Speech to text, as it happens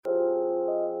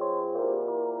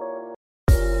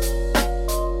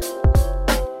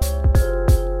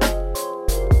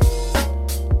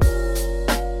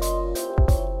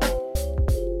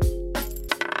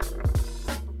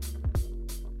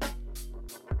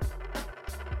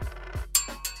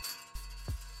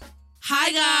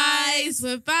Hi guys,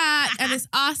 we're back and it's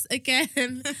us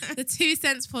again, the 2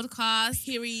 Cents podcast.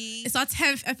 Period. It's our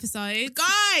 10th episode.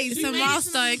 Guys, It's a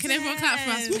milestone. Can everyone clap for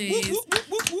us, please?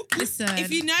 Listen,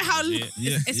 If you know how we've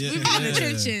been in the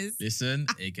trenches. Listen,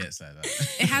 it gets like that.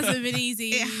 It hasn't been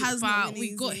easy. It has not but been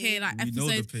we got easy. here like We know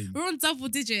the episodes. pain. We're on double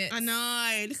digits. I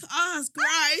know. Look at us,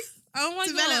 growth, Oh my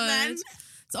development. god.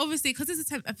 So obviously, because it's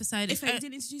the 10th episode. If you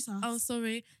didn't introduce us, Oh,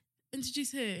 sorry.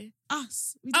 Introduce who?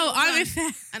 us. We Oh, don't I'm know.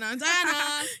 Ife. And I'm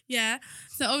Diana. Yeah.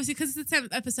 So obviously, because it's the 10th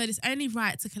episode, it's only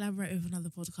right to collaborate with another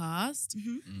podcast.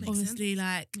 Makes Obviously,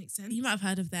 like, sense. Makes sense. you might have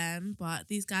heard of them, but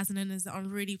these guys are known as the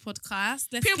Unruly Podcast.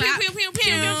 Let's Pew, pew, clap. pew, pew, pew.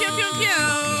 Pew, pew, pew,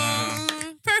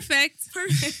 pew. Perfect.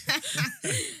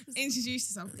 Introduce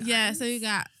yourself, guys. Yeah, so you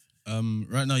got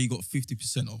Right now you got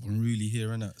 50% off. I'm really here,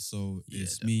 innit? So Yeah,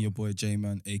 it's me, your boy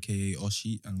J-Man, aka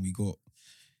Oshi, and we got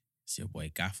It's your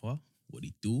boy Gaffer. What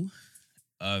he do?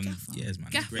 Gaffer. Yes, man.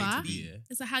 It's great Gaffer? to be here.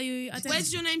 is that how you identify? Where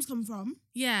did your names come from?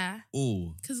 Yeah,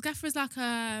 Oh, because Gaffer is like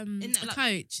a that, like-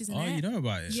 coach, isn't oh, it? you know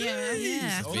about it? Yeah, yeah.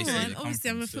 That's Come basically on. where it Obviously,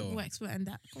 I'm a comes from football still. expert in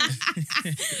that. Come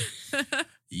on.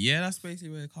 Yeah, that's basically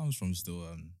where it comes from. Still,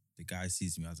 the guy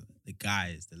sees me as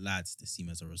the lads, they see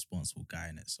me as a responsible guy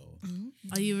in it. So,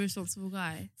 Are you a responsible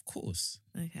guy? of course,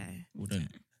 Okay. wouldn't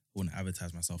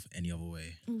advertise myself any other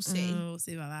way. We'll see. We'll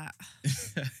see about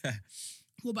that.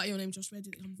 What about your name, Josh? Where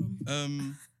did it come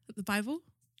from? The Bible?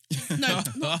 No,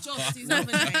 not Josh. His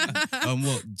other name.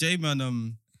 what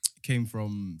J-Man came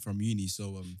from uni.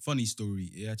 So funny story.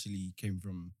 It actually came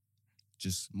from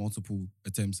just multiple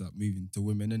attempts at moving to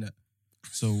women, innit?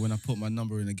 So when I put my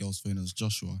number in a girl's phone as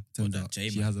Joshua, turns that out she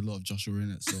J-Man? has a lot of Joshua in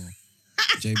it. So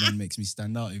J-Man makes me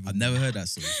stand out. Even I've never heard that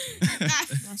story.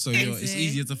 That's So you know, it's crazy.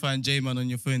 easier to find J-Man on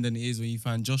your phone than it is when you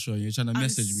find Joshua. You're trying to I'm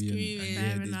message me, screaming. and Fair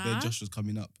yeah, there's bare enough. Joshua's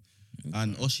coming up.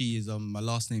 And Oshi is my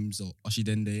last name's Oshi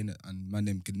Dende, innit? And my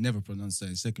name could never pronounce that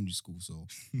in secondary school, so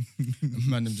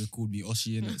my name just called me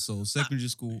Oshi, innit? So secondary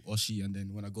school Oshi, and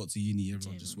then when I got to uni,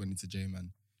 everyone just went into J-Man.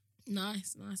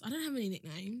 Nice, nice. I don't have any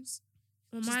nicknames.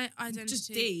 Well, my identity. Just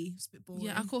D. It's a bit boring.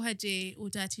 Yeah, I call her G or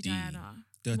Dirty D. Diana.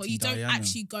 Dirty Well, you don't Diana.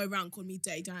 actually go around calling me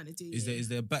Dirty Diana, do you? Is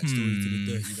there a backstory to the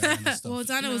Dirty Diana stuff? Well,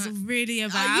 Diana was No. really I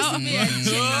used about. to be a And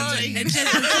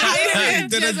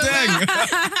Jezebel. Jezebel.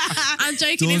 I'm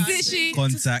joking. Don't It's literally,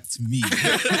 contact me.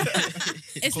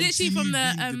 it's literally from Continue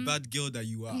the being the bad girl that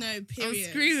you are. No, I'm period.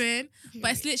 screaming,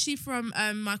 but it's Period. literally from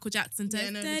Michael Jackson. Yeah,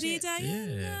 no, Dirty legit.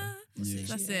 Diana. Yeah.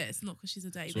 That's it. It's not because she's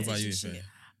a dirty So what about bitch. you? Shit. Ife?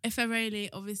 If I Rayleigh,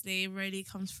 obviously, Rayleigh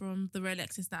comes from the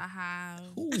Rolexes that I have.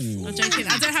 Ooh. I'm joking.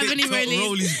 I don't have any TikTok Rayleighs.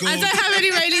 Rollies I gold. don't have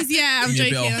any Rayleighs. Yeah, I'm Give me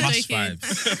a joking. bit of I'm Hush joking.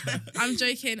 vibes. I'm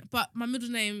joking. But my middle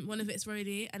name, one of it's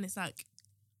Rayleigh, and it's like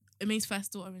it means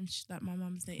first daughter in like my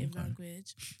mum's native Okay.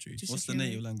 language. True. Just What's the Shakiri.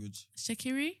 native language?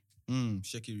 Shakiri.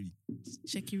 Shekiri.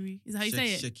 Shakiri. Is that how you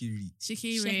say it? Shekiri.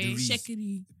 Shakiri.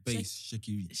 Shekiri. Bass.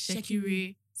 Shekiri.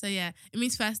 Shakiri. So yeah, it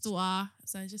means first daughter.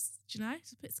 So just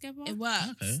just put it together. It works.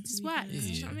 Okay. Just works. Yeah. Do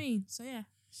you know what I mean? So yeah.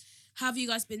 How have you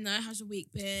guys been though? How's your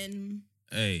week been?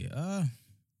 Hey,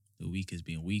 the week has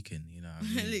been weakened, you know what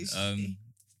I mean? Literally.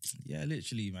 Yeah,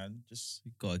 literally, man. Just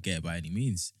gotta get it by any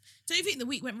means. Don't you think the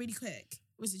week went really quick?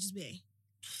 Or was it just me?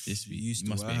 This week, Used you to.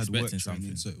 must be I had work expecting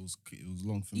training, something. so it was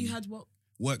long for me. You had what?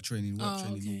 work training Oh,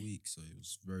 all okay. week, so it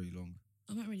was very long.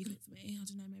 It went really quick for me. I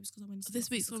don't know, maybe it's because I went to the This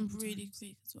office week's a gone couple really times.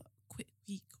 quick as well. Quick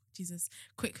week. Jesus.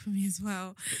 Quick for me as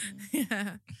well.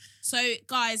 Yeah. So,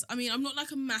 guys, I mean, I'm not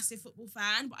like a massive football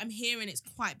fan, but I'm hearing it's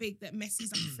quite big that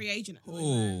Messi's like a free agent at the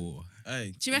moment. Oh,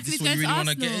 hey. Do you reckon this he's what you going really to want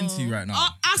to get Arsenal? into right now?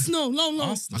 Arsenal, no.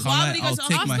 Arsenal. I Why can't would lie, he go I'll to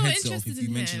take my Arsenal head off interested if in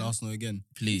you mention him? Arsenal again.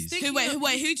 Please. Think- Who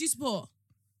do you support?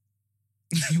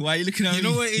 Why are you looking at You me?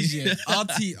 know what it is, yeah?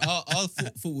 Our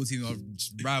football team are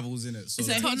just rivals, innit? So Is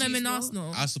it like, who Tottenham do you and support?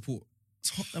 Arsenal. I support.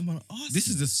 Tottenham and Arsenal. This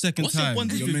is the second What's your time one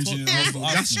you're with mentioning Tottenham? Arsenal.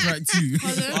 That's strike two.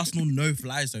 Pardon? Arsenal no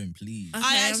fly zone, please. Okay, I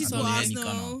I'm actually sorry. support Any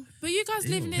Arsenal. But you guys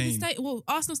live Ew. near the Pain. state. Well,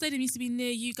 Arsenal Stadium used to be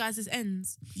near you guys'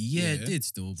 ends. Yeah, Yeah. it did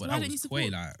still, So but why that don't you was support?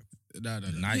 quite like No.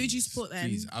 nice. Who do you support then?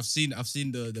 Please, I've seen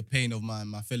the pain of my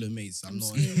fellow mates. I'm I'm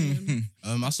not. scared.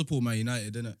 I support Man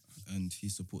United, innit? And he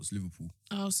supports Liverpool.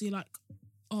 Oh, so you're like,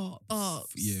 Oh,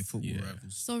 Football Yeah.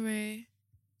 rivals. sorry.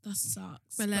 that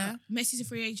sucks. Bella. But Messi's a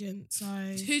free agent, so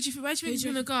Who do you think? Where do you think he's Who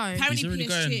gonna do go? Apparently He's already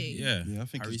PSG. going. Yeah, Yeah, I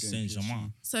think Paris he's going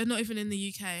Saint-Germain. So not even in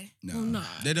the UK. Nah, Well, no.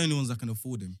 they're the only ones that can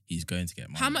afford him. He's going to get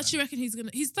money. How much do you reckon he's gonna?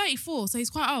 He's 34, so he's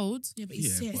quite old. Yeah, but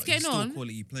he's sick. but getting he's still on. a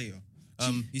quality player.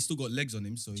 He's still got legs on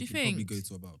him, so Do he you can probably think? go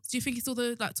to about. Do you think he's still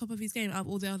the top of his game out of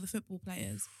all the other football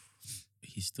players?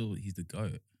 He's the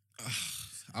goat.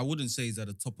 I wouldn't say he's at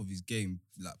the top of his game,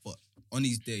 but on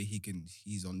his day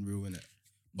he's unreal in it.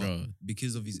 But Bro.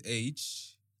 because of his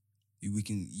age,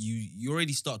 you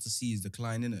already start to see his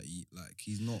decline in it. Like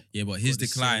he's not. Yeah, but his got the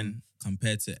decline same-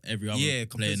 compared to every other Yeah, player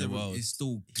compared in to the world, it's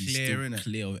still he's clear, still innit?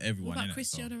 clear of everyone. What about innit?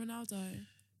 Cristiano Ronaldo?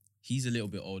 He's a little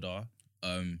bit older.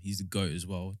 He's the GOAT as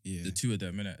well. Yeah. The two of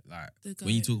them, innit? Like The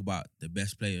when you GOAT. talk about the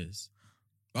best players,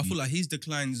 I feel like his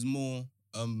decline is more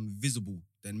visible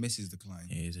than Messi's decline.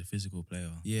 yeah, he's a physical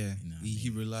player. Yeah, You know what I he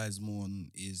mean? relies more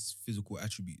on his physical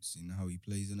attributes in how he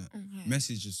plays, innit? Okay.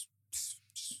 Messi's just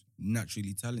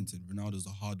naturally talented. Ronaldo's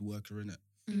a hard worker, innit?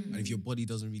 Mm. And if your body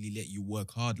doesn't really let you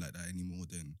work hard like that anymore,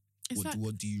 then It's like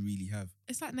what do you really have?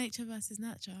 it's like nature versus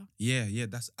nurture. Yeah,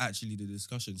 that's actually the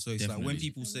discussion. So it's like when Definitely.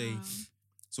 people Oh, say, wow.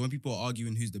 so when people are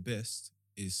arguing who's the best,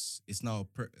 it's now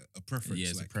a preference. Yeah,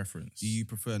 it's like, a preference. do you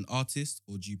prefer an artist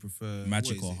or do you prefer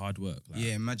magic what or is it? hard work? Like,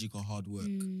 Yeah, magic or hard work.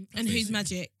 And who's Basically.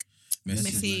 magic? Messi's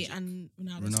Messi magic. and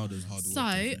Ronaldo. Ronaldo's hard work. So,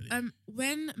 definitely.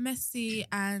 when Messi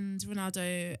and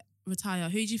Ronaldo retire,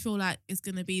 who do you feel like is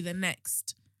going to be the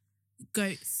next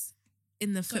goats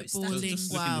in the Goat status. footballing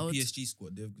Just look world? in the PSG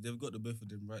squad. They've got the both of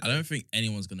them right. I don't think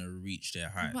anyone's gonna reach their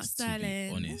heights. about To Sterling?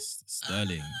 be honest,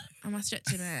 Sterling, Am I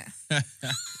stretching it?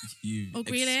 you Or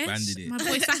Grealish? expanded it. My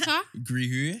boy Saka? Agree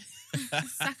who?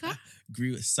 Saka?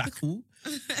 Agree with Saku?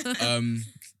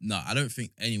 No, I don't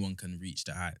think anyone can reach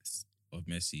the heights of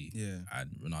Messi Yeah. and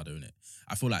Ronaldo in it.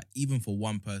 I feel like even for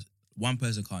one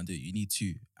person can't do it. You need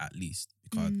two at least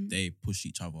because they push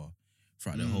each other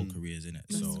throughout their whole careers in it.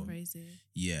 That's So crazy.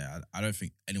 yeah, I don't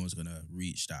think anyone's gonna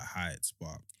reach that heights.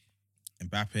 But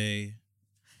Mbappe,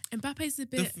 Mbappe's a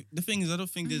The, bit. the thing is, I don't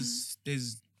think there's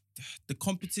the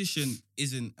competition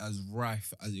isn't as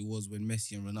rife as it was when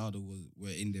Messi and Ronaldo were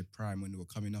in their prime when they were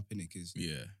coming up in it, because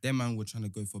yeah, their man were trying to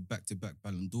go for back-to-back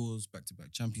Ballon d'Ors,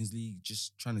 back-to-back Champions League,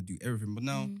 just trying to do everything. But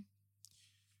now,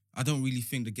 I don't really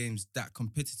think the game's that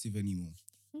competitive anymore.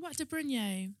 What about De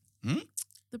Bruyne? Hmm?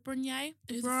 De Bruyne?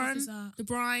 De Who the fuck is Bruyne? that? De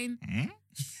Bruyne? Hmm?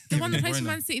 The one that De plays for Bruyne.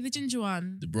 Man City, the ginger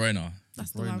one. De Bruyne,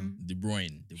 That's De the Bruyne. one. De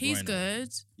Bruyne, He's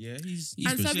good. Yeah, he's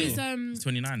And good so still. is He's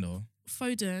 29 though.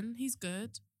 Foden. He's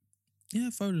good. Yeah,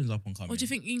 Foden's up and coming. Or do you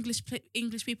think English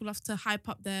people have to hype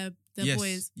up their yes,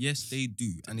 boys? yes, they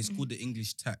do, and it's called the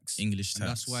English tax. English And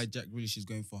that's tax? why Jack Grealish is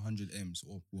going for 100 M's.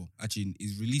 Or, well, actually,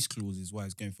 his release clause is why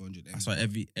he's going for 100 M's. That's why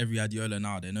every Adiola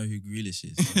now they know who Grealish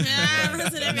is.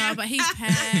 No, but he's paid.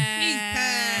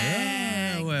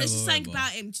 Yeah, whatever, There's just something whatever.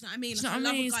 about him. Do you know what I mean? Do you Like, know I what I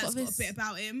love mean? a He's guy got that's got a this- bit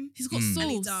about him. He's got Mm. sauce.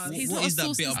 And he does. He's What not is a that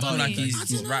sauce bit and I feel like funny. he's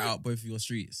don't right know. out both of your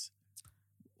streets.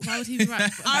 Why would he be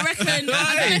right? I reckon. I don't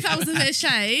know if that was a bit of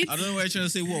shade. I don't know why you're trying to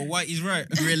say what. White is right.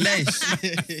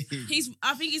 Grealish.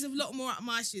 I think he's a lot more up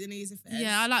my street than he is a Fez.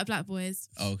 Yeah, I like black boys.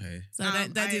 Okay. So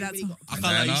don't do I that. really to- got a I preference. can't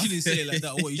lie, you Diana? shouldn't say it like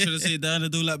that. What, you trying to say Diana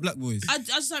do like black boys? I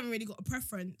just haven't really got a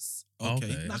preference.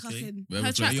 Okay. Like I okay. can. Wherever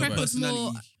Her track your record's personality-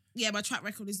 more. Yeah, my track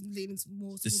record is leaning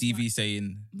more The towards CV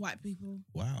saying, white people.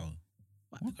 wow.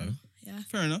 White Okay. people. Yeah.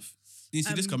 Fair enough. Didn't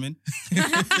see this coming.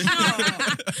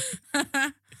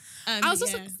 I was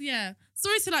also yeah.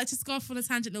 Sorry to like just go off on a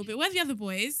tangent a little bit. Where are the other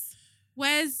boys?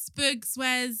 Where's Boogs?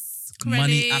 Where's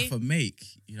Money Corelli? Alpha make.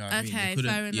 You know what I mean? Okay, They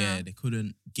couldn't, fair yeah, enough. they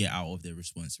couldn't get out of their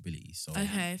responsibility. So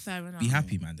Okay, fair enough. be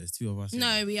happy, man. There's two of us.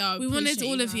 No, we are. We wanted Appreciate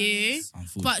all of you.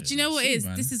 guys. But do you know what Soon, is?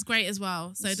 man. This is great as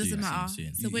well. So it doesn't Soon, matter. soon.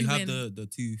 It's a You win-win. have the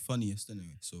two funniest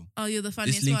anyway. So Oh, you're the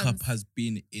funniest This link ones. up has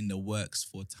been in the works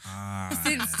for time.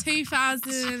 Since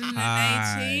 2018.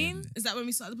 Time. Is that when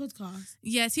we started the podcast?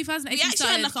 Yeah, 2018 We actually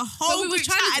started. had like a But whole we were group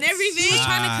trying chat to, and everything. We were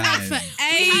trying to connect for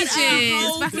We had a ages.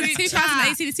 whole Back in group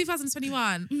 2018, it's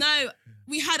 2021. No,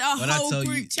 we had a When I whole tell you-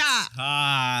 group chat.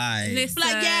 Hi. Listen.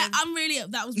 Like, yeah, I'm really.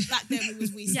 That was back then. We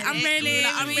was we said Yeah, I'm it. really, We were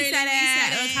like, I'm really said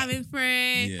it. It was coming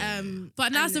through. Yeah.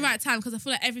 But now's and the then- right time because I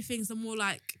feel like everything's a more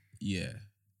like. Yeah.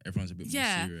 Everyone's a bit more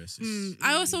Yeah. serious. It's-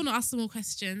 I also want to ask some more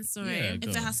questions. Sorry. Yeah, If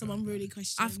go they on, have go someone on. really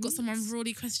questions, I've got some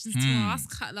really questions to Hmm.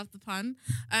 ask. I love the pun.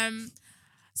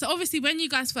 So obviously, when you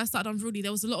guys first started Unruly,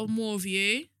 there was a lot of more of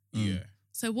you. Yeah.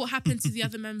 So what happened to the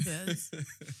other members?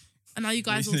 And are you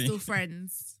guys all What do you still mean?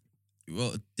 friends?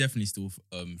 Well, definitely still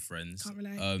friends. Can't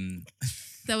relate.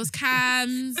 There was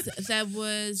Cams. There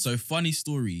was So funny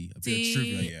story, a bit D, of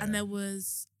trivia, yeah. and there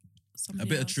was a somebody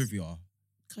bit of else. trivia.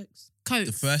 Cokes. Coke.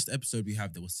 The first episode we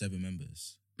had, there was 7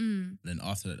 members. Mm, Then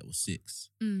after that, there was 6.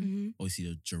 mm. Mm-hmm. Obviously,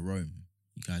 the Jerome.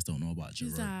 You guys don't know about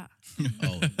Who's Jerome. that?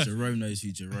 Oh, Jerome knows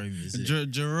who Jerome is. innit?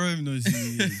 Jerome knows who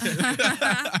he is.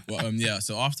 But yeah,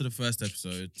 so after the first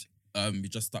episode, we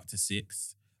just stuck to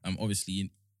 6.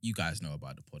 Obviously, you guys know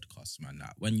about the podcast, man.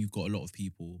 That when you've got a lot of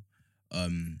people,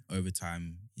 over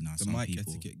time, you know, The some mic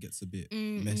people, etiquette gets a bit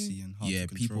Mm-mm. messy and hard yeah, to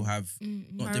control. people have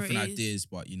not different Priorities. ideas,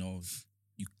 but you know,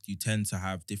 you tend to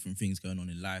have different things going on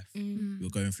in life. Mm. You're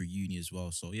going through uni as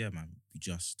well, so yeah, man, we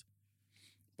just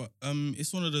But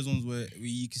it's one of those ones where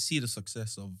you can see the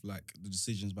success of like the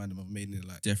decisions Mandem have made in it.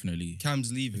 Like Definitely.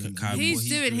 Cam's leaving. and Cam- what He's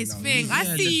doing his now. thing. He's- I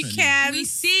Yeah, see you, definitely. Cam. We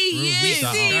see Bro, you. we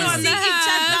shout see you out. on the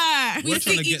other. We We're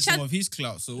trying see to get each some other. of his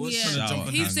clout, so we're Yeah. trying to Shout jump out.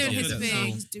 on He's hands. doing Yeah, his definitely.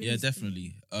 thing. He's doing Yeah, his thing.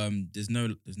 definitely.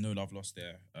 There's no love lost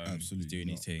there. Absolutely He's doing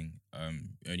his not. thing.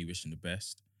 Only wishing the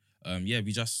best. Yeah,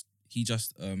 he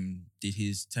just did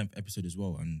his 10th episode as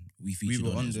well, and we We featured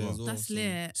were on on it as there well. as well. That's so-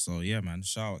 lit. So yeah, man,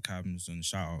 shout out Cams and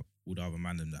shout out all the other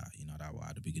man them that that were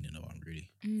at the beginning of it,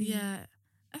 really. Yeah.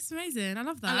 That's amazing. I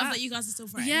love that. I love that you guys are still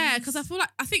friends. Yeah, because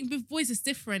I think with boys it's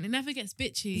different. It never gets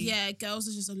bitchy. Yeah, girls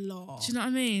are just a lot. Do you know what I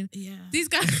mean? Yeah. These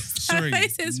guys Sorry,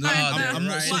 faces no, right they're now. I'm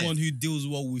not right. someone who deals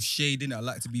well with shade in it. I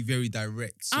like to be very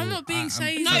direct. So I'm not being I'm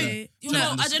shady. No, trying to well, I don't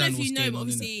know understand if you what's know, going but on,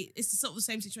 innit? obviously it's sort of the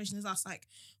same situation as us. Like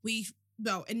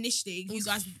initially, you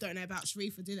guys don't know about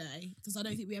Sharifa, do they? Because I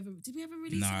don't think did we ever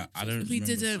release Nah, it? I don't. We remember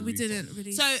didn't Sharifa.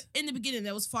 really. So in the beginning,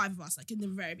 there was 5 of us. Like in the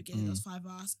very beginning, there was 5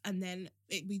 of us, and then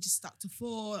we just stuck to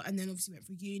 4, and then obviously went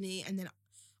for uni, and then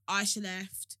Aisha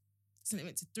left, so then it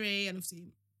went to 3, and obviously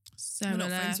Sarah we're not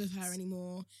left. friends with her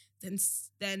anymore.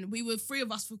 Then we were 3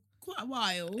 of us for quite a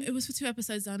while. It was for 2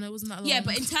 episodes, I know it wasn't that long. Yeah,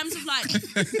 but in terms of like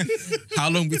How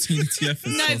long between the 2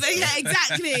 episodes? no, but yeah,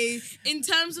 exactly. In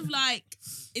terms of like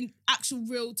in actual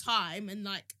real time and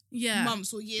like yeah,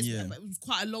 months or years, Yeah. whatever, it was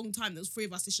quite a long time. There was 3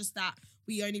 of us. It's just that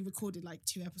we only recorded like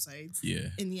 2 episodes Yeah.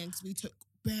 in the end because we took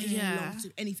very Yeah. long to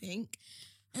do anything.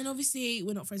 And obviously,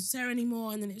 we're not friends with Sarah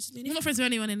anymore. And then it's just we're not friends with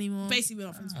anyone anymore. basically we're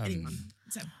not friends with anyone.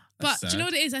 So But That's do you know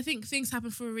sad. what it is? I think things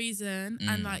happen for a reason,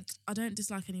 and Mm. like I don't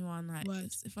dislike anyone. Like Word.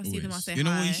 if I see them, I Always. say You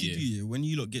know what hi. you should Yeah. do? Yeah? When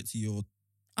you lot get to your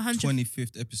 100.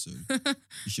 25th episode,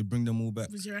 you should bring them all back,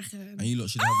 what do you reckon? and you lot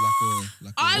should have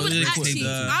like a. I What would do they call it? actually- The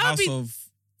I would house be- of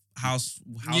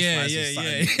housewives Yeah, or yeah,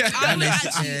 something. yeah. I would Yes,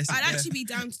 actually, yes, I'd yeah. actually be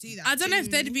down to do that. I don't know if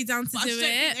too. they'd be down to But I do just don't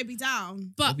think it, they'd be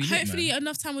down. but It'll be lit, hopefully man.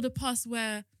 enough time would have passed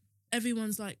where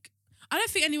everyone's like. I don't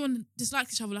think anyone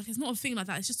dislikes each other. Like it's not a thing like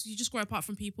that. It's just you just grow apart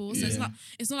from people. So Yeah.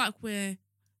 it's not like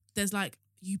there's like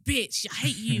you bitch, I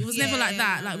hate you. It was Yeah, never like yeah,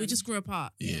 that. yeah. Like we just grew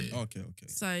apart. Yeah. Okay.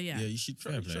 So yeah. Yeah, you should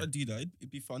try. Fair You play. should do that. It'd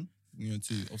be fun. You know,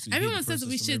 to obviously. Everyone hear the says that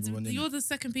we process from should. everyone, innit? You're the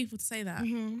second people to say that.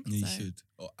 Mhm. Yeah, you so. should.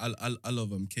 Oh, I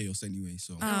love chaos anyway.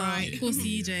 So Oh, Alright. of course, Yeah.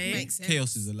 CJ. Makes sense.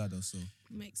 chaos is a ladder. So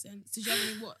Makes sense. Did you have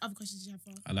any? What other questions did you have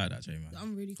for? I like that, J man.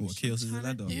 I'm really what? questioning. Chaos is a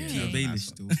ladder. Yeah. Peter Yeah. Baelish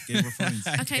still. Game of Thrones.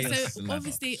 Okay, Chaos is so a ladder.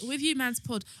 obviously with you, man's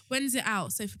pod, when's it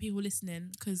out? So for people listening,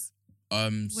 because So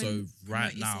When-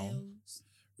 right Promote now, yourselves.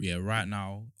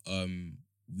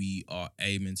 we are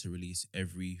aiming to release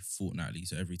every fortnightly,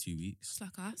 so every 2 weeks. just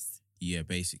like us. Yeah,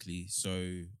 basically.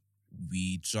 So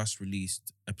we just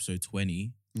released episode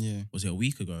 20. Yeah. Was it a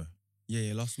week ago?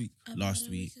 Yeah. Last week. About Last a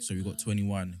week. week So we got ago.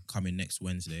 21 coming next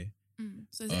Wednesday.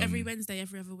 So is it every Um, Wednesday,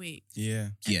 every other week?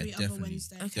 Yeah. Yeah, Every other definitely.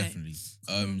 Wednesday. Okay. Definitely.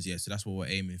 Cool. Yeah, so that's what we're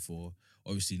aiming for.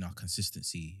 Obviously, now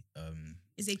consistency.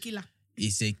 Is it killer?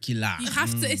 It's a killer. You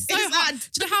have to. It's so It's hard. hard.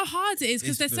 Do you know how hard it is?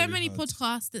 Because It's there's so very many hard.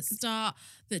 podcasts that start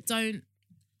that don't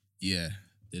Yeah,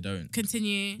 they don't.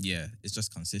 continue. Yeah, it's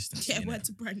just consistency. Yeah, innit? word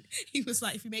to Brent. He was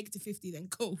like, if you make it to 50, then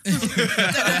cool. don't know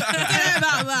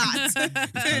about that.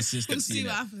 we'll Consistency. see innit?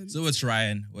 what happens. So we're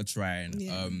trying.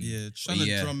 Yeah. Yeah, trying but to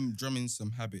yeah. drum in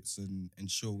some habits and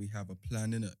ensure we have a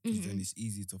plan in it. Because then it's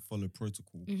easy to follow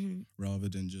protocol Mhm. rather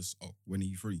than just, oh, when are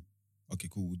you free? Okay,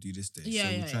 cool, we'll do this day. Yeah, so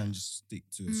we yeah, try yeah. and just stick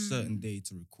to a certain day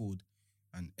to record,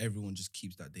 and everyone just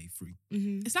keeps that day free.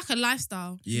 Mhm. It's like a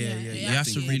lifestyle. Yeah, Yeah, You have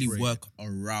to really incorporate work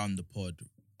around the pod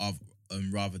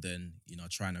rather than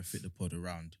trying to fit the pod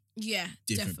around Yeah,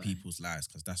 different defo. people's lives,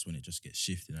 because that's when it just gets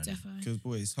shifted. innit? Defo. Because,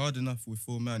 boy, it's hard enough with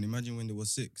 4 man. Imagine when there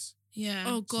was 6. Yeah.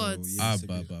 Oh God. So, yeah, it's a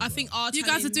bah, bit- bah, I bah. think our You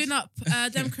guys are timings- doing up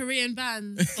them Korean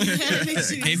bands.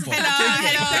 Literally. K-pop.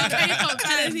 Hello, K-pop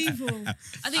hello, bands. people.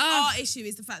 I think our issue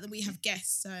is the fact that we have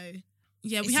guests, so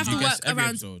Yeah, we It's have to You work guess every around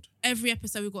episode. every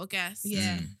episode. We've got a guest.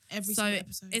 yeah, Mm. every So single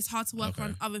episode. it's hard to work Okay.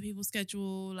 around other people's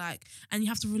schedule, and you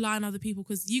have to rely on other people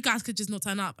because you guys could just not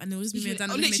turn up and it will just be me and Dan.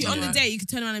 Oh, and literally on the Yeah. day you could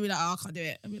turn around and be like, oh, I can't do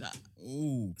it. I'll be like,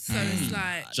 Oh, So it's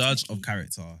like, Judge tricky. of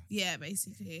character. yeah,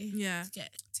 basically. yeah.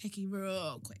 Get techie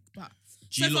real quick, but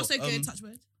Do so you far lot, so good. Touch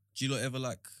wood. do you lot ever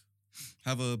like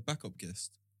have a backup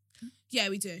guest? Yeah,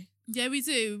 we do. Yeah, we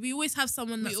do. We always have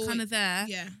someone We that's always- kind of there.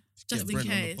 Yeah, Just Get in Brent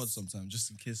on the case. pod sometimes,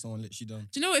 just in case someone lets you down.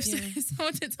 Do you know what? Yeah. If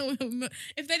someone did tell me,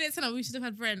 if they didn't turn up, we should have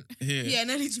had Brent. yeah.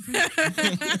 No, literally.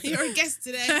 You're a guest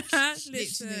today. Literally.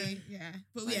 Literally, yeah.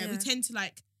 But But yeah, we yeah. tend to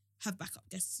like have backup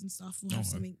guests and stuff. We'll have Okay.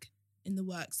 something in the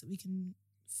works that we can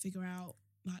figure out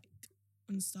like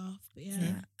and stuff. But yeah.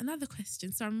 Yeah. Another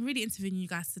question. So I'm really interviewing you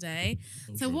guys today.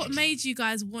 So what made you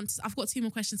guys want to, I've got 2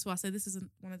 more questions to ask, so this isn't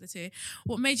one of the 2.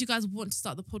 What made you guys want to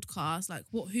start the podcast? Like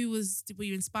were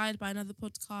you inspired by another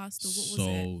podcast or what was it?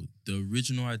 So the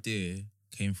original idea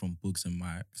came from Boogs and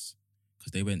Mike's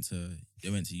because they went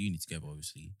to uni together,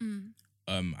 obviously.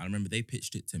 I remember they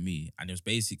pitched it to me, and it was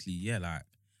basically like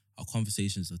our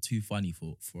conversations are too funny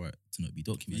for it to not be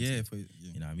documented. Yeah.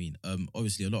 You know what I mean?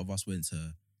 Obviously a lot of us went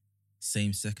to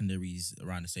same secondaries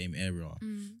around the same area.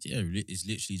 So yeah, it's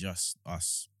literally just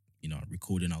us,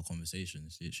 recording our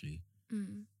conversations, literally.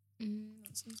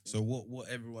 So what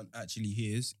everyone actually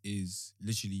hears is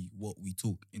literally what we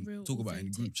talk Real about in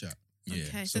the group authentic. chat. Yeah.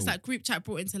 Okay, so it's like group chat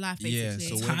brought into life, Yeah,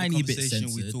 basically. so Tiny whatever bit conversation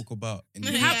we censored. talk about in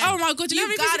the Yeah. group chat, Oh my god! Do you know You how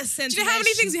many gotta things? Do censor you know how that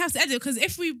many things shit. we have to edit? Because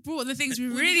if we brought the things we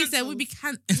We'd be really said, we'd be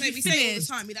Mate, we say it all the finished.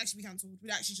 time. We'd actually be cancelled. We'd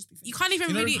actually just be finished. You can't even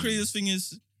you know really. the craziest thing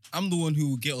is, I'm the one who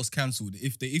will get us cancelled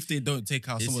if they don't take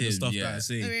out It's some of the him, stuff yeah. that I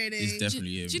say. Really? It's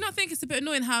definitely him. Do you not think it's a bit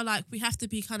annoying how like we have to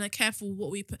be kind of careful what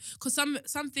we put? Because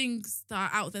some things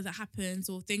that are out there that happens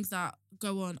or things that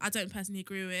go on, I don't personally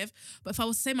agree with. But if I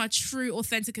was to say my true,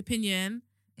 authentic opinion,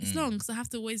 it's long because I have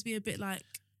to always be a bit like.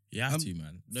 You have to,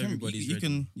 man. Not Fam, everybody's you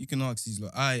ready. you can ask these.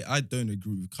 Like, I don't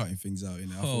agree with cutting things out.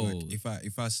 I feel like Oh.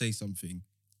 if I say something,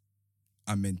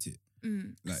 I meant it.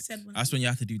 Like Said what That's when you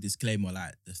have to do disclaimer,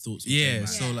 like the thoughts. of yeah, J-Man.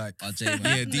 so like Our J-Man.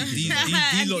 yeah,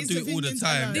 these lot His do it all the opinions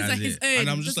time. alone. It's like That's his it. own. And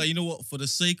I'm just like, you know what? For the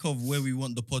sake of where we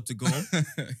want the pod to go,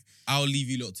 I'll leave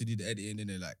you lot to do the editing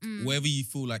in it. Like wherever you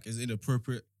feel like is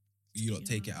inappropriate, you lot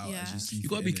take it out. Yeah. And just see You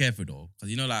fit gotta be in it. careful though,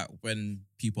 because like when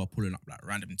people are pulling up like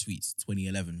random tweets,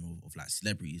 2011 of like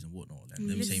celebrities and whatnot, and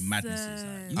them saying madnesses. Like,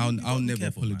 Listen. you I'll gotta be never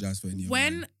careful, man. apologize for any of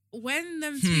When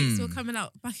them tweets were coming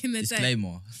out back in the day.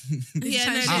 Disclaimer. Yeah,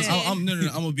 no, Shit. no. I'm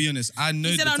gonna be honest. I know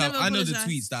He said, "I'll never I know the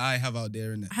apologise." tweets that I have out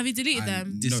there in it. Have you deleted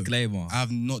them? Disclaimer. I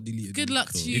have not deleted Good them.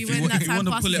 luck Cool. to you If when you, that if you time want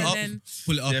to passes. pull it up, And then,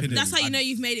 pull it up. Definitely. innit? That's how you know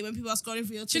you've made it when people are scrolling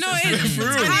through your do you know what Twitter. it is? For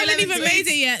real. I haven't even made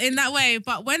tweets. it yet in that way.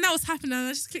 But when that was happening, I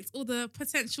just clicked all the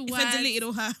potential If words. I deleted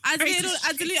all her. I deleted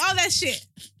all that shit.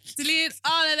 Deleted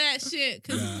all of that shit.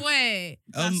 Cause Yeah. boy,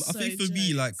 I That's think so for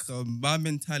me, like jokes. my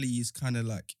mentality is kind of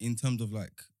like in terms of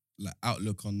like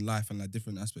outlook on life and like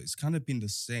different aspects. It's kind of been the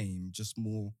same, just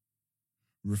more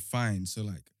refined. So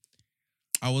like,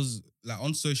 I was like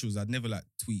on socials, I'd never like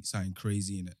tweet something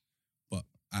crazy in it, but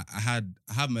I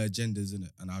have my agendas in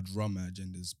it, and I'd run my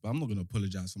agendas. But I'm not gonna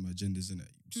apologize for my agendas in it.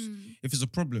 Just, if it's a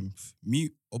problem,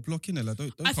 mute or block in it. Like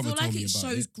don't I come feel and tell like me it about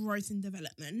shows it. growth and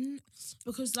development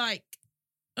because, like,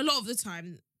 a lot of the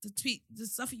time, the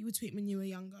stuff that you were tweeting when you were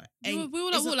younger, We were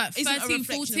like, isn't- what, like isn't a 13,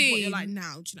 reflection of 14? what you're like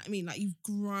now. Do you know what I mean? Like, you've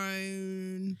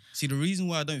grown. See, the reason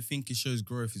why I don't think it shows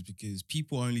growth is because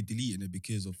people are only deleting it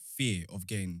because of fear of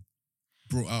getting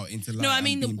brought out into light. No, I and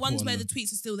mean the being put ones on where the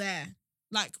tweets are still there.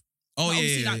 Like, oh but yeah,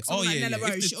 obviously, yeah, like someone like Nella If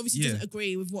Rose, the- she obviously doesn't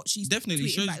agree with what she's definitely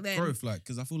tweeting shows back then. growth, like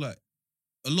because I feel like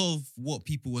a lot of what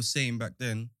people were saying back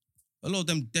then, a lot of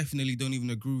them definitely don't even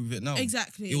agree with it now.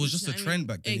 Exactly. It was do just you a know what I trend mean?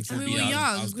 back then. Exactly. We were I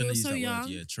young. was We gonna were use so that word. young.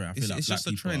 Yeah, true. I feel It's, like it's black just a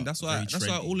people trend. are That's very why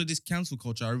trendy. all of this cancel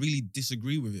culture, I really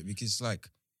disagree with it because like,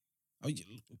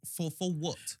 for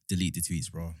what? Delete the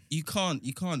tweets, bro. You can't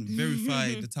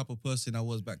verify the type of person I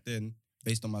was back then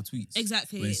based on my tweets.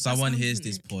 Exactly. When That's someone how I'm hears doing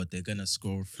this it. pod, they're gonna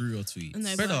scroll through your tweets. And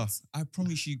they're Brother, words. I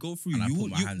promise you, go through. And I You, put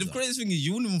my hands the up. greatest thing is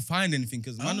you won't even find anything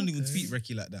because man don't even Okay. tweet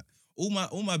Recky like that. All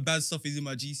my bad stuff is in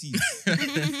my GC.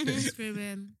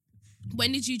 Screaming.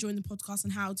 When did you join the podcast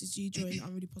and how did you join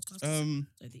Unready Podcast? I don't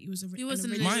think he was He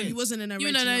wasn't original. an- He wasn't an You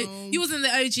original. know, you wasn't the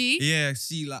OG. Yeah,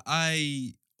 see, like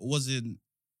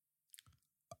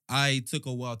I took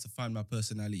a while to find my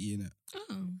personality in it.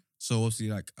 Oh. So obviously,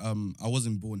 like, I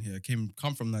wasn't born here.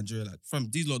 Come from Nigeria. Like, from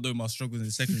these lot know my struggles in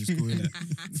secondary school.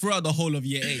 Innit? Throughout the whole of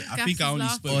year 8, I Gaff think I is only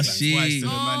laughing. spoke Oh, like shit. twice to the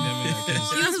man. Oh, Them,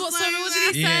 innit? that's what sorry, what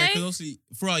did he Yeah, say? because obviously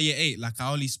throughout year 8, like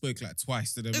I only spoke like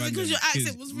twice to the Is it man. because them, your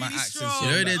accent was my really accent's strong? so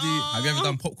You know what bad. they do? Have you ever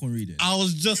done popcorn reading? I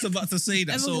was just about to say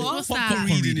that. Ever So what? What's popcorn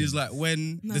that? reading is like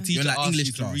when No. the teacher You're like asks English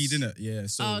you to class. read in it. Yeah,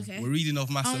 so Oh, okay. we're reading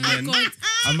off Master Oh my Men. God.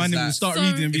 And man It's will like- start So-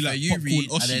 reading and be If like you popcorn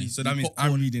read, and Oshi. then So that you means I'm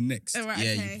popcorn- reading next. All right,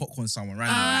 Yeah, okay. you popcorn someone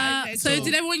random. okay, So cool.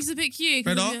 did everyone used to pick you?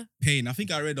 'Cause Brother, pain. I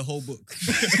think I read the whole book.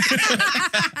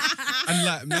 And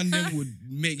like man them would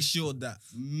make sure that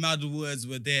mad words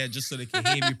were there just so they could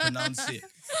hear me pronounce it.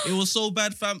 It was so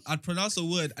bad, fam. I'd pronounce a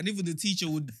word and even the teacher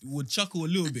would chuckle a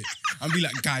little bit and be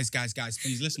like, guys,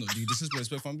 please, let's not do this. This is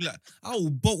respectful. I'd be like, I will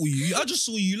bottle you. I just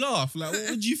saw you laugh. Like,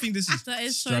 what do you think this is? That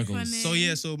is so Struggles. funny. So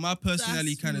yeah, so my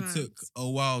personality That's kind of mad. took a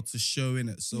while to show in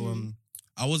it. So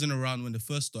I wasn't around when they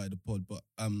first started the pod, but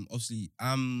obviously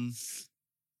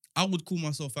I would call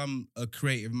myself I'm a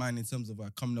creative mind in terms of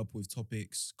like coming up with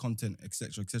topics, content,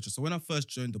 etc., etc. So when I first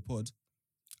joined the pod,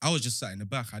 I was just sat in the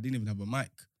back. I didn't even have a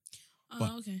mic.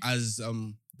 But okay. as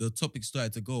the topic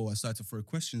started to go, I started to throw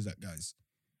questions at guys.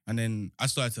 And then I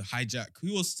started to hijack.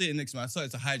 Who was sitting next to me? I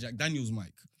started to hijack Daniel's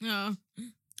mic. Oh.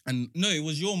 And no, it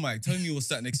was your mic. Tommy was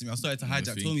sat next to me. I started to I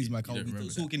hijack think Tommy's you mic. I don't was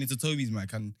remember talking into Tommy's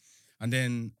mic. And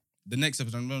then the next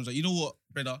episode, I was like, you know what,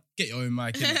 brother? Get your own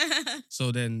mic. innit?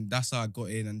 So then that's how I got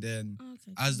in. And then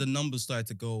Okay, as the numbers started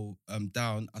to go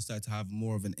down, I started to have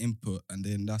more of an input. And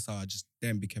then that's how I just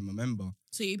then became a member.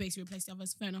 So you basically replaced the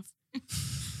others. Fair enough.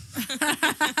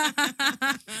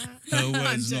 Her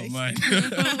words, not mine. I'm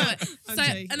So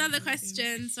joking, another I'm joking.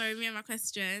 question. Sorry, me and my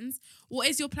questions. What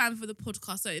is your plan for the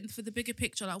podcast? So for the bigger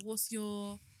picture, like what's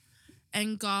your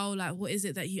end goal? Like what is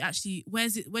it that you actually? Where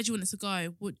do you want it to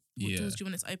go? What Yeah. doors do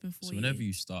you want it to open for So you? whenever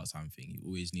you start something, you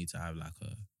always need to have like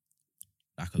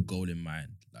a goal in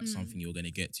mind, like something you're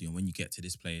gonna get to. And when you get to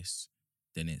this place,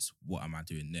 then it's what am I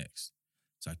doing next?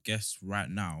 So I guess right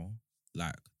now,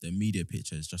 like the immediate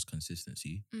picture is just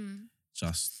consistency. Mm.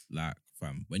 Just like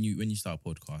when you start a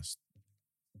podcast,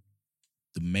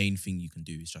 the main thing you can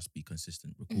do is just be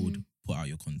consistent, record, put out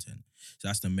your content. So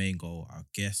that's the main goal, I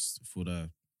guess, for the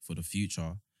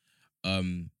future.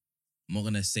 I'm not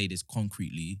gonna say this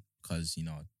concretely because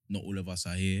not all of us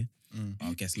are here.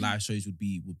 I guess live shows would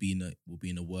be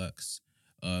in the works.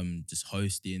 Just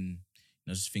hosting,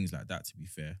 just things like that. To be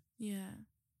fair, Yeah.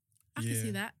 I can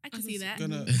see that. I can see that.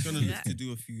 Gonna See look that. to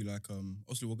do a few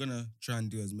obviously we're gonna try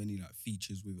and do as many like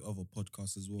features with other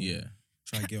podcasts as well. yeah.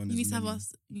 Try and get on You as need to have many.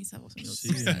 us. You need to have us on your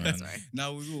Shit, team. man. Sorry.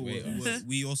 Now we will.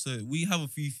 Wait, We have a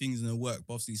few things in the work,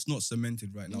 but obviously it's not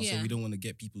cemented right now, so Yeah. we don't want to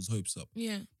get people's hopes up.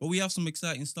 Yeah. But we have some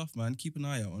exciting stuff, man. Keep an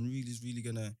eye out. And really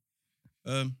gonna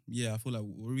I feel like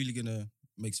we're really gonna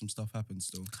make some stuff happen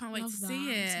still. Can't wait Love to that.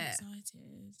 see it. I'm so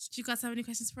excited. Do you guys have any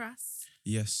questions for us?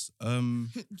 Yes.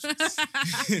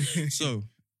 So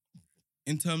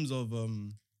in terms of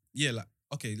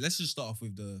okay, let's just start off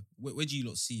with where do you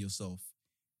lot see yourself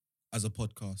as a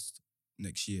podcast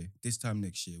next year? This time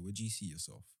next year, where do you see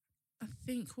yourself? I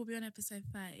think we'll be on episode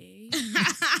 30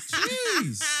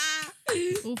 Jeez.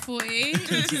 or 40.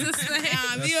 Jesus sake.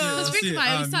 That's it, Because that's think it.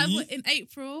 about it, we started Me? in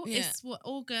April. Yeah. It's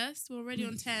August. We're already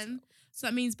on 10. So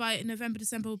that means by November,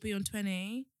 December, we'll be on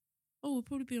 20. Oh, we'll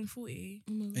probably be on 40.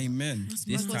 Oh my God. Amen. That's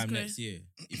This my time goal. next year,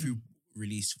 if you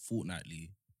release fortnightly,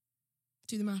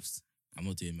 Do the maths. I'm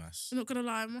not doing maths. I'm not gonna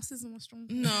lie, maths isn't my strong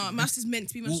point. No, maths is meant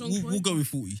to be my strong point. We'll go with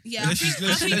 40. Yeah, I think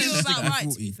let's you're just stick about at right, to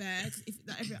 40. be fair. 'cause If,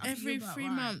 like, I think Every you're about 3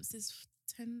 right. months is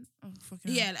 10. Oh,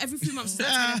 fucking hell. Yeah, like, every 3 months is like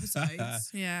 10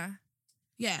 episodes. Yeah.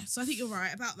 Yeah, so I think you're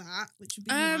right about that, which would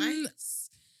be Um, nice.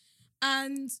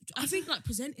 And I think like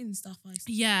presenting stuff like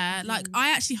Yeah, like Mm.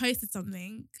 I actually hosted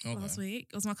something Okay. last week.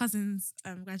 It was my cousin's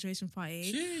graduation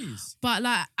party. Jeez. But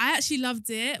like, I actually loved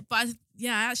it. But I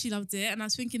actually loved it, and I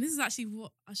was thinking this is actually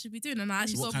what I should be doing. And I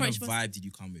actually What got kind of approached. vibe did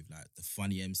you come with? Like the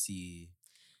funny MC?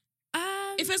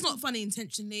 if it's not funny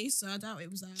intentionally, so I doubt it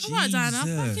was that. all right, Diana,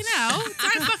 Jesus. fucking hell,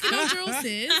 don't fucking hold your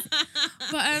horses.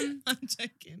 But I'm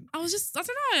joking. I was just, I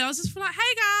don't know, I was just like,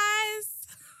 hey guys.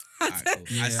 Alright,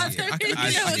 cool. Yeah, I see I it. don't I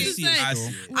really know what see to it. say. I see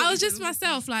it. I was just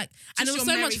myself, like, and it Just was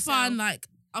your so much merry fun. self. Like,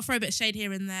 I'll throw a bit of shade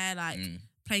here and there, like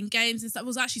playing games and stuff. It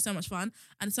was actually so much fun.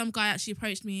 And some guy actually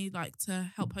approached me, like,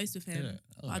 to help host with him. Yeah,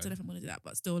 But I don't know if I'm gonna do that,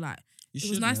 but still, like, You it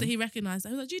was should, nice man. that he recognised that.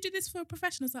 He was like, "Do you do this for a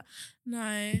profession?" I was like,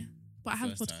 "No, but I have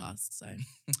a First time. podcast, so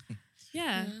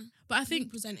yeah." But I think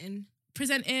presenting.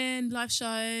 presenting live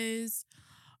shows,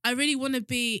 I really want to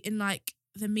be in like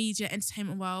the media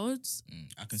entertainment world.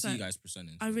 I can So, see you guys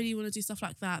presenting. I really want to do stuff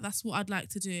like that. That's what I'd like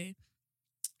to do.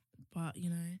 But you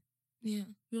know, Yeah,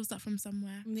 we all start from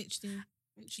somewhere. literally.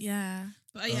 Yeah.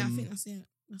 But yeah, I Um, think that's it.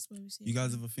 That's where we see You it.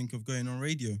 guys ever think of going on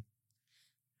radio?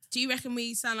 Do you reckon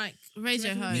we sound like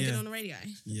Radio do you reckon host. we Yeah. get on the radio?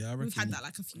 Yeah, I reckon. We've had that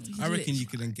like a few times. I reckon you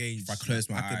could engage. If I close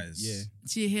my could- eyes. Yeah.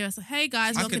 Do you hear us? Hey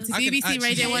guys, I welcome can- to I can BBC actually-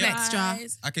 Radio Hey 1 guys.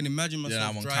 Extra. I can imagine Yeah, myself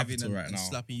I'm on driving Capital and, right and now.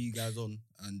 slapping you guys on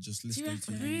and just listening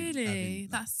to you. reckon? Really? having, like,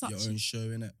 That's such your own show,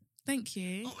 innit? Thank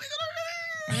you. Oh my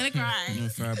I'm gonna cry. No,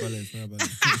 Farabale. god.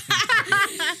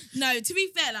 No, to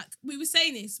be fair, like we were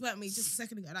saying this, weren't we, just a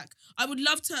second ago? Like, I would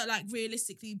love to like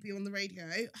realistically be on the radio.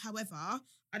 However,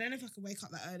 I don't know if I could wake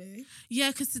up that early.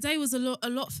 Yeah, because today was a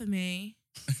lot for me.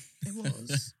 It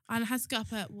was. And I had to get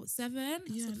up at what, 7? Yeah, I was like,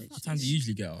 literally. fuck What time do this. you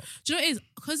usually get up? Do you know what it is?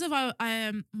 Because of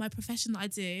my profession that I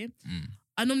do,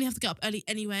 I normally have to get up early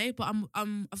anyway. But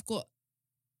I've got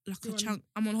like You're a on chunk.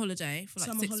 I'm on holiday for like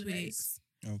summer 6 holidays. weeks.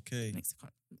 Okay. Makes it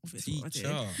quite obvious what I do.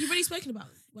 Teacher. You've already spoken about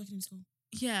working in school.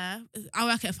 Yeah, I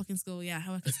work at a fucking school. Yeah,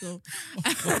 I work at school.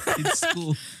 In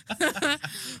school.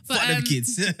 Fuck them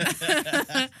kids.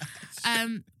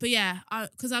 But yeah,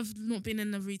 because I've not been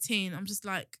in the routine, I'm just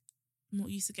like not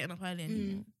used to getting up early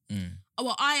anymore. Oh,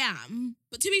 well, I am.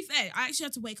 But to be fair, I actually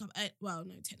had to wake up at, well,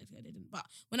 no, technically I didn't. But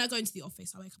when I go into the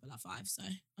office, I wake up at like 5. So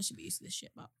I should be used to this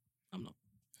shit, but I'm not.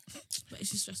 But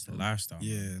it's just The stressful. lifestyle.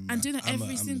 Yeah, And doing that I'm a-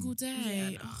 every I'm single a- day.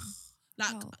 Yeah, nah. Ugh.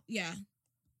 Like, Oh. yeah.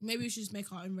 Maybe we should just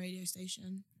make our own radio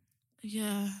station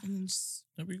Yeah. and then just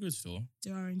That'd be good still.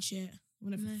 do our own shit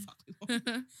whenever the No. fuck we want.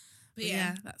 but But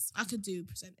yeah, that's. I could do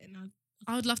presenting.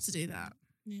 I would love to do that.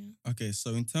 Yeah. Okay,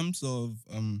 so in terms of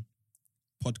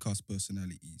podcast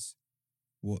personalities,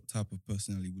 what type of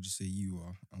personality would you say you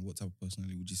are, and what type of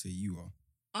personality would you say you are?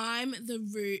 I'm the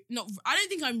rude. Not. I don't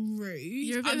think I'm rude.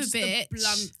 You're a bit I'm of a just the bitch.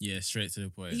 blunt. Yeah, straight to the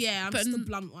point. Yeah, I'm But just the n-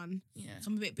 blunt one. Yeah.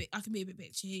 I'm a bit. I can be a bit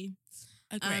bitchy.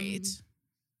 Agreed.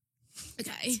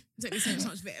 Okay, don't need to say so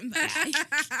much bit, but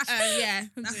okay. Yeah,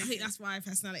 I think that's my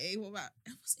personality. What about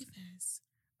what's it?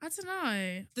 I don't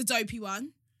know. The dopey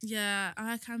one. Yeah,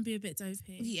 I can be a bit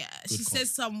dopey. Yeah, Good she cop.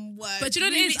 says some words. But do you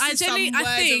know what it is? I remixes some genuinely, I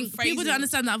words and think people phrases. don't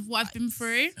understand that what I've been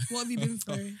through. What have you been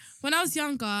through? When I was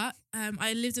younger,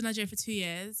 I lived in Nigeria for 2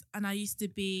 years, and I used to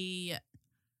be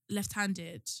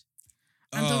left-handed.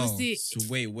 And obviously, So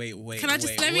wait. can I just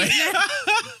wait, let me? wait.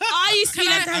 I used to Can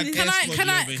be I? left-handed. Can I? Guess Can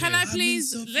what I? over Can here? I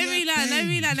please? I'm in Let me land. Let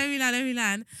me pain. land. Let me land. Let me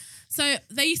land. So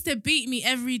they used to beat me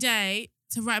every day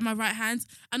to write my right hand,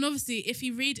 and obviously, if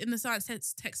you read in the science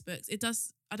textbooks, it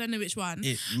does. I don't know which one.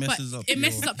 It But messes up. it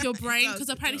messes up your brain does, because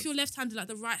it apparently if does. you're left-handed, like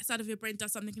the right side of your brain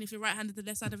does something, and if you're right-handed, the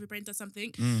left side of your brain does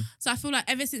something. Mm. So I feel like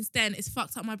ever since then, it's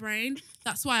fucked up my brain.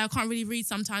 That's why I can't really read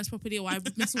sometimes properly, or I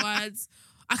miss words.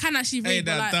 I can actually read, Hey,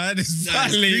 but like, that is Nah,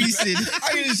 it's violent. creasing. I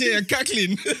can hear you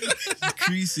cackling.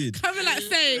 Creasing. come and like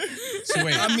say, So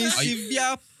wait, I'm in are you,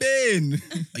 severe pain.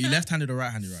 are you left-handed or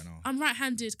right-handed right now? I'm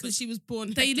right-handed But because she was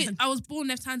born. I was born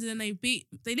left-handed and they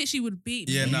literally would beat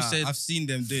me. Yeah, You nah, said- I've seen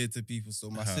them do it to people. So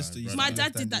my sister used to My be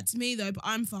dad did left-handed. that to me though, but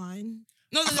I'm fine.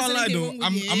 Not I that can't there's lie anything though.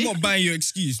 wrong with I'm you. not buying your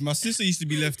excuse. My sister used to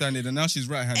be left-handed and now she's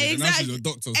right-handed and now she's a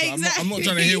doctor. So I'm not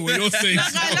trying to hear what you're saying.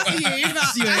 Like, I love you. But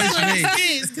See your that's age what mate.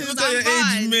 it is, 'cause Look at your I'm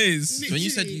fine. age, maze. So when you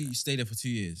said Literally. you stayed there for 2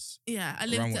 years. Yeah, I Around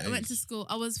lived. what I went age? to school.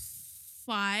 I was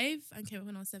 5 and came up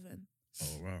when I was 7.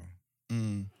 Oh wow.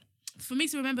 Mm. For me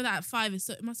to remember that at 5,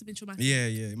 it must have been traumatic. Yeah,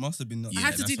 it must have been nuts. I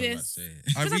had to that's do what I this. was I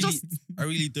Because I really, just- I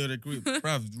really don't agree.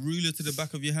 Bruv, ruler to the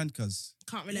back of your hand, cuz.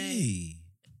 Can't saying. relate. Hey,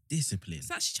 discipline.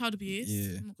 It's actually child abuse.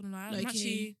 Yeah. I'm not gonna lie. Low I'm key.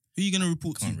 actually. Who you gonna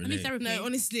report Can't I need relate. therapy. No,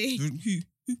 honestly. to?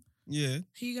 Who? Yeah. Who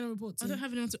are you gonna report to? I don't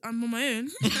have anyone to. I'm on my own.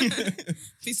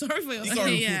 Be sorry for You yourself. can't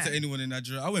report Yeah. to anyone in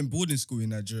Nigeria. I went boarding school in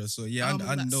Nigeria, so yeah, Oh,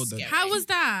 I that's know that. scary. How was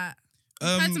that?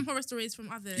 I've heard some Um, horror stories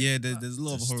from others. yeah, but- there's a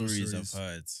lot The of horror stories stories. I've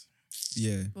heard.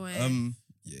 Yeah. Boy.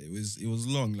 Yeah, it was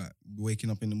long. Like waking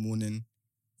up in the morning,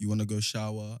 you want to go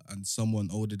shower, and someone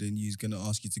older than you is gonna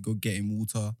ask you to go get him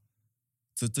water.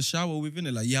 To shower within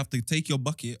it, like you have to take your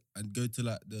bucket and go to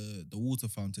like the water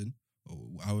fountain or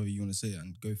however you want to say it,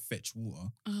 and go fetch water,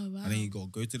 Oh wow. and then you go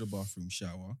to the bathroom,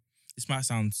 shower. This might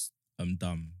sound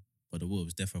dumb, but the water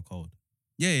was definitely cold.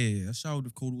 Yeah. I showered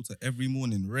with cold water every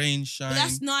morning, rain, But shine.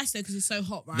 that's nice though because it's so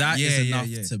hot, right? That is Yeah, enough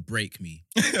yeah. to break me.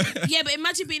 Yeah, but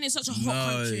imagine being in such a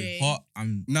hot country. hot.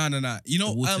 I'm No. You the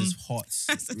know, water's hot.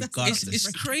 That's regardless.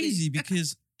 it's crazy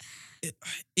because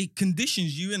it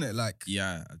conditions you in it. Like,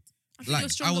 Yeah, I feel you're a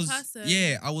stronger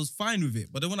person. I was fine with it.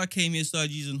 But then when I came here,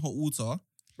 started using hot water,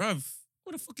 bruv.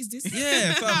 What the fuck is this?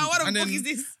 Yeah, fam. What the And fuck then is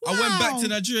this? I went back Wow. to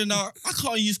Nigeria now. I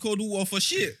can't use cold water for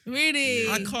shit. Really?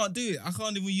 I can't do it. I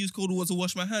can't even use cold water to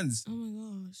wash my hands. Oh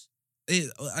my gosh.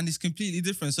 And it's completely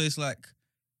different. So it's like,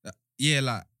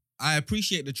 like I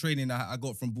appreciate the training I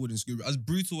got from boarding school. As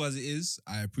brutal as it is,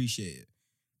 I appreciate it.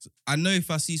 So I know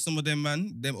if I see some of them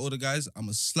older guys, I'm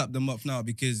gonna slap them up now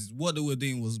because what they were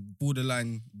doing was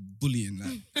borderline bullying.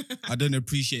 Like I don't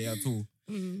appreciate it at all.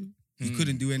 Mm. You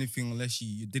couldn't do anything unless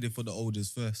you did it for the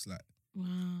oldest first. Like Wow.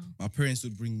 my parents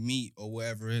would bring meat or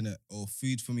whatever in it, or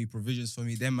food for me, provisions for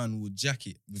me. Them man would jack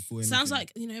it before anything. Sounds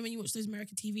like, you know, when you watch those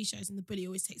American TV shows and the bully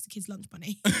always takes the kid's lunch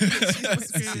money.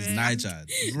 this is Niger.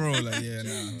 bro, like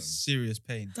serious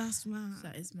pain. That's mad.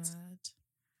 That is mad.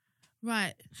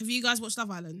 Right. Have you guys watched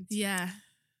Love Island? Yeah.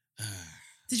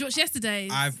 Did you watch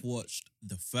yesterday's? I've watched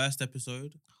the first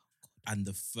episode and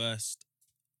the first.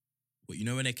 But you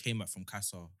know when they came back from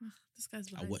Casa, This guy's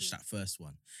I behind watched you. that first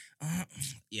one.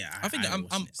 Yeah, I think I'm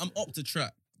watched it up the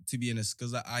track, to be honest,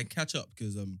 because I catch up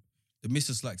because the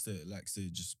missus likes to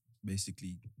just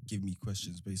basically give me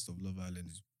questions based off Love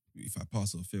Island. If I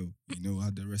pass or fail, you know how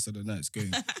the rest of the night's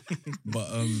going. But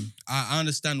I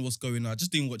understand what's going on. I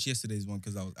just didn't watch yesterday's one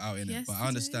because I was out in it. But I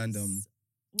understand Yesterday's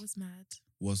was mad.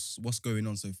 what's going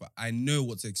on so far. I know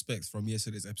what to expect from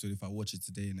yesterday's episode if I watch it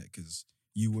today in it because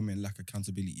you women lack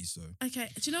accountability. So Okay,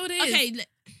 do you know what it is? Okay,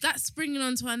 That's bringing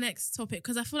on to our next topic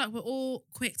because I feel like we're all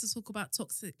quick to talk about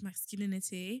toxic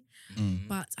masculinity,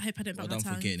 but I hope I don't Well bite my done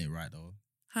tongue. for getting it right though.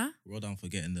 Huh? Well done for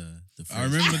getting the I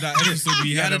remember that episode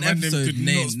we had, an and them episode could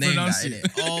name not that, pronounce innit?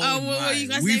 it. Oh, what were you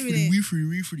guys We naming it?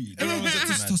 free. Everyone was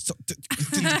like,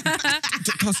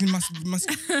 tossing for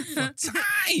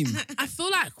time. I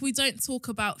feel like we don't talk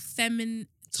about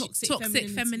toxic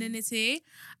femininity,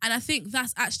 and I think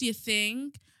that's actually a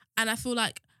thing. And I feel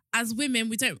like as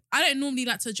women, I don't normally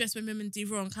like to address when women do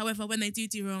wrong. However, when they do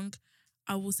wrong,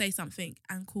 I will say something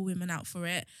and call women out for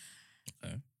it.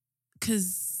 Okay.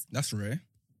 Because That's rare.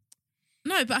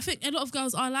 no, but I think a lot of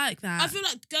girls are like that. I feel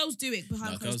like girls do it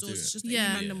behind No, closed girls do doors. it. It's just that Yeah.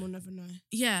 you random will never know.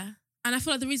 Yeah. And I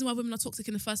feel like the reason why women are toxic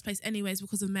in the first place anyway is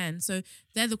because of men. So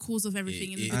they're the cause of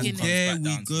everything in the It And beginning. comes there back we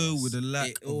down to go us. with the lack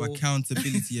It of all-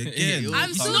 accountability again. It all I'm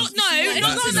comes still not- no, back it's it's to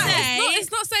not not, to us. say-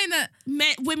 it's not saying that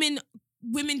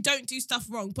Women don't do stuff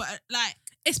wrong, but like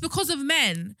it's because of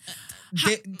men.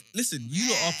 Listen, you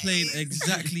lot are playing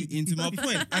exactly into my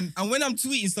point. And when I'm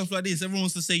tweeting stuff like this, everyone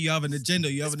wants to say you have an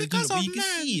agenda, you have an agenda, but you can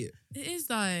see it. It is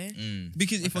though. Mm.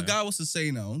 Because if a Okay. guy was to say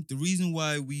now, the reason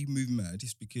why we move mad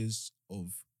is because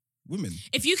of women.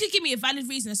 if you could give me a valid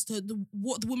reason as to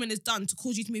what the woman has done to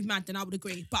cause you to move mad, then I would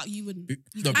agree. But you wouldn't.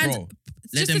 No, And bro.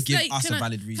 Let just them to give say- us can a I-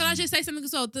 valid reason. Can I just say something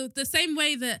as well? The same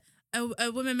way that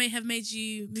a woman may have made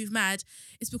you move mad,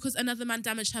 it's because another man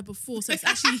damaged her before. So it's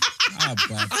actually Ah,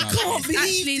 bad, bad. can't believe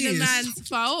actually the this. man's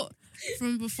fault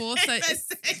from before. So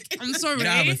I'm sorry. You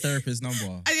don't have a therapist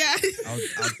number. Yeah. I'll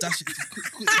dash it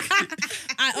quick.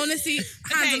 I honestly hands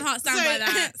Okay, and hearts down so- by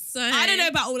that. So I don't know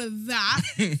about all of that.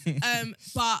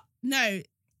 But no,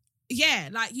 yeah,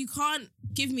 like you can't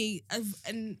give me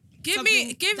Give something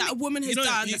me that a woman has you know,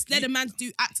 done you- that's led a man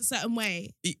to act a certain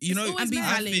way. You know, always be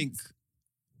I valid. think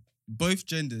both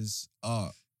genders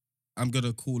are, I'm going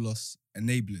to call us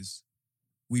enablers.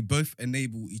 We both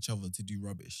enable each other to do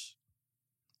rubbish.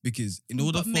 Because in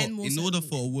order But men more so than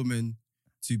for a woman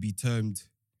to be termed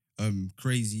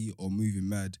crazy or moving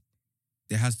mad,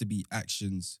 there has to be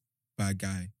actions by a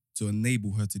guy to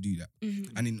enable her to do that.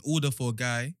 Mhm. And in order for a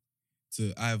guy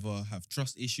to either have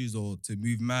trust issues or to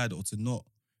move mad or to not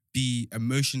be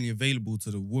emotionally available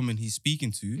to the woman he's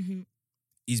speaking to, Mhm.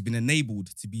 he's been enabled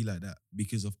to be like that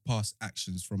because of past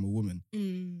actions from a woman.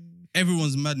 Mm.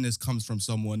 Everyone's madness comes from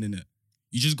someone, innit?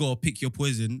 You just gotta pick your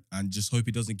poison and just hope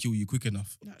it doesn't kill you quick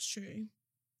enough. That's true.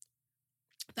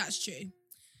 That's true.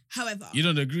 However, You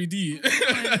don't agree, do you?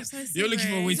 I'm so You're looking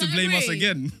for a way sorry. to blame us agree.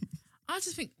 again.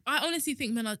 I honestly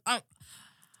think men are.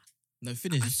 No,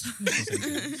 finish.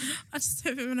 I just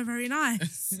don't think men are very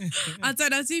nice. I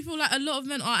don't know. I do feel like a lot of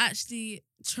men are actually.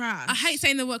 trash. I hate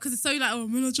saying the word because it's so like, oh,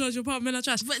 men are trash, your part, men are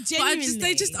trash. but But genuinely,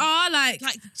 they just are like.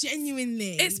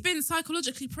 genuinely. It's been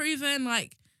psychologically proven.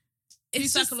 Like, Who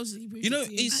it's just, psychologically proven You know,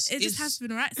 to you? it's it just has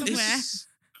been right somewhere.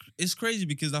 it's crazy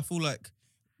because I feel like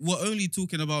we're only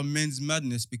talking about men's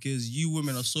madness because you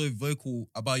women are so vocal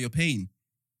about your pain.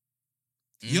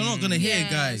 You're not gonna hear Yeah.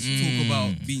 guys talk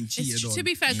about being cheated on. To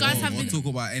be fair, guys or- have or been. talk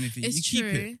about anything. It's you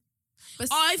true. keep it. But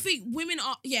I think women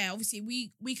are, obviously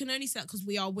we can only say that because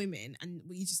we are women and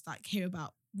we just like hear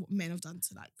about what men have done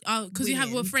to like, because we're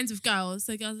women. friends with girls,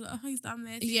 so girls are like, oh, he's done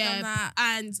this, he's done that.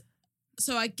 and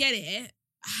so I get it,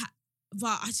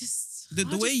 but I just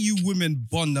The way you women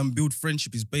bond and build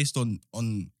friendship is based on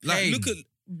like Pain. look at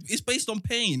it's based on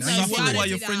pain. No, and I see, I wonder don't why do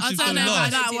your that. I friendships don't don't know about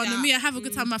last. that do one. that. Me, I have a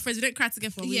good time with my friends. We don't cry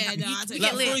together. Yeah, no, I don't we get get it.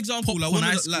 Like, for lit. example, like, Popcorn one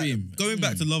of ice the, like cream. going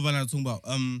back to Love Island, I'm talking about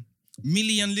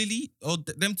Millie and Lily, or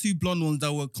them two blonde ones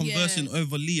that were conversing Yeah.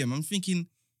 over Liam. I'm thinking,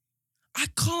 I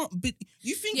can't. But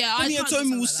you think Yeah, I me and can't do Tommy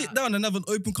something will like sit that. down and have an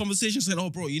open conversation, saying, "Oh,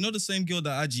 bro, you know the same girl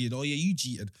that I cheated? Oh yeah, you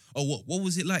cheated. Oh what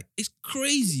was it like? It's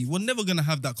crazy. We're never gonna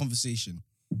have that conversation.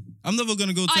 I'm never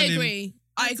gonna go tell I him. agree.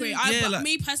 I agree. Yeah, But like-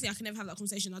 me personally, I can never have that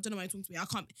conversation. I don't know why you're talking to me. I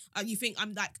can't. You think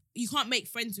I'm like you can't make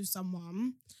friends with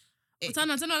someone. I don't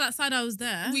know that side. I was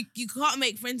there. You can't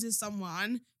make friends with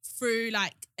someone through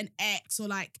like an ex or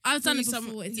like I've done it through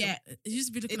before. It yeah. used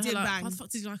to be looking It at her did like, bang. what the fuck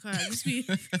did you like her? It used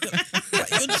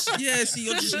to be.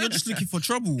 You're just looking for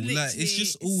trouble. Like it's Literally,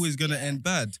 just always gonna end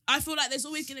bad. I feel like there's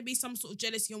always going to be some sort of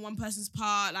jealousy on one person's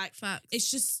part. Like Fact. it's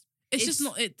just It's just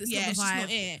not it. It's yeah, not it's the just vibe. not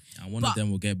it. And one But- of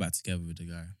them will get back together with the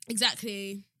guy.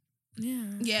 Exactly. Yeah.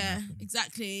 Yeah.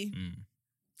 Exactly. Mm.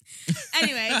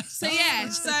 Anyway, so yeah,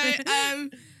 so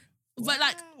but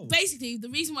like Wow. basically the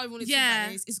reason why we wanted to Yeah. talk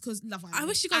about this is because Love Island. I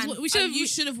wish you guys. And- We should have. and you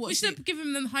should have We watched should it. have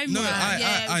given them homework. No,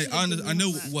 Yeah, we I should've given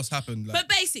know them that. what's happened. Like, But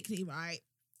basically, right,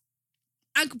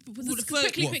 And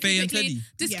quickly, What, Faye and quickly. Teddy?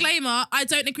 Disclaimer: I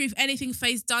don't agree with anything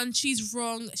Faye's done. She's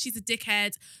wrong. She's a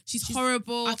dickhead. She's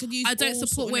horrible. I could use I don't all support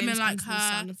sort of women names like under the her.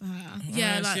 sun for her.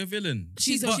 Yeah, Is like she a villain?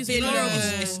 she's But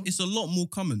horrible. it's a lot more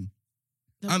common.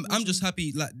 I'm just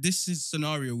happy. Like this is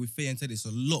scenario with Faye and Teddy. It's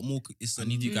a lot more. I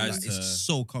need you guys like, to it's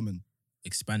so common.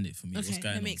 expand it for me. What's Okay,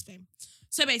 going let me on? explain.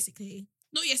 So basically,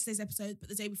 not yesterday's episode, but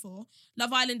the day before,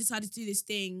 Love Island decided to do this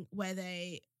thing where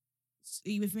they. Are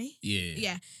you with me? Yeah.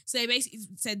 Yeah. So they basically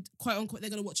said, quote unquote, they're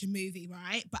going to watch a movie,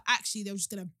 right? But actually, they were just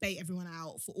going to bait everyone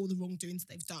out for all the wrongdoings that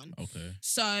they've done. Okay.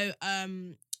 So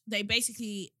they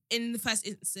basically, in the first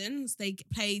instance, they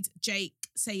played Jake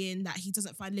saying that he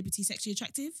doesn't find Liberty sexually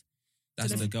attractive.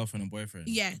 That's So the girlfriend and boyfriend.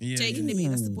 Yeah, Yeah, Jake and yeah. Liberty,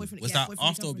 that's the boyfriend. Was yeah, that boyfriend and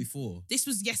after or girlfriend. before? This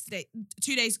was yesterday,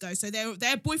 2 days ago. So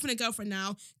they're boyfriend and girlfriend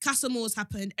now. Castle Moore's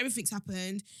happened. Everything's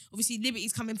happened. Obviously,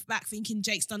 Liberty's coming back thinking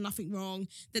Jake's done nothing wrong.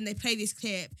 Then they play this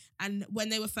clip. And when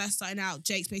they were first starting out,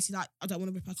 Jake's basically like, I don't want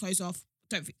to rip her clothes off.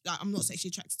 I'm not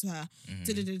sexually attracted to her.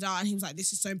 Da-da-da-da. And he was like,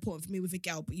 this is so important for me with a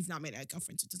girl, but you've now made her a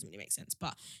girlfriend, so it doesn't really make sense.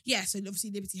 But yeah, so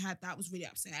obviously Liberty had that, was really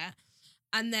upset.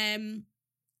 And then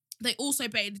they also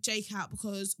baited Jake out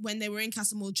because when they were in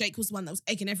Castlemore, Jake was the one that was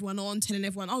egging everyone on, telling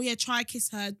everyone, oh yeah, try kiss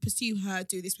her, pursue her,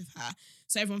 do this with her.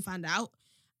 So everyone found out.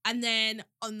 And then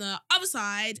on the other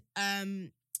side,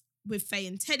 with Faye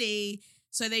and Teddy,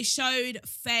 so they showed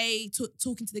Faye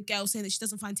talking to the girl saying that she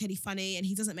doesn't find Teddy funny and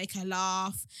he doesn't make her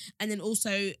laugh. And then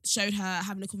also showed her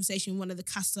having a conversation with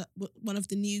one of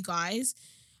the new guys.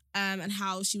 And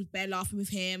how she was bare laughing with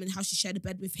him and how she shared a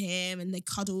bed with him and they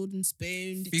cuddled and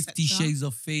spooned, 50 etc. Shades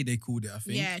of Faye, they called it, I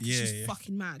think. Yeah, she's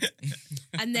fucking mad.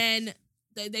 And then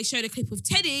they showed a clip of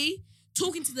Teddy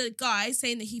talking to the guy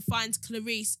saying that he finds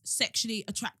Clarice sexually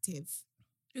attractive.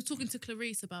 He was talking to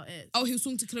Clarice about it. Oh, he was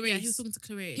talking to Clarice. Yeah, he was talking to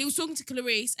Clarice. He was talking to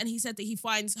Clarice and he said that he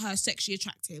finds her sexually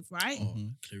attractive, right? Oh,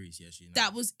 Clarice, yeah, she.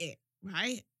 That was it,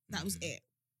 right? That was it.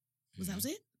 That was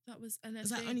it? That was, and then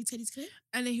Was that only Teddy's clip?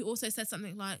 And then he also said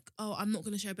something like, "Oh, I'm not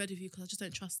going to share a bed with you because I just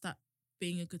don't trust that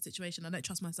being a good situation. I don't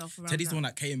trust myself around." Teddy's that. the one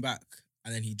that came back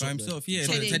and then he By dropped himself, the, yeah.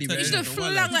 dropped the Teddy. teddy He should bear. have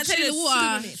flung that Teddy in the Should've water. stood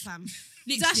on it, fam.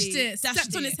 Dashed Literally, it,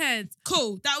 stepped on his head.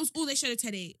 Cool. That was all they showed of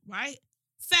Teddy, right?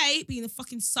 Faye, being the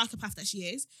fucking psychopath that she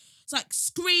is, it's like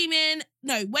screaming.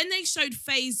 No, when they showed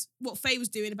what Faye was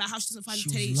doing about how she doesn't find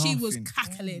Teddy, she was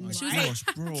cackling. Oh my right? She was like, gosh,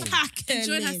 bro. cackling,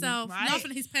 Enjoying herself, right?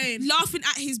 laughing at his pain. laughing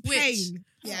at his Which? pain.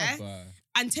 Yeah, Oh, bah.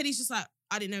 and Teddy's just like,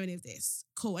 I didn't know any of this.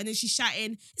 Cool. And then she's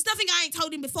shouting, it's nothing I ain't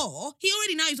told him before. He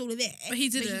already knows all of this. But he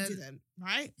didn't.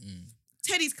 Right? Mm.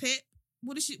 Teddy's clip.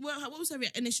 What was her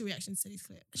initial reaction to Teddy's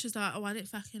clip? She was like, "Oh, I didn't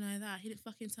fucking know that. He didn't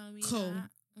fucking tell me Cool. that."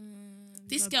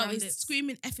 This Go girl brand is it.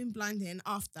 screaming effing blinding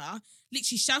after,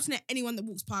 literally shouting at anyone that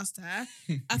walks past her.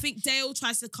 I think Dale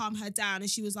tries to calm her down and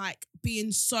she was like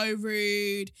being so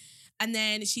rude. And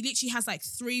then she literally has like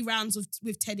 3 rounds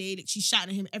with Teddy, literally shouting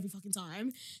at him every fucking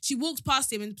time. She walks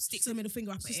past him and sticks her middle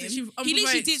finger up at Just him. literally He literally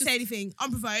unprovoked, didn't just- say anything,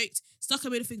 unprovoked, stuck her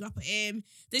middle finger up at him.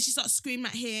 Then she starts screaming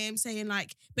at him, saying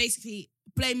like, basically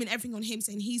blaming everything on him,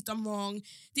 saying he's done wrong.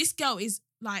 This girl is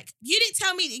like, you didn't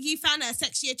tell me that you found her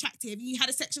sexually attractive. You had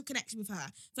a sexual connection with her.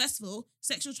 First of all,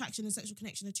 sexual attraction and sexual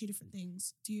connection are 2 different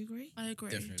things. Do you agree? I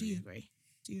agree. Definitely. Do you agree?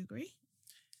 Do you agree?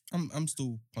 I'm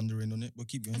still pondering on it, but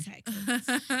keep going. Okay,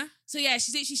 cool. So yeah,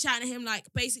 she's literally shouting at him, like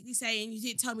basically saying, you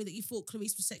didn't tell me that you thought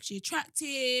Clarice was sexually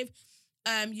attractive.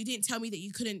 You didn't tell me that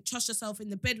you couldn't trust yourself in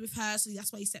the bed with her, so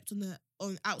that's why you stepped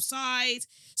on outside.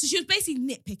 So she was basically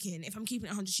nitpicking. If I'm keeping it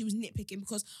 100, she was nitpicking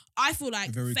because I feel like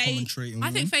A very Faye, common trait in I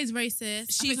think women. Faye's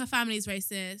racist. I think her family's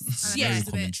racist. And Yeah. I Very think she's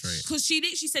a common bitch. trait. because she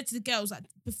literally said to the girls, like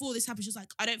before this happened, she was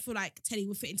like, I don't feel like Teddy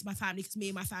would fit into my family because me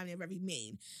and my family are very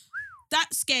mean. That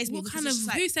scares me. What because kind it's of- just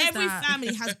like, who says every that?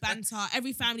 family has banter.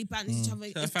 Every family banters each other.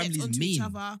 Gets family's onto mean. each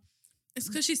other. It's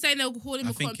because she's saying they'll call him I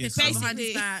a think cotton it's, picker behind his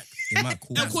basically- back. They might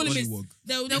call They'll him call him Ollywog.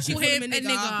 They'll They'll literally call him a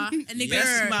nigger.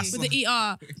 Yes, with the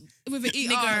ER. with an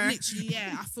ER, Nigger. literally,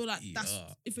 yeah. I feel like that's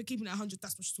Yeah. if we're keeping it 100,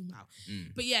 that's what she's talking about.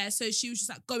 Mm. But yeah, so she was just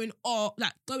like going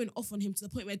off on him to the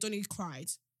point where Donnie cried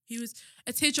He was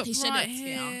a teardrop He shed right a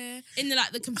tear. here. in the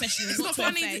like the confessional. It's not to her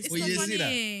funny. face. It's Well, not you didn't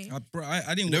see that? funny.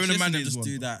 I didn't You know watch when a man that yesterday's just one.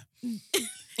 do that?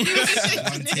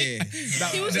 One tear.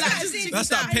 He was like, That's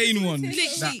that pain one.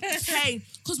 literally pain.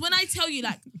 Because when I tell you,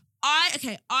 like, I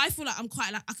feel like I'm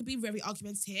quite like I could be very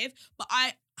argumentative, but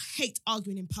I hate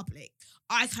arguing in public.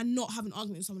 I cannot have an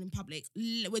argument with someone in public.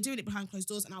 We're doing it behind closed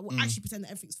doors, and I will actually pretend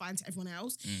that everything's fine to everyone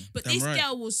else. But Damn this right.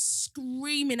 girl was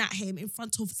screaming at him in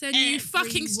front of Said, "You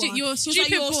fucking everyone. you're a She was like,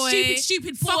 stupid "You're a boy.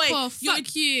 stupid boy. Fuck off. You're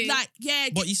Fuck you." Like, yeah,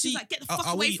 But you she was see, like, get the I fuck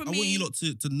want away you, from I me. want you lot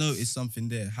to notice something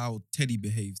there, how Teddy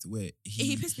behaved, where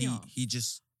He pissed me off. He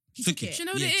just He took took it. it. Do you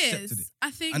know what He it accepted is?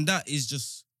 I think And that is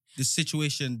just the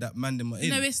situation that man them are in.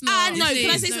 No, it's not. no, can I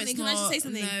Please, say no, something? it's Can I just not. say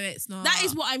something? No, it's not. That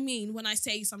is what I mean when I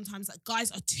say sometimes that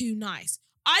guys are too nice.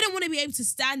 I don't want to be able to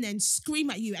stand there and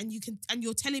scream at you, and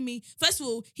you're telling me. First of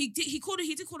all, he did call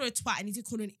her a twat, and he did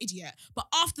call her an idiot. But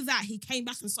after that, he came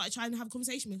back and started trying to have a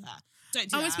conversation with her. Don't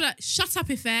do I that. always be like, shut up,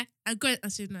 Ife, and go.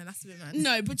 Actually, no, that's a bit mad.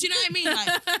 No, but do you know what I mean?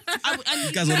 Like, and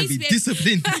You guys want to be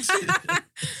disciplined.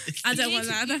 I don't want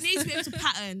that. You need to be able to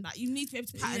pattern. Like, you need to be able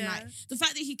to pattern. Yeah. Like, the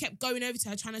fact that he kept going over to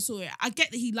her trying to sort it. I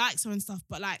get that he likes her and stuff,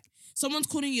 but like, someone's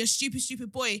calling you a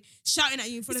stupid boy, shouting at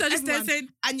you in front So of just there everyone, saying,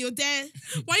 and you're there.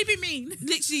 why you be mean?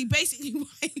 Literally, basically,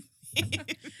 why?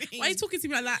 Why are you talking to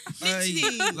me like that?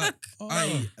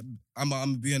 Literally. I'm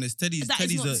gonna be honest. Teddy's That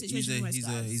is not the a situation for most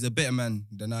guys. he's a better man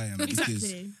than I am because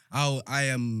Exactly. I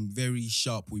am very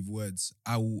sharp with words.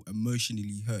 I will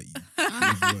emotionally hurt you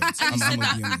with words. I'm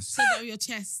gonna be honest. Said that with your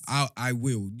chest. I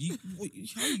will.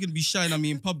 How are you gonna be shouting at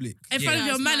me in public? In front of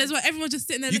your it's man mad. as well. Everyone's just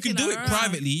sitting there. You can looking do it like, "Rah."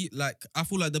 privately. Like, I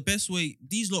feel like the best way,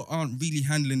 these lot aren't really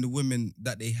handling the women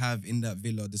that they have in that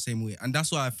villa the same way. And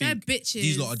that's why I They're think bitches.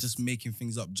 these lot are just making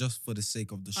things up just for the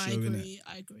sake of the show, I innit?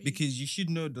 agree. Because you should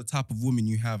know the type of woman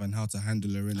you have and how to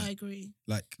handle her, innit? I agree.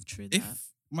 Like, True if that.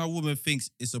 my woman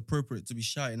thinks it's appropriate to be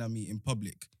shouting at me in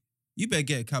public, you better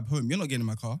get a cab home. You're not getting in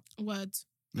my car. Word.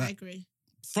 I Like, agree.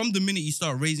 from the minute you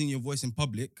start raising your voice in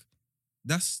public,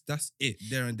 that's it,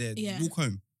 there and there. Yeah. Walk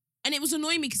home. And it was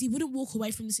annoying me because he wouldn't walk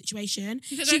away from the situation.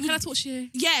 She She can I would- talk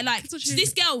shit? Yeah, like That's what she-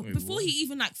 this girl, Wait, before what? he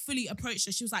even like fully approached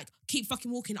her, she was like, keep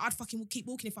fucking walking. I'd fucking keep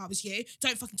walking if I was you.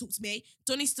 Don't fucking talk to me.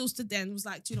 Donnie still stood there and was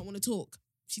like, do you not want to talk?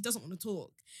 She doesn't want to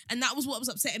talk. And that was what was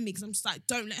upsetting me because I'm just like,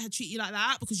 don't let her treat you like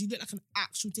that because you look like an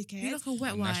actual You dickhead. look a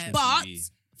wet On wipe. national But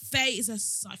TV. Faye is a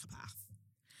psychopath.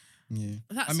 Yeah.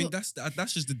 That's I mean, what-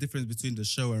 that's just the difference between the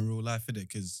show and real life, innit?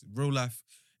 Because real life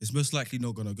is most likely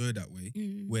not gonna go that way,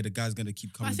 where the guy's gonna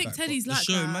keep coming think back. Teddy's but like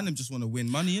the show, that. man, them just want to win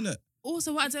money, innit?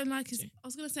 Also, what I don't like is, I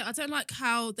was gonna say, I don't like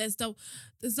how there's double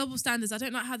standards. I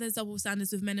don't like how there's double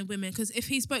standards with men and women. Because if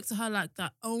he spoke to her like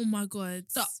that, oh my god,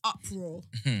 The uproar.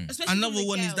 Hmm. Especially Another from the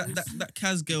one is girls. that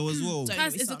Kaz girl as well. Don't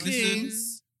Kaz get me is a started. coon.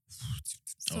 Listen.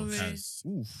 Oh, Sorry, Kaz.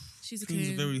 Oof. she's a Coon's a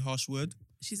coon. very harsh word.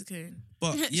 She's a coon.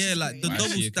 But yeah, She's like the great. Why is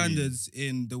double she a coon? standards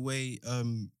in the way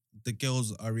the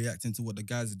girls are reacting to what the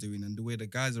guys are doing and the way the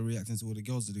guys are reacting to what the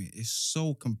girls are doing is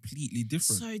so completely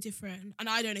different. So different. And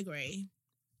I don't agree.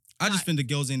 I just Like- think the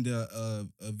girls in there are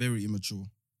very immature.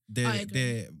 I agree.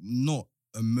 They're not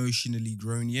emotionally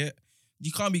grown yet.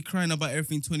 You can't be crying about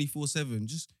everything 24/7.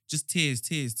 Just tears.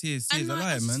 And I like,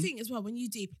 lie, I just man. think as well, when you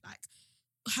deep, like,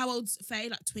 how old's Faye?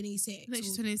 Like 26? I think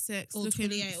she's or- 26, or looking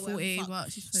 28 or whatever 40, fuck.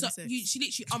 but she's So 26. she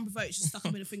literally unprovoked just stuck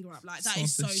her middle finger up. Like, that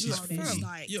is so She's childish. fam.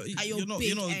 Like, You're at your not big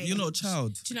you're not a age.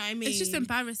 child. Do you know what I mean? It's just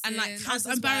embarrassing. And, like, I was Kaz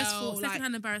as embarrassed well, for like-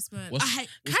 secondhand embarrassment. What's, I hate-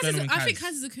 what's Kaz going is, on with I think Kaz?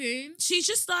 Kaz is a coon. She's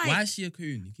just like, Why is she a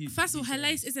coon? First of all, her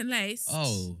lace isn't lace.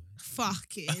 Oh.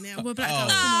 fucking hell. We're black Oh.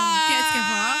 girls. Come on, get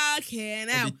it Fucking On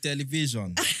hell. the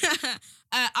television.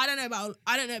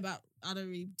 I don't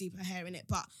really deep her hair in it,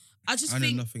 but I just I know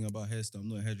think nothing about hairstyle. I'm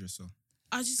not a hairdresser.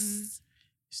 I just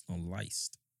It's not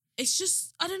laced. it's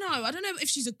just I don't know if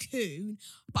she's a coon,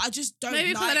 but I just don't together.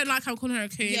 Maybe because like I don't like how I'm calling her a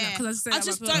coon. Yeah. Because I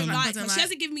just don't like her. She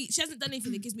hasn't done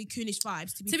anything that gives me coonish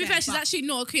vibes. To be fair, she's but actually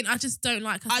not a coon. I just don't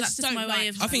like her. I That's just just my don't way like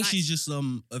of. her. I think like- she's just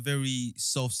a very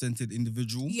self-centered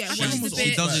individual. Yeah, she, well, she's a she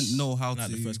bit- doesn't know how Like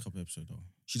to. the first couple episodes though.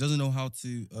 She doesn't know how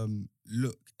to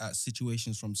look at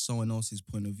situations from someone else's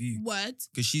point of view word.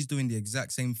 because she's doing the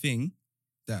exact same thing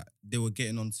that they were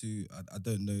getting onto. I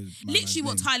don't know. my Literally man's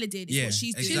what name. Tyler did is Yeah, what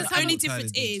she's doing. exactly The only what Tyler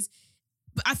difference did. is,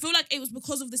 but I feel like it was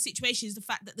because of the situation, is the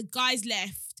fact that the guys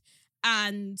left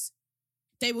and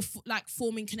they were like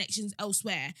forming connections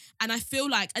elsewhere. And I feel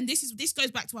like, and this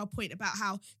goes back to our point about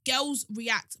how girls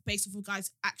react based off of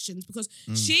guys' actions, because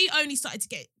she only started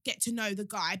to get to know the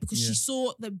guy because she Yeah.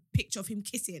 saw the picture of him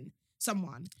kissing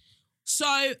someone.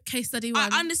 So Case study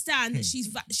one. I understand that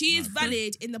she is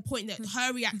valid in the point that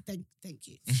her thank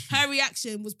you. Her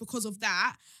reaction was because of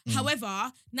that.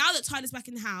 However, now that Tyler's back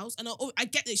in the house, and I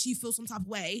get that she feels some type of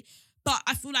way, but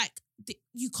I feel like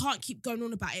you can't keep going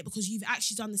on about it because you've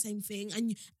actually done the same thing,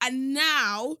 and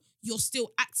now you're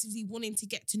still actively wanting to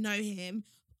get to know him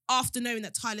after knowing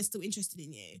that Tyler's still interested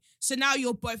in you. So now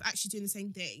you're both actually doing the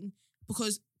same thing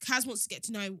because Kaz wants to get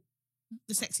to know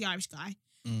the sexy Irish guy,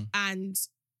 and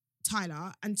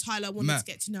Tyler wanted Matt. to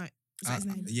get to know. Is that his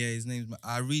name? Yeah, his name's.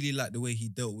 I really like the way he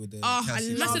dealt with the. Oh, I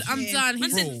Cassie. love said, I'm him. done. Man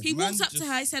He- said, Bro, he walked man up to just-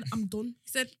 her, he said, I'm done.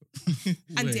 He said,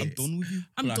 And Wait, did. I'm done with you.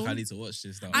 I'm like I done. need to watch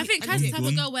this now. I think And Kaz is did. the type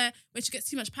of girl where when she gets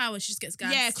too much power, she just gets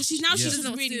gas. Yeah, because she's She just doesn't know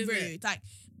what to really do with it. rude. Like,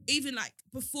 even like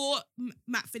before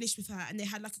Matt finished with her and they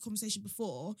had like a conversation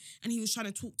before and he was trying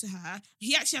to talk to her,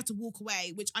 he actually had to walk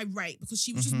away, which I rate because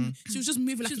she was just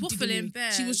moving like She a was waffling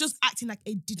didgeridoo. She was just acting like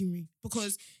a didgeridoo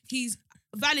because he's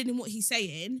valid in what he's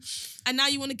saying, and now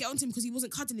you want to get onto him because he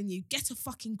wasn't cuddling you. Get a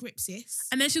fucking grip, sis.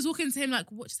 And then she was walking to him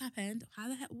like, what just happened? How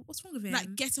the hell? What's wrong with him?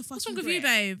 Like, get a fucking What's wrong with grip. you,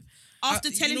 babe? After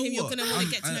You telling know him you're what? going to want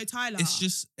to get to know Tyler. It's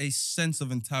just a sense of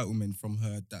entitlement from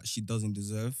her that she doesn't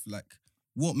deserve. Like,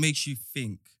 what makes you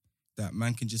think that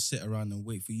man can just sit around and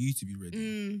wait for you to be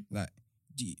ready? Like,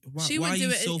 She why are would do you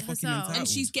it so fucking herself. entitled? and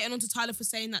she's getting onto Tyler for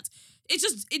saying that.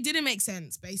 It didn't make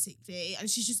sense, basically. And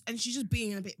she's just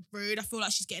being a bit rude. I feel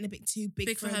like she's getting a bit too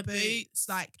big for her boots.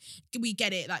 Like, we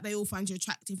get it. Like, they all find you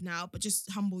attractive now, but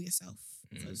just humble yourself.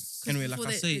 Anyway, like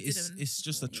before I say, they didn't. it's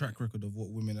just a track record of what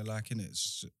women are like, innit?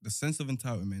 It's the sense of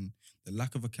entitlement, the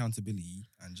lack of accountability,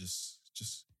 and just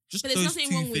But there's those nothing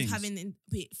two wrong with things. having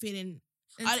feeling.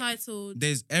 Entitled.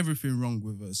 There's everything wrong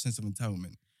with a sense of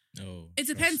entitlement. No, It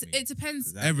depends. It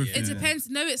depends. Everything. It Yeah. depends.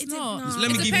 No, it's not. no.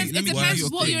 Let me It give you- depends. let me It give depends you a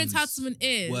what your things. entitlement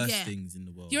is. worst Yeah. things in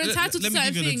the world. You're entitled Let to me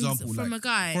certain give you an things example, from like, a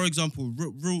guy. For example,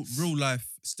 real life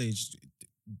stage.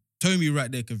 Tommy right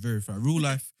there can verify. Real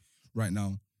life right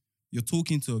now, you're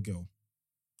talking to a girl.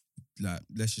 Like,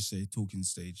 let's just say talking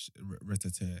stage,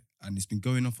 ret-a-tet, and it's been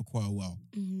going on for quite a while.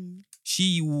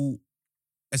 She will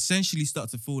essentially start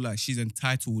to feel like she's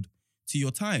entitled to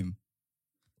your time.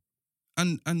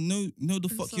 And no the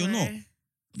I'm fuck you're not. sorry.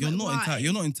 You're But not why? entitled.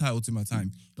 You're not entitled to my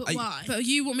time. But I- why? But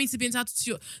you want me to be entitled to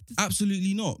your?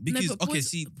 Absolutely not. Because but okay, boys-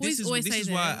 see, boys this always is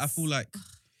say why I this. feel like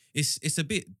it's a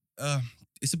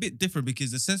bit different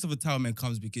because the sense of entitlement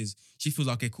comes because she feels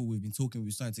like, okay, cool, we've been talking,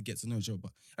 we're starting to get to know each other.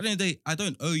 But at the end of the day, I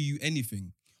don't owe you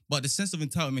anything. But the sense of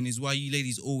entitlement is why you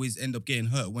ladies always end up getting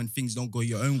hurt when things don't go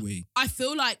your own way. I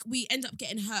feel like we end up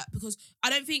getting hurt because I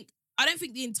don't think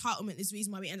the entitlement is the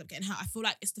reason why we end up getting hurt. I feel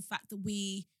like it's the fact that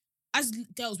we, as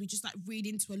girls, we just like read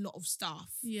into a lot of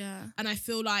stuff. Yeah. And I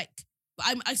feel like, but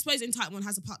I suppose entitlement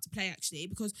has a part to play actually,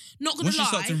 because not gonna Once you lie,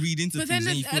 start to read into But things, then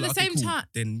then you at feel the like, okay, same cool, time-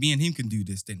 then me and him can do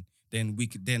this. Then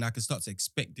I can start to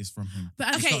expect this from him. But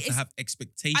I okay, start to it's- have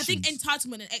expectations. I think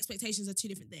entitlement and expectations are two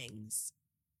different things.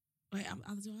 Wait,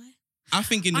 do I? I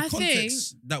think in the I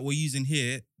context that we're using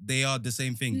here, they are the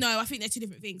same thing. No, I think they're two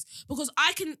different things. Because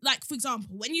I can, like, for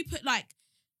example, when you put like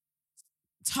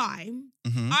time,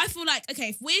 Mhm. I feel like, okay,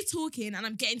 if we're talking and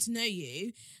I'm getting to know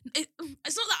you, it's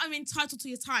not that I'm entitled to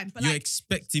your time, but You're like,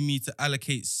 expecting me to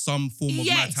allocate some form of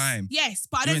my time. Yes,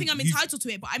 but I don't You're think I'm you- entitled to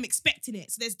it, but I'm expecting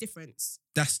it. So there's a difference.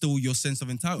 That's still your sense of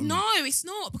entitlement. No, it's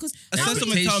not, because A The sense of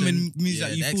expectation- entitlement means yeah,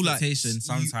 that you the feel like expectation you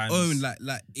sometimes- own,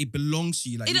 like it belongs to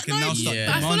you. Like It you don't- can no, now but start I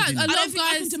feel like demanding. a I lot don't of think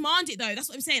I can guys- demand it though. That's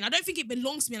what I'm saying. I don't think it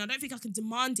belongs to me, and I don't think I can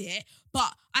demand it.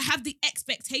 But I have the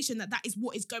expectation that is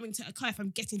what is going to occur if I'm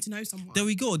getting to know someone. There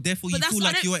we go. Therefore, But you that's feel what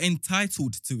I like don't- you're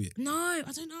entitled to it. No, I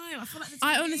don't know. I feel like there's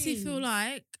I different honestly things. feel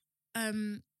like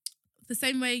the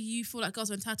same way you feel like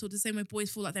girls are entitled, the same way boys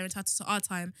feel like they're entitled to our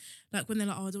time. Like when they're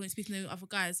like, oh, I don't want to speak to no other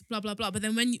guys, blah, blah, blah. But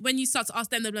then when you start to ask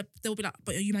them, they'll be like,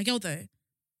 but are you my girl though?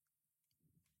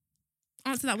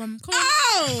 Answer that one. Come on.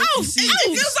 Oh, see, it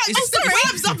feels like it's- Mr.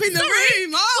 Krabs up in the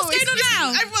room. Oh, What's going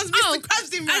on now? Everyone's Oh, Mr.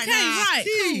 Krabs in right okay, now. right,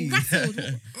 cool. Rattled.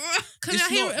 Can It's I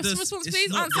hear not a the- response, it's please?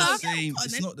 not the Answer. same- on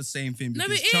It's then. not the same thing. No,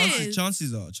 Because it is.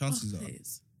 chances Oh, are,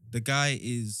 please. the guy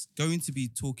is going to be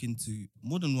talking to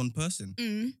more than one person.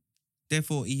 Mm.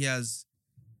 Therefore, he has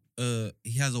a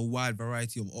wide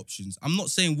variety of options. I'm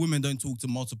not saying women don't talk to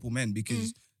multiple men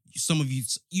because some of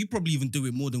you probably even do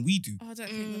it more than we do. Oh, I don't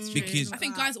think that's Mm. true. Because- I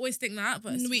think guys always think that,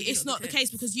 but It's not the case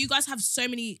because you guys have so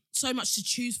much to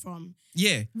choose from.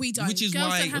 Yeah, We don't. which is Girls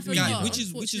why, don't have a guys, lot, which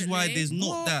is why unfortunately. there's not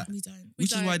What? that. We don't. Which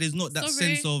is don't. why there's not that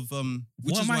Sorry. sense of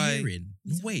which What is am I why hearing?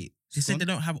 We don't. Wait, they said they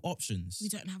don't have options. We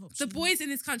don't have options. The boys in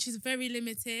this country is very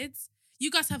limited. You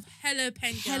guys have hella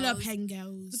pen girls. hella pen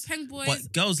girls. The pen boys.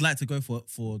 But girls like to go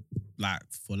for lack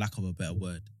of a better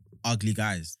word, ugly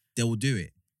guys. They will do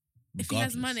it. if he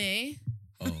has regardless. money.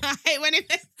 Oh, I hate when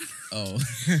it. oh.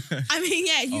 I mean,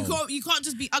 yeah, Oh. you can't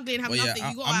just be ugly and have But yeah, nothing.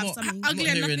 You gotta I'm have not, something. I'm Ugly not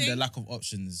and hearing nothing. the lack of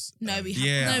options. No, we have.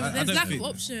 Yeah, No, I- but I there's don't lack think- of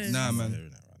options. Nah, I'm man. not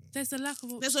hearing that right now. There's a lack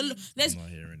of options. There's I'm not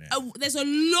hearing it. there's a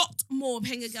lot more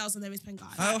penga girls than there is pen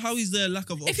guys. How is there a lack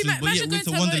of If options, you but yet imagine going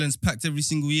Winter to a- Wonderland's packed every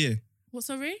single year? What,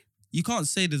 sorry? You can't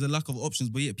say there's a lack of options,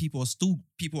 but yet people are still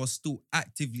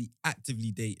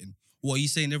actively dating. What are you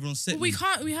saying? Everyone's But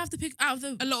settling. we have to pick out of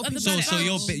the A lot of the people So bunch.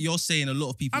 settle. you're saying a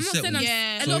lot of people I'm not saying settle. I'm-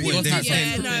 Yeah, a So lot of what people they're settle.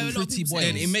 saying- yeah, no, a lot of pretty people boys.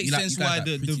 Then settle. it makes You like- sense you guys why like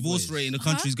the pretty divorce boys. rate in the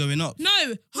country is going up. No, What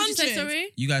did you say, 100. sorry?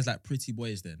 You guys like pretty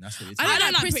boys then? That's what you're I telling don't me.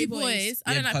 like like pretty pretty boys. boys.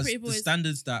 I don't like because pretty the boys.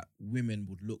 standards that women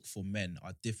would look for men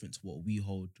are different to what we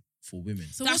hold for women.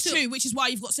 So That's what's your- true, which is why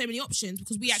you've got so many options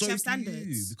because we actually have So do you,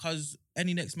 standards. because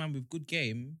any next man with good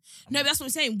game. No, but that's what I'm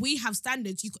saying. We have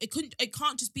standards. It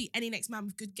can't just be any next man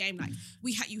with good game. Like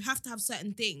you have to have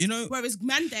certain things. You know- whereas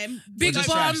man them Big Well,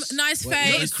 bum, just nice Well,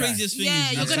 You know face. the craziest thing Yeah,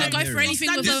 is You're that's gonna what go I'm for hearing. anything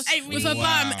with a Standards ain't with a really-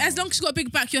 bum. As long as you got a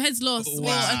big back, your head's lost. Or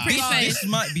a pretty face. This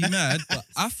might be mad, but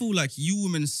I feel like you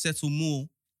women settle more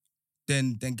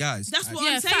than guys. That's what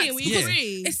Yeah, I'm saying. facts, We because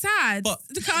agree. It's sad. But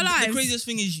Look at our the lives. craziest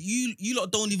thing is you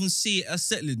lot don't even see it as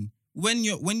settling. When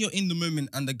you're in the moment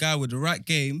and the guy with the right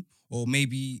game, or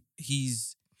maybe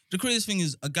the craziest thing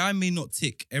is a guy may not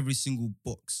tick every single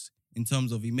box in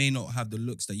terms of he may not have the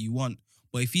looks that you want,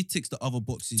 but if he ticks the other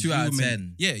boxes, 2 you out of women-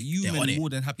 10, yeah, you they're women on are it. more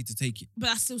than happy to take it. But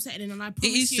that's still settling, and I It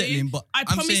promise is you, settling, but I I'm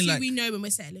promise saying you, like we know when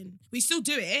we're settling. We still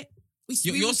do it.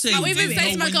 You're will saying still I you even do know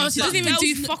say to my when girl, you're she doesn't even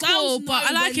settling. do fuck all, but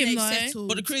I like him though.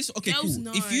 But the crazy, okay, Girls cool.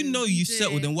 know, If you know you you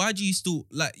settle, do. then why do you still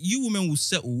like you women will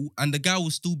settle and the guy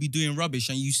will still be doing rubbish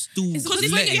and you still It's Because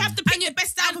because let you him? have to pick the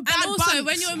best out of a And bad also, bunch.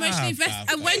 when you're emotionally invested,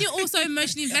 fam. and when you're also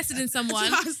emotionally invested in someone,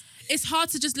 Trust. it's hard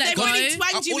to just let They're go. ready to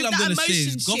hand you All with I'm that gonna say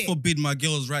emotion is, God shit. forbid my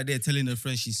girl's right there telling her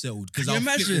friend she's settled because Can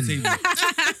I'll you flip the imagine?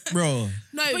 table. Bro.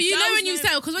 No, But you know girls when you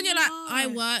settle, because when you're like, No. I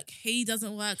work, he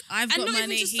doesn't work, I've And got not even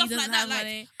money, just he stuff doesn't like that. have Like,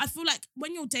 money. I feel like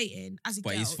when you're dating as a But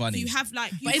girl, he's funny. you have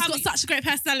like, But he's got such a great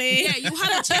personality. yeah, you have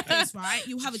a checklist, right?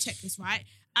 You have a checklist, right?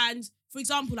 And for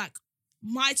example, like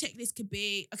my checklist could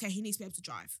be, okay, he needs to be able to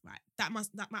drive, right? That might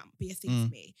be a thing for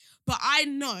me. But I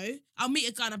know I'll meet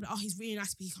a guy and I'll be like, oh, he's really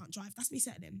nice, but he can't drive. That's me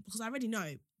settling because I already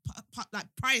know, like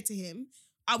prior to him,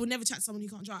 I would never chat to someone who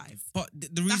can't drive. But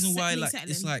the reason why, me like,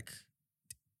 settling. it's like,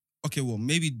 okay, well,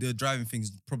 maybe the driving thing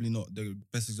is probably not the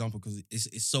best example because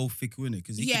it's so fickle, innit?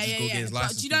 Because he could just go get his But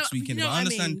license do you know, next weekend. you know But what I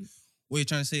understand mean? what you're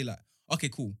trying to say. Like, okay,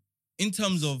 cool. In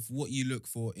terms of what you look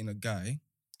for in a guy,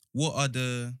 what are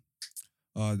the?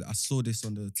 I saw this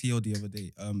on the TL the other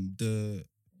day.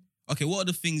 What are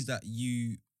the things that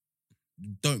you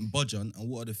don't budge on, and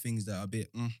what are the things that are a bit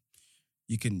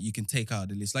you can take out of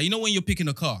the list? Like, you know, when you're picking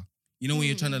a car, you know, when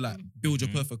you're trying to like build your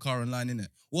perfect car online, innit?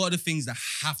 What are the things that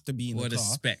have to be in What are the the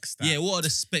car? specs? That, Yeah, what are the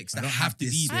specs that don't have have to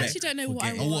this be I there? actually don't know what I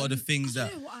Forget it. want. And what are the things I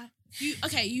that? don't know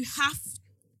what you have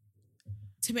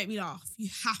to make me laugh. You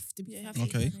have to be. Yeah, you have funny.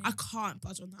 to be Okay. funny. I can't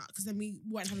budge on that because then we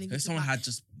won't have any. If good someone feedback. had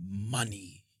just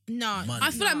money. no, money.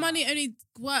 I feel like no. money only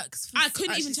works. For I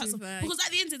couldn't even actually chat to some be fair. because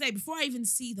at the end of the day, before I even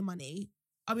see the money,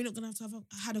 are we not gonna have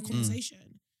had a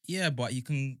conversation? Yeah, but you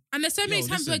can And there's so many Yo,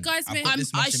 times where listen, guys I've may. got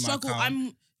this much I in my struggle.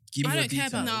 account. give me I the don't care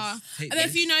about details. Nah. Take And then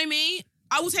if this. you know me,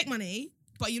 I will take money,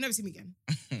 but you'll never see me again.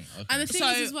 Okay. And the thing So,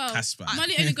 is as well, Casper.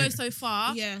 money only goes so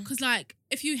far. Yeah. Because like,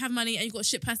 if you have money and you've got a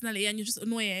shit personality and you're just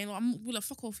annoying, I'm like,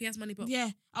 fuck off. He has money, but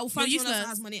Yeah, I will find You're someone else that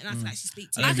useless. has money and I can actually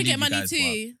speak to. I I don't can believe get you money guys,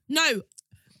 too. No,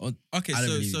 Okay, I don't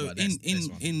believe you, so but that's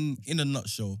one. in a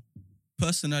nutshell,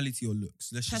 personality or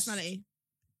looks? Let's just personality.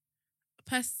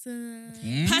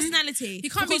 Hmm? Personality. He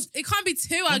can't Because- be. It can't be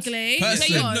too ugly. Person.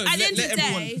 Come on. No, at the end let of the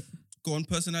everyone day, go on.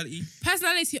 Personality.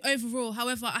 Personality overall.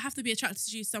 However, I have to be attracted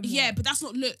to you somewhat. yeah, but that's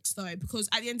not looks though, because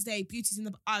at the end of the day, beauty's in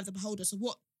the eye of the beholder. So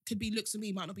what could be looks for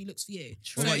me might not be looks for you. What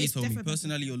So about you, it's Tommy? definitely-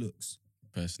 Personality or looks?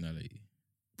 Personality.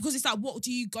 Because it's like, what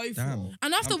do you go Damn. for?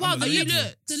 And after a I'm while, a the you looks,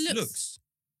 look. the looks. Looks.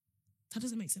 That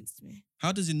doesn't make sense to me.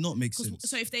 How does it not make 'Cause- sense?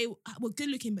 So if they were good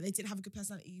looking but they didn't have a good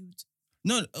personality, you'd.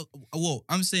 No, well,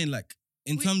 I'm saying like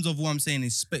in We- terms of what I'm saying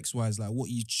is specs wise, like what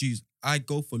you choose. I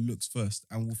go for looks first,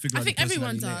 and we'll figure I out. think the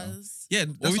everyone personality later. does. Yeah,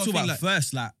 What that's we what talk I about feel like.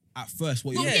 first, like at first,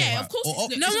 what Well, you're yeah, about. of course. Or- it's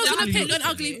looks. No It's one's gonna definitely pick an looks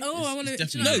ugly. good. Oh, I want to.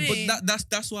 It's No, definitely- but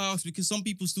that's why I asked, because some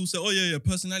people still say, "Oh yeah,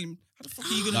 personality." How the fuck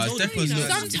are you No, gonna it's know the definitely personality?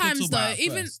 looks. Sometimes People talk about though, it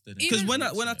even first, then it Because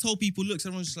even when I told people looks,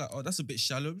 everyone's just like, "Oh, that's a bit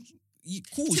shallow."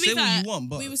 Cool, To be say fair, what you want,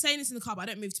 but we were saying this in the car, but I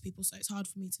don't move to people, so it's hard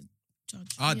for me to judge.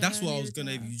 that's Yeah, what I neither was do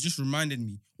gonna. I. You just reminded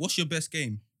me. What's your best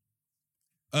game?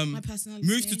 My personality.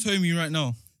 Move to Tommy right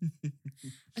now.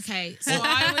 Okay, so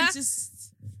I would just.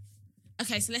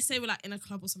 Okay, so let's say we're like in a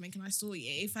club or something, and I saw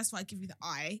you. First of all, I give you the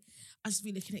eye. I just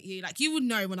be looking at you, like you would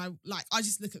know when I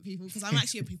just look at people because I'm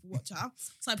actually a people watcher.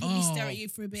 So I probably stare at you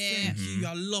for a bit. Thank you.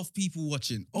 I love people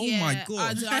watching. Oh Yeah, my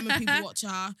god. I'm a people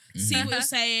watcher. See what you're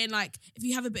saying. Like if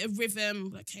you have a bit of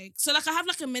rhythm, like, okay. So like I have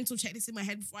like a mental checklist in my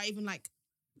head before I even like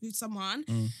move someone.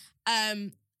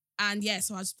 And yeah,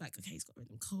 so I was like, okay, he's got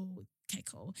rhythm, cool. Okay,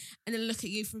 cool. And then look at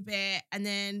you for a bit, and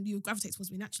then you gravitate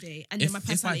towards me naturally. And then my If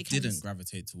I personality comes. didn't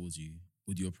gravitate towards you,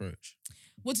 would you approach?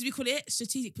 What did we call it?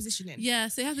 Strategic positioning. yeah,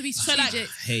 so you have to be So, like, strategic.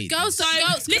 Hate Girls, So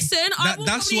girls, listen, I will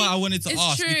That's probably, why I wanted to It's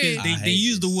ask, true. because I they hate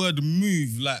use the this. word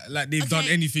move like they've done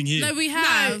Okay. anything here. no, we No.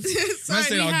 have. Man Sorry,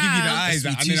 said, we I'll give you the have. eyes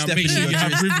Let's and be then I'll two make sure stepping you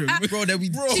have in your rhythm. Bro, then we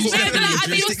Yeah, but like, I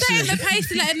mean, you're setting the pace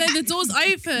to letting know the door's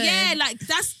open. Yeah, like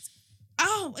that's.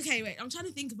 Oh, okay, wait. I'm trying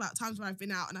to think about times where I've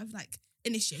been out and I've like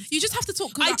initiated. You just have to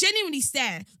talk. I genuinely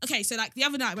stare. Okay, so like the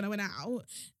other night when I went out,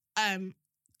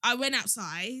 I went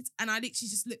outside and I literally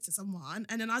just looked at someone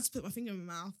and then I just put my finger in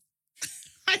my mouth.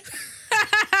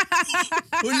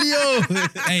 Julio.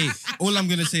 Hey, all I'm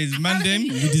gonna say is, man, them,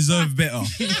 we deserve better.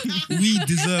 We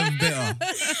deserve better.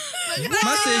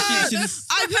 Man said she just.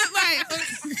 I put my.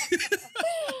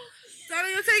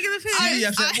 Darling, you're taking the piss. You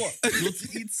have to what? You want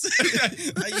to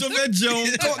eat? Show me a Joe.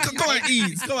 Come and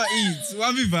eat. Come and eat.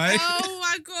 What me, bye? Oh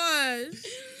my god.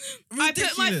 I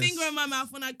put my Ridiculous. finger in my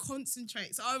mouth when I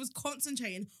concentrate. So I was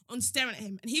concentrating on staring at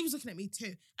him and he was looking at me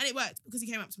too. And it worked because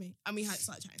he came up to me and we had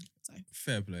started chatting. So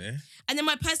Fair play. Eh? and then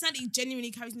my personality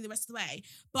genuinely carries me the rest of the way.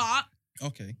 But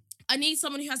Okay. I need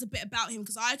someone who has a bit about him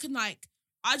because I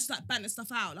just like banter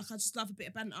stuff out. Like I just love a bit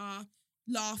of banter,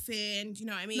 laughing, you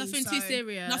know what I mean? Nothing too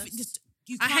serious. Nothing just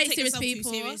you I can't hate take serious yourself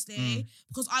people. too seriously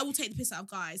because I will take the piss out of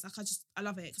guys. Like I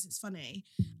love it because it's funny.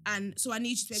 And so I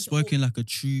need you to be able Spoken like a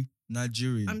true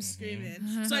Nigerian. I'm screaming.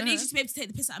 So I need you to be able to take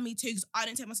the piss out of me too because I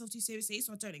don't take myself too seriously.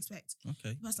 So I don't expect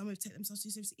Okay. the person I'm with to take themselves too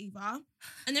seriously either.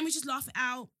 And then we just laugh it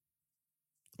out.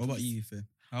 What about you, Ife?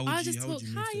 How would I you? just How talk. would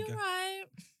you move Hi, to a you're guy? right.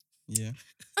 Yeah.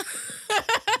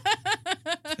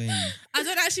 Same. I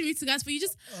don't actually meet to guys, but you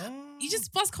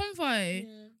just buzz convo,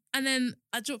 and then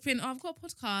I drop in. Oh, I've got a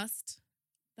podcast.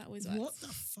 That always works. What the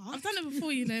fuck? I've done it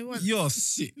before, you know. Once. You're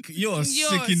sick. You're a You're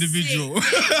sick individual.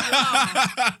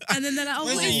 And then they're like, "Oh,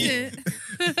 what Where's is it?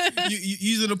 it?" you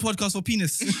using a podcast for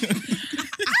penis?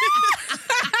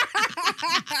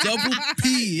 Double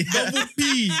P. Double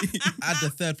P. Add the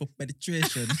third for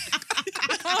penetration.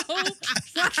 Oh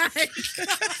my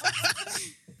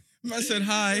Man said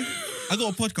hi. I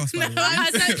got a podcast. By the way. I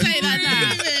don't say that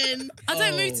now. Screaming. I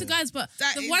don't move Oh. to guys, but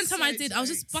That the is one time so I did, I was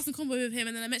just jokes. busting combo with him,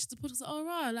 and then I mentioned the podcast. Like, oh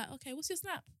right, like okay, what's your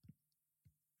snap?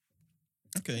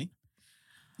 Okay.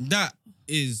 That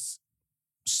is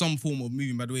some form of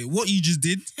moving, by the way. What you just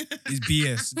did is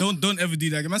BS. Don't ever do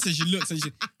that. Man said she looks and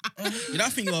she. You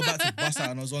don't think you were about to bust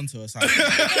out and I was onto her side?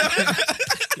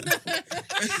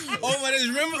 Oh my days!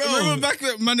 Remember back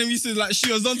when man them used to like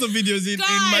shoot us onto videos in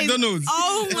Guys, McDonald's.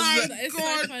 Oh my That is so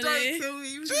god! funny. Don't kill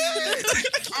me.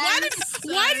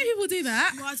 Why do people do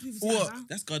that? Why do people do What? that?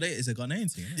 That's Ghanaian. It's a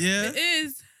Ghanaian thing. Isn't it? Yeah. It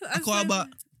is. I call about.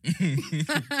 Okay,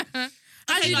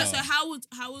 Actually, guys, so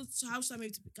how should I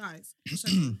move to guys? How should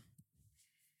I move?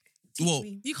 Teach Well,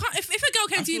 me. you can't. If a girl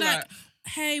came I to you feel like,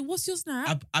 "Hey, what's your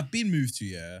snap?" I've been moved to,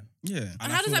 yeah. Yeah. and I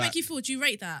how does feel that like make you feel? Do you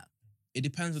rate that? It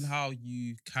depends on how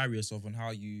you carry yourself and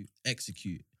how you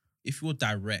execute. If you're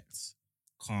direct,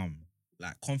 calm,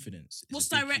 like confidence. is What's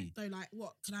a big direct key. though? Like,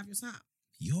 what? Can I have your snap?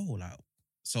 Yo, like,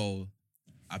 so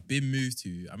I've been moved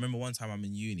to. I remember one time I'm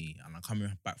in uni and I'm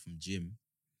coming back from gym.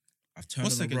 I've turned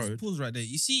One on second, the road. pause right there.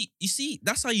 You see,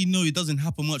 that's how you know it doesn't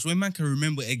happen much when man can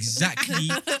remember exactly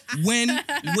when,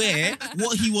 where,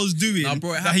 what he was doing Nah,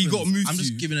 bro, it that he happens. got moved I'm to.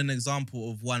 just giving an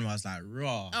example of one where I was like,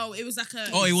 raw. Oh, it was like a.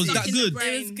 Oh, it was stick that in the good?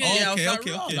 brain. It was good. Oh, Yeah, I was okay, like,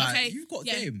 okay, raw, okay. like, Okay, you've got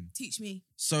yeah. game. Teach me.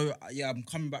 So yeah, I'm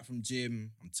coming back from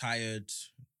gym. I'm tired.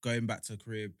 Going back to the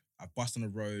crib. I bust on the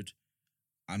road.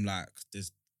 I'm like,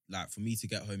 there's like for me to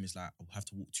get home, it's like I'll have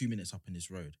to walk 2 minutes up in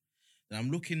this road. Then I'm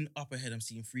looking up ahead. I'm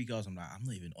seeing 3 girls. I'm like, I'm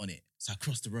not even on it. So I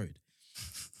cross the road.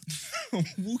 I'm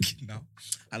walking now,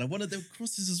 and one of them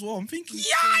crosses as well. I'm thinking,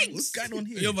 Yikes! what's going on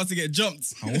here? You're about to get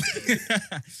jumped.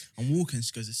 I'm walking.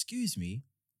 She goes, excuse me.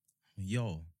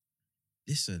 Yo,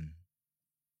 listen.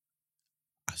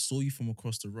 I saw you from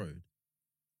across the road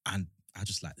and I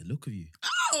just like the look of you.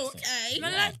 Oh, okay.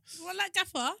 Man, like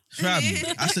gaffer. Fam,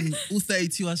 I said, all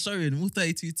 32 are showing, all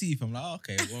 32 teeth. I'm like, oh,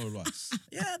 okay, blah, blah, blah.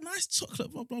 Yeah, nice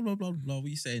chocolate, blah, blah, blah, blah, blah. What are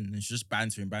you saying? And she's just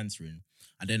bantering.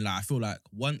 And then like, I feel like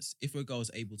once, if a girl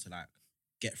is able to like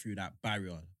get through that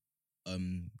barrier,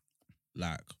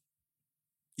 like,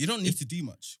 You don't need to do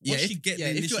much. yeah, Once you get the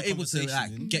if initial you're able to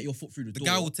conversation like in, get your foot through the door,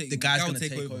 guy will take- the guy's guy will gonna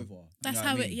take take over. over. That's You know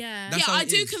how what I it. mean? Yeah. That's Yeah, how I it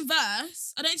do is.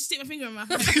 converse. I don't just stick my finger in my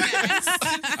mouth.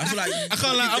 I feel like I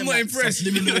can't lie, I'm not impressed.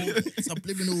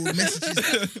 Subliminal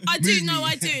messages. I do. Move No, me.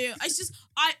 I do. It's just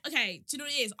okay. Do you know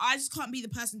what it is? I just can't be the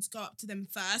person to go up to them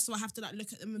first, so I have to like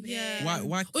look at them a bit. Yeah.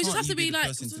 Why Or you just can't have to be be the like,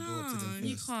 person to go up to them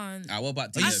you first? can't. What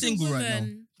about Are you As a single right now?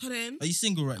 woman- Pardon? Are you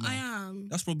single right now? I am.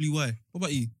 That's probably why. What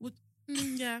about you?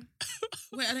 Yeah.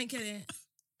 Wait, I don't get it.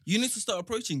 You need to start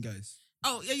approaching guys.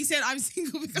 Oh, yeah, you said I'm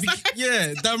single because I.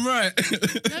 Yeah, damn right. No,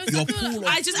 it's Your I feel pool like- of-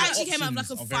 I just your actually came out of like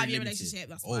a options are very 5-year limited. relationship.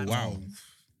 That's Oh why. wow.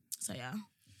 So yeah.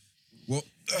 Well,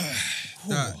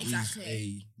 that is Exactly.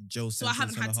 a Joe So I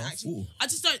haven't sentence had and a to half.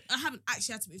 actually. I haven't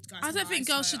actually had to move to guys. I don't think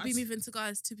girls so should be moving to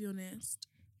guys, to be honest.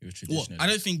 You're a What? traditionalist. I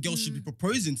don't think girls should be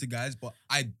proposing to guys, but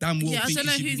I damn well Yeah, I think don't you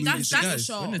know should be who's- moving that's to for guys.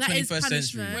 sure. We're in the That is 21st century.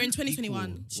 punishment. We're in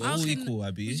 2021. We're all How can- equal,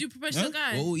 Abby. Would you propose Huh? to a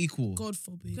guy? We're all equal. God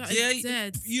forbid. God, Yeah, it's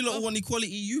dead. you lot want equality,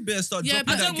 you better start Yeah, dropping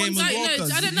but that don't game want as well, no,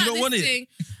 cuz I don't you know don't this want it. thing.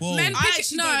 Whoa. Men I pick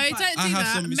actually no, don't don't fight. do I have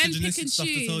that. some Men pick misogynistic and stuff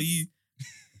to tell choose. you.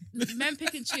 Men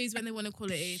pick and choose when they want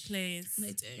equality, please.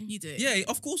 They do. You do. Yeah,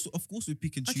 of course we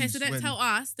pick and choose. Okay, so don't when- tell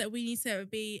us that we need to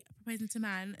be proposing to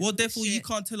man. Well, therefore, you Shit.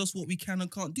 can't tell us what we can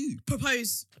and can't do.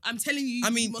 Propose. I'm telling you. I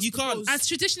mean, must you can't- propose. As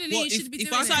traditionally, Well, you should be if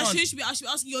doing I So it. I can't- should be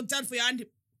asking your dad for your hand.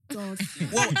 God.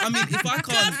 Well, I mean, if I God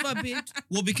can't, forbid.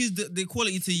 well, because the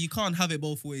equality thing, you can't have it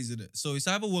both ways, is it? So it's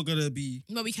either we're gonna be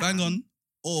No, we bang can. on,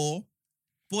 or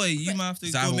boy, you might have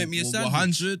to go make me a sandwich.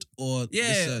 100 or Yeah,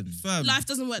 listen. fam. Life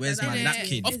doesn't work Where's like my that.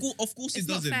 napkin? Of course, it It's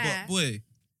not doesn't. fair. But boy,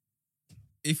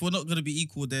 if we're not gonna be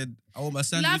equal, then I want my Love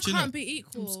sandwich. can't innit? be I'm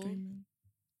equal. screaming.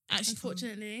 Actually,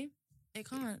 Unfortunately, it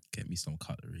can't. Get me some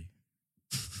cutlery.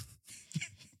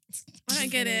 I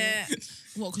don't get it.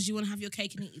 what? Because you want to have your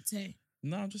cake and eat it too.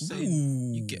 No, I'm just saying.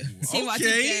 Ooh, You get See what I did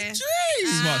okay, there?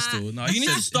 Jeez. smart still. No, You need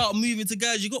said- to start moving to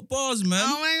guys. You got bars, man.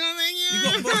 Oh my god, thank you.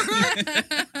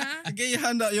 You got bars. Get your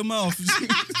hand out your mouth.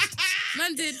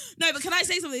 Man did. No, but can I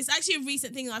say something? It's actually a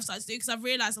recent thing that I've started to do because I've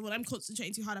realised that when I'm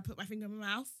concentrating too hard, I put my finger in my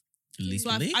mouth. Lick,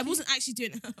 So lick. I wasn't actually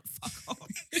doing it. Fuck off.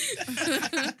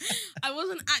 I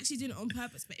wasn't actually doing it on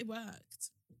purpose, but it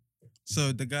worked.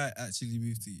 So the guy actually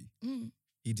moved to you. Mm.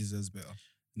 He deserves better.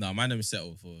 No, my name is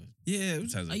settled for. Yeah, in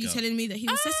terms of Are you girl. telling me that he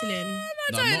was settling? I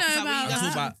No, don't I'm know not- Is that what about you I'm guys talking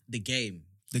that. about the game.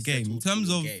 the game. In Settled terms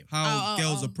for the of game. how Oh,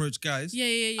 girls oh. approach guys, Yeah.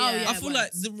 Oh, yeah. I feel it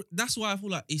like works. that's why I feel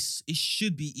like it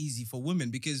should be easy for women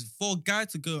because for a guy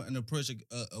to go and approach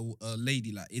a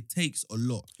lady, like it takes a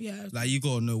lot. Yeah. Like you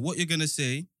gotta know what you're gonna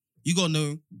say. You gotta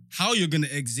know how you're gonna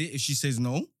exit if she says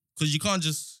no, because you can't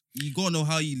just. You gotta know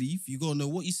how you leave. You gotta know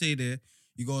what you say there.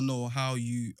 You gotta know how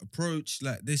you approach.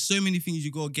 Like there's so many things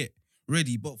you gotta get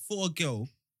ready. But for a girl,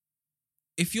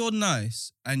 if you're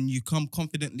nice and you come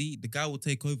confidently, the guy will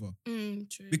take over.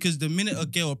 True. Because the minute a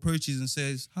girl approaches and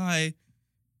says, hi,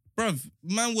 bruv,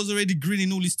 man was already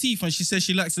grinning all his teeth and she says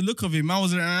she likes the look of him. Man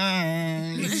was,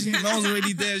 man was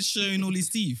already there showing all his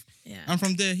teeth. yeah. And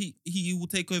from there, he will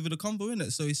take over the convo,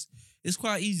 innit? So it's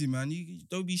quite easy, man. You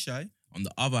don't be shy. On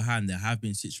the other hand, there have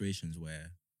been situations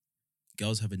where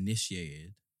girls have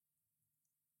initiated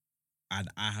and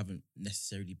I haven't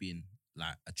necessarily been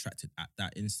like attracted at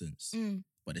that instance. Mm.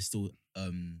 But they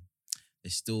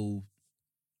still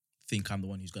think I'm the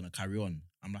one who's gonna carry on.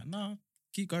 I'm like, nah,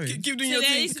 keep going. Give them So your there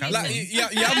thing. needs to be Like, some- you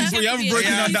haven't Yeah.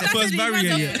 broken down that Exactly, first you might barrier as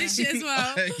well yet. finish it as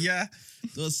well. Yeah.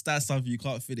 Don't start something you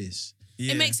can't finish.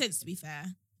 Yeah. It makes sense to be fair.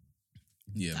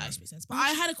 Yeah, That man. actually makes sense. But I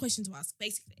had a question to ask,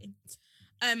 basically.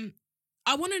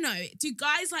 I want to know, do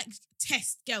guys like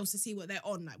test girls to see what they're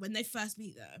on, like when they first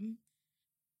meet them?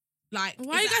 Like,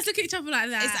 Why you guys look at each other like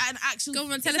that? Is that an actual? Go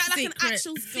on, is tell that us like a an secret.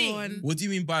 actual Go thing? on. What do you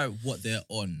mean by what they're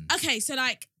on? Okay, so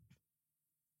like,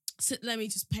 so let me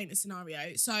just paint a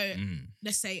scenario. So Mm.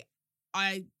 let's say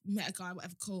I met a guy,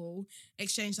 whatever, cool,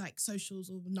 exchanged like socials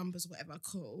or numbers, whatever,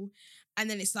 cool. And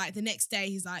then it's like the next day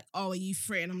he's like, oh, are you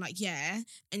free? And I'm like, yeah.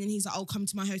 And then he's like, oh, come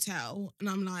to my hotel. And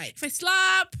I'm like, If I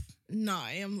slap. no,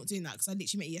 I'm not doing that because I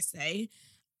literally met you yesterday.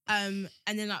 And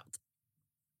then like,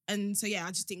 and so yeah, I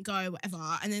just didn't go, whatever.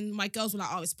 And then my girls were like,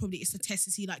 oh, it's a test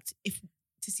to see like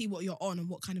to see what you're on and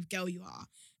what kind of girl you are.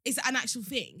 Is that an actual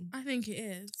thing? I think it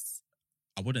is.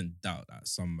 I wouldn't doubt that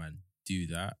some men do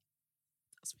that.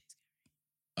 That's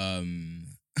what Um,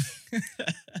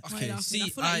 Okay, I see,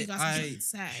 feel like you guys have something to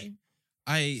say.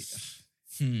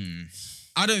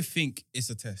 I don't think it's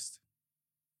a test.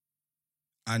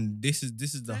 And this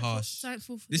is the harsh. Don't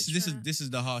fall for This the is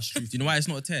trap. the harsh do truth. you know why it's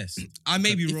not a test? I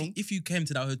may be If- wrong. If you came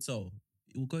to that hotel,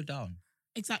 it will go down.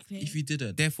 Exactly. If you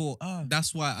didn't, Therefore, Ah,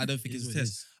 that's why I don't think it it's is a what it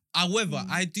test. is. However,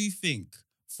 I do think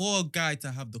for a guy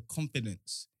to have the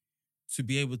confidence to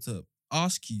be able to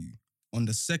ask you on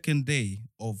the second day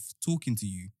of talking to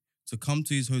you to come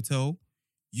to his hotel,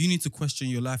 you need to question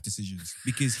your life decisions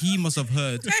because he must have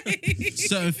heard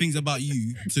certain things about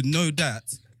you to know that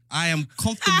I am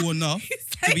comfortable enough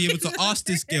to be able to ask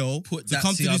this girl Put to that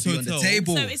come to this CRB on the hotel.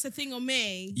 table. So it's a thing on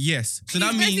me. Yes. So He's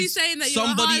that basically means saying that you're a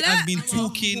somebody has harlot. been I'm a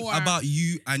talking whore. about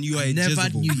you and you are a never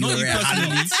Jezebel. knew you Not were you a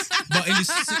personally, harlot. but in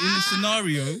the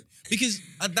scenario. Because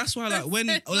that's why, like, when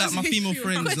like my female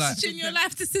friends, like, Question your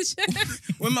life decision.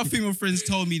 when my female friends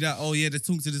told me that, oh yeah, they're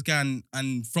talking to this guy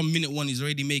and from minute one he's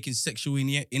already making sexual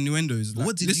innuendos. Like,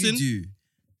 what did listen, you do?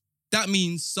 that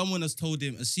means someone has told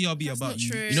him a CRB That's about not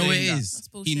you. true. You know what it saying that is? That's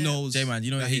He bullshit. knows J-Man,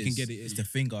 you know that what he it can is? get it. It's the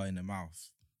finger in the mouth.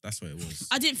 That's what it was.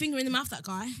 I didn't finger in the mouth that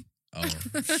guy. Oh.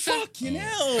 Fucking Oh.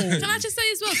 hell. Can I just say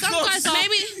as well, some guys are,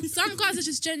 Maybe- some guys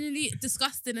are just genuinely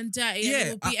disgusting and dirty, and Yeah, it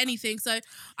will be anything. So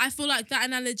I feel like that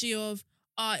analogy of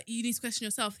you need to question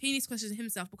yourself. He needs to question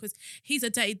himself because he's a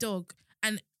dirty dog,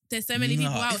 and there's so many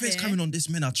people out if it's there. coming on this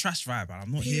men are trash vibe, I'm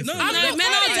not here for No, it. I'm not men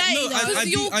are for it. dirty, though. Because I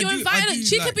you're do- inviting her.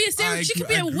 She could be a I serial. She could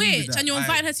be agree- a I agree with witch, that. and you're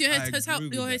inviting her to your I hotel, agree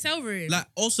with your that. hotel room. Like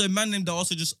also a man them that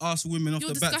also just ask women off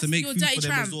You're the bat to disgusting, make you're a food dirty for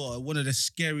them as tramp. well. One of the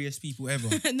scariest people ever.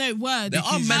 No word. There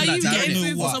are Because men how like you that. getting Don't food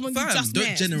know for what. someone you Fam, just Don't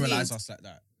met? generalize us like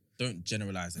that. Don't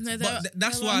generalize it. No, But there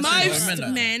That's there why I are- said Most men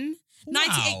like men,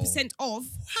 Wow. 98% of.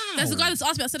 There's a guy that's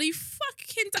asked me. I said, "Are you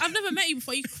fucking? I've never met you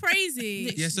before. You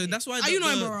crazy." Yeah, so that's why Are you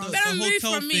not the, embarrassed? the, Better the move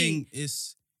hotel from me. thing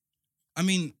is, I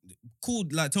mean, cool.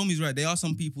 Like Tommy's right. There are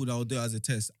some people that will do it as a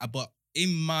test, but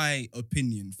in my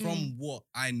opinion, from what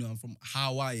I know and from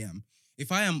how I am,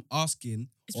 if I am asking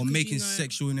It's or because making you know.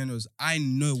 sexual innuendos, I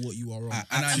know what you are wrong, I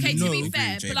and I Okay, know to be agree fair,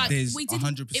 with but J-Man. like there's we did,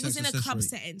 100% it was in a success club rate.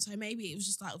 setting, so maybe it was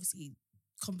just like obviously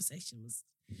conversation was.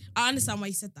 I understand why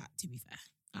you said that. To be fair,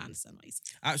 I understand why you said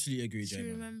I absolutely agree, She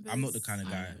J-Man. remembers. I'm not the kind of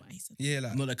that. I guy. know why you said Yeah, I'm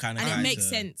like not the kind of that. guy. And it makes to-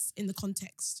 sense in the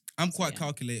context. I'm quite yeah.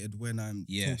 calculated when I'm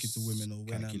Yes, talking to women or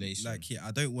when I'm calculation. like, yeah,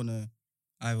 I don't want to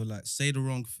either like say the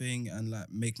wrong thing and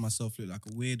like make myself look like a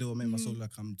weirdo or make myself look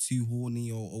like I'm too horny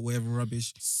or whatever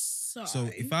rubbish. So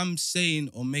if I'm saying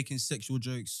or making sexual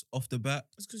jokes off the bat,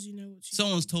 it's because you know what you.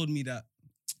 someone's told me that,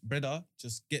 brother,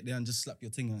 just get there and just slap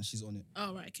your thing and she's on it.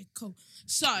 Oh right, okay, cool.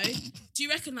 So, do you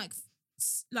reckon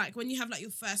like when you have like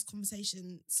your first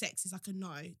conversation, sex is like a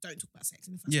no? Don't talk about sex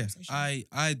in the first Yeah, conversation.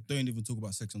 I don't even talk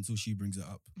about sex until she brings it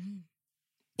up. Mhm.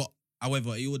 But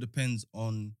however, it all depends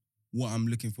on what I'm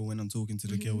looking for when I'm talking to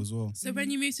the girl as well. So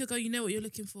when you move to a girl, you know what you're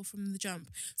looking for from the jump.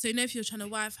 So you know if you're trying to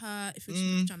wife her, if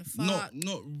you're trying to fuck.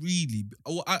 Not really.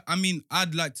 I mean,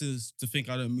 I'd like to think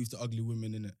I don't move to ugly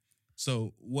women in it.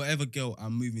 So whatever girl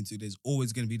I'm moving to, there's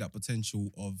always going to be that potential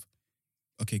of,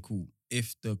 okay, cool.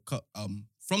 If the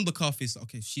from the cuff is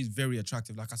okay, she's very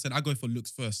attractive. Like I said, I go for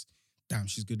looks first. Damn,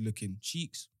 she's good looking.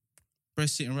 Cheeks,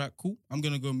 breast sitting right, cool. I'm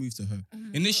gonna go move to her. Oh my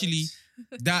Initially,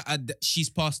 God. she's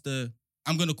passed the.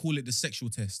 I'm gonna call it the sexual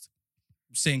test.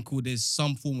 Saying cool, there's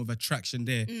some form of attraction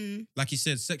there. Like you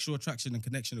said, sexual attraction and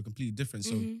connection are completely different.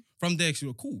 So from there, she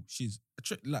was cool. She's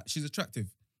attractive.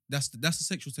 That's the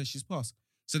sexual test she's passed.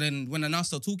 So then when I now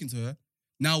start talking to her,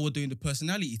 now we're doing the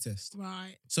personality test.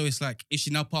 Right. So it's like if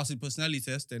she now passes the personality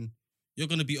test, then you're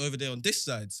gonna be over there on this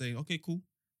side saying, okay, cool.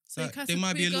 So Like, there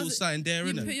might be a little sign there,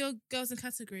 You innit? put your girls in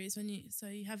categories when you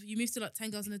move to like 10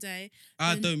 girls in a day.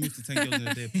 I then- don't move to 10 girls in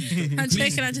a day. Please don't. I'm Please.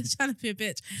 joking. I'm just trying to be a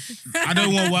bitch. I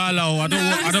don't want wallow. I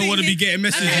don't want to be getting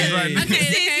messages Okay, right now.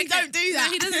 okay, Don't do that.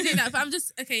 No, he doesn't do that. But I'm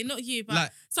just okay. Not you, but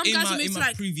Like some in guys my, will move in to my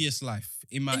like previous life,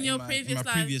 in my previous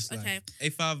previous life, life, okay.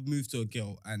 if I've moved to a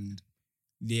girl and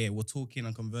yeah, we're talking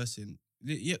and conversing,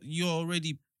 you're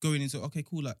already going into okay,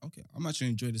 cool. Like okay, I'm actually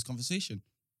enjoying this conversation.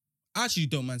 I actually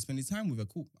don't mind spending time with her.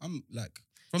 Cool. I'm like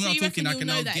from So now you talking, reckon I you'll can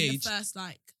know now that in the gauge. first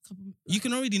like couple. You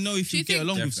can already know if Do you you get think-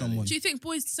 along with Definitely. someone. Do you think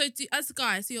boys? So as a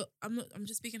guy, so I'm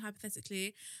just speaking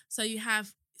hypothetically. So you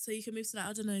can move to like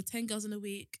I don't know 10 girls in a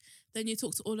week. Then you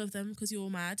talk to all of them because you're all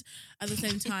mad at the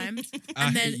same time, I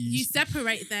and then hate you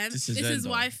separate them. This This is is gender.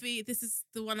 wifey. This is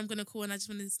the one I'm gonna call, and I just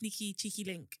want a sneaky cheeky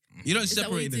link. You don't Is that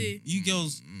what separate you them. do? You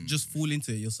girls just fall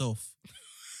into it yourself.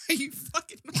 you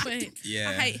fucking. Wait, Yeah.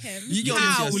 I hate him. You girls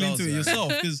How? fall into it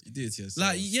Yourselves, yourself because You do it to yourself.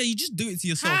 like yeah, you just do it to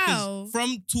yourself. 'Cause How?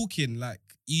 from talking, like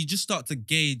you just start to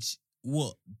gauge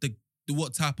what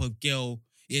what type of girl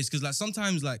it is. Because like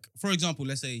sometimes, like for example,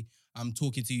 let's say I'm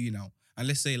talking to you now, and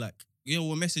let's say like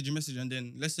we're message, and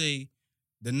then let's say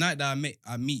the night that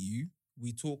I meet you,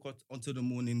 we talk until the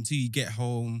morning until you get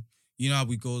home. You know how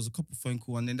we goes, a couple phone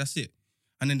call, and then that's it.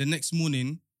 And then the next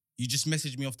morning, you just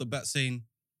message me off the bat saying,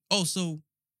 "Oh, so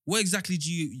what exactly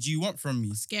do you want from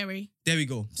me?" Scary. There we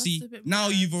go. That's See, a bit now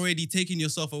mad. you've already taken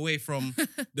yourself away from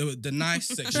the nice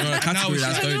section. You know what And now category it's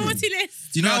that's like- going in? Naughty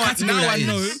list. Do you know what category now that I is?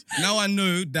 know. Now I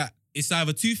know that it's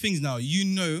either two things. Now you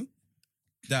know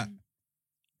that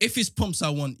if it's pumps I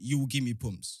want, you will give me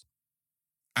pumps,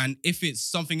 and if it's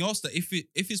something else that if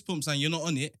it's pumps and you're not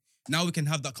on it, now we can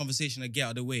have that conversation and get out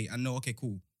of the way and know. Okay,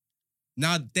 cool.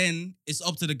 Now then it's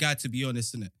up to the guy to be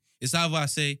honest, innit? It's either I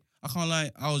say I can't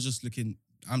lie, I'm just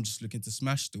looking to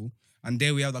smash still, and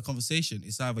there we have that conversation.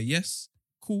 It's either yes,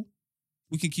 cool,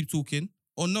 we can keep talking,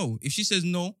 or no. If she says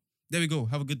no, there we go.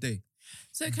 Have a good day.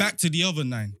 So can- Back to the other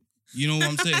 9. You know what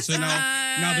I'm saying? So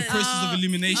now the process of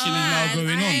elimination is now man, going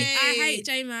I on. hate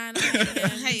J-Man. I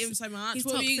hate him so much. He's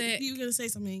What were toxic. you were gonna say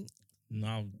something?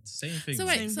 No, same thing. So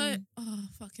man. wait, Same so thing.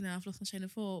 fucking hell, I've lost my train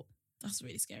of thought. That's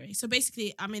really scary. So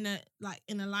basically, I'm in a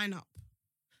lineup.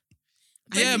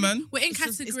 Yeah, man. We're in It's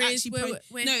just- it's categories. actually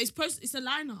We're it's a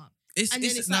lineup. It's And then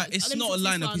it's it's nah, like, it's let me not a fix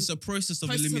this lineup. one. It's a process of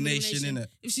Process of elimination, elimination.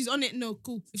 innit? If she's on it, no,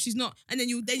 cool. If she's not, and then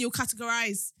you'll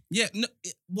categorize. Yeah, no,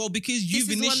 well, because This you've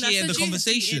is the one that's initiated the cheating.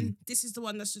 conversation. This is the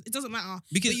one that's. It doesn't matter.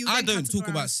 Because But you I then don't talk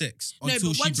about categorise. sex No, until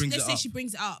but she once brings let's it say up. she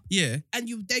brings it up, Yeah, and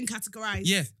you then categorize.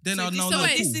 yeah. Then So I'll this- know. so No,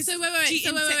 wait, cool. this is So wait.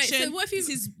 cheating So section. what if you? This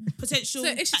is potential. So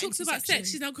if she chatting talks about section.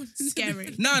 sex, she's not going to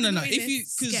Scary. No. Not If you,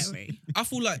 this. because Scary. I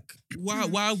feel like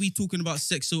why are we talking about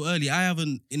sex so early? I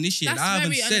haven't initiated. That's I haven't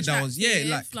very said I was. Yeah,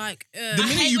 unattractive, like like the I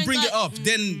minute hate you when bring it guys- up,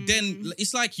 then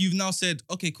it's like you've now said,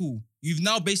 okay, cool. You've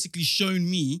now basically shown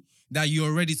me that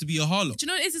you're ready to be a harlot. do you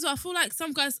know what it is as well? I feel like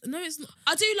some guys. No, it's not.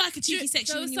 I do like a cheeky There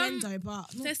sexual was some- innuendo, but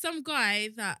not- There's some guy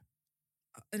that.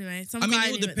 Anyway, some I mean, guy.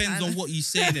 it all depends on what you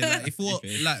say. Innit? Like, if what,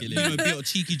 Okay, like, kill you it. know, a bit of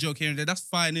cheeky joke here and there, that's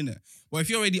fine, innit? But if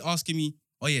you're already asking me,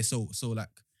 oh yeah, so like,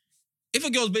 if a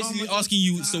girl's basically my God, asking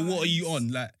you, so what are you on?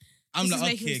 Like, I'm This is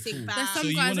like, making me okay, think cool. bad. There's So some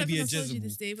you guys. I wanna don't be think a I told you Jezebel.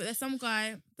 this, Steve, but there's some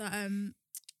guy that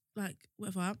like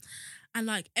whatever, and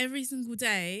like every single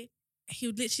day he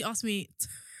would literally ask me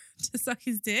to suck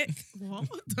his dick. what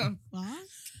the fuck?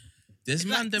 There's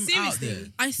Like, man them out seriously?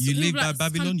 there. You he live would by like,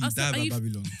 Babylon, you I was die like, by are you-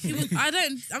 Babylon. He was,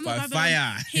 I'm By not Babylon.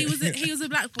 fire. He was a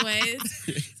black boy.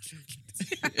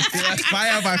 That's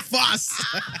fire by fast.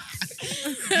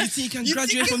 You think you can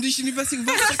graduate from this university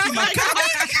without sucking my cock?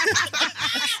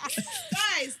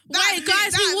 Guys, Wait,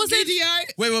 guys, he wasn't.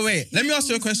 Wait. Let me ask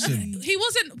you a question. He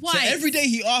wasn't white. So every day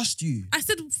he asked you. I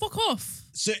said, "Fuck off."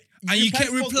 So And you play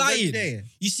kept fuck every replying. day.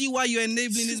 You see why you're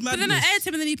enabling his But madness? then I aired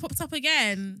him, and then he popped up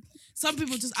again. Some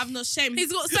people just have no shame.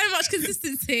 He's got so much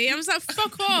consistency. I'm just like,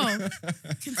 "Fuck off." And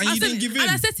I you said, didn't give in.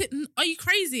 And I said, to him, "Are you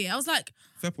crazy?" I was like,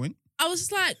 Fair point. I was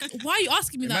just like, "Why are you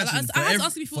asking me that?" Imagine, Like, for I was every-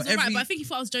 asking if it was for alright, every- but I think he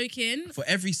thought I was joking. For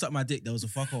every suck my dick, there was a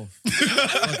fuck off.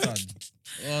 Well done.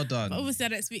 Well done. But obviously, I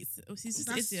don't speak. Obviously, he's just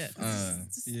an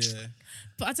That's- idiot. Yeah.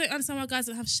 But I don't understand why guys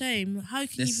don't have shame. How can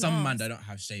you? There's even some man ask? that don't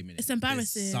have shame in it. It's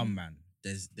embarrassing. There's some man.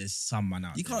 There's some man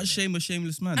out You there. can't shame a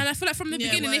shameless man. And I feel like from the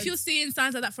Yeah, beginning, if word. you're seeing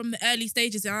signs like that from the early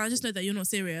stages, I just know that you're not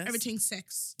serious. Everything's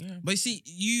sex. But you see,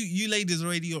 you ladies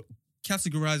already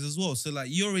categorized as well. So like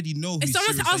you already know who's If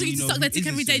someone's serious and asking you to know suck who their dick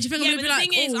isn't every day, do you think Yeah, I'm but gonna the be like,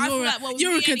 thing is, oh, I feel you're like, well,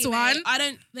 you're a with me good anyway,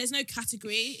 one? there's no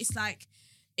category. It's like,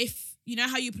 if, you know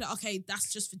how you put, okay,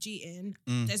 that's just for cheating.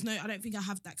 Mm. I don't think I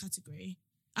have that category.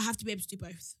 I have to be able to do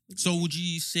both. So would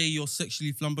you say you're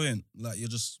sexually flamboyant? Like you're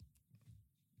just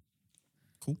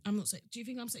I'm not do you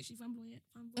think I'm sexually flamboyant?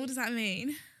 What does that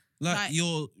mean? like Like-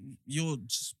 you're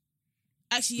just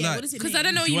Actually, yeah, like- what does it mean? Because I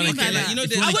don't know what If you you mean wanna by get it, that. you know If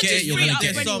there's you I wanna would get just it, you're free gonna up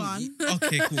get for it. anyone.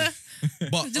 Okay, cool.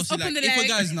 But Just obviously, open like, the if a leg.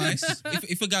 guy's nice,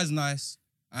 if a guy's nice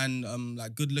and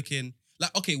like good looking,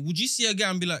 like okay, would you see a guy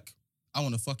and be like, I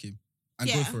want to fuck him and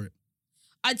go Yeah. for it?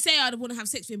 I'd say I'd want to have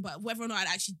sex with him, but whether or not I'd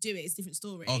actually do it is a different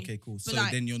story. Okay, cool. So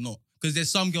like- then you're not, because there's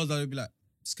some girls that would be like,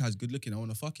 this guy's good looking, I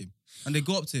want to fuck him, and they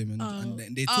go up to him and, Oh.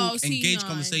 they Oh, talk, see, engage no.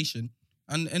 conversation,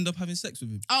 and end up having sex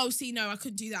with him. Oh, see, no, I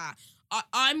couldn't do that.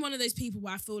 I'm one of those people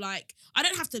where I feel like I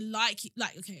don't have to like you.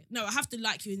 Like, okay, no, I have to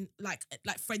like you in like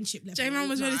friendship level. J-Man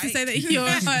was ready to like- say that you're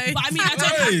a hoe. But I mean, I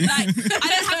don't have, I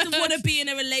don't have to want to be in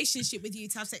a relationship with you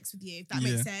to have sex with you. If that Yeah.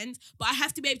 makes sense. But I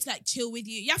have to be able to like chill with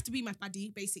you. You have to be my buddy,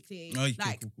 basically. Oh, okay,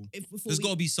 like, cool. before There's we- got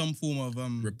to be some form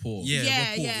of Rapport. Yeah, yeah,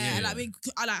 rapport, yeah. Like,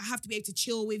 I like have to be able to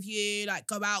chill with you, like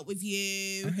go out with I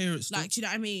you. hear it. Still. Like, do you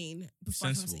know what I mean? Before I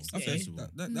have Sensible. sex with Okay, you. Sensible.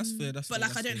 that's fair. That's But fair,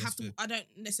 like, that's I don't fair, have to. that's I don't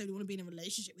necessarily want to be in a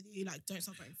relationship with you. Like, don't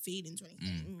start getting feelings or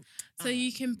anything. So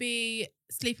you can be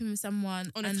sleeping with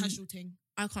someone on a and casual thing,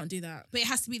 I can't do that. but it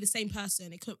has to be the same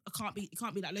person. It can't be. It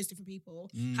can't be like loads of different people.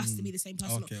 It has to be the same fair.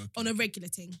 person Okay, okay. on a regular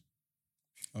thing.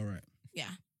 All right. Yeah.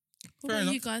 What Fair about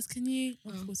enough. you guys? Can you?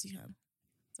 Of Oh. course you can.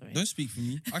 Sorry. Don't speak for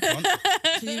me. I can't.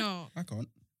 Can you know? I can't.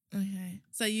 Okay.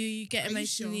 So you get Are you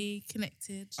sure? emotionally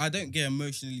connected. I don't get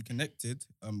emotionally connected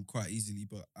quite easily,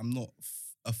 but I'm not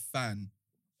a fan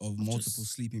of multiple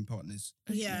just- sleeping partners.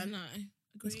 Okay. Yeah, no.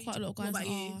 There's Agreed. quite a lot of What guys about that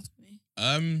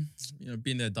you? are.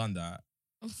 Been there, done that.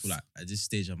 I feel like at this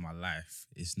stage of my life,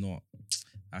 that's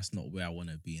not where I want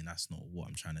to be, and that's not what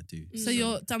I'm trying to do. So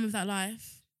you're done with that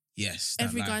life. Yes, that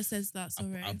Every life, guy says that.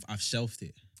 Sorry. I've shelved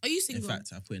it. Are you In single?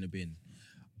 fact, I put it in a bin.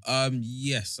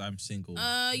 Yes, I'm single.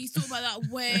 You thought about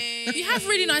that way. you have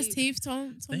really nice teeth,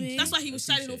 Tommy. Thank That's why he was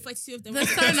shining all Appreciate 32 of them. They're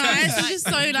so nice. They're just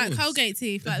so Of like course. Colgate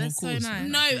teeth. Like they're Of so course. nice.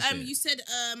 No, appreciate it. you said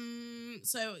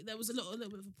so there was a little bit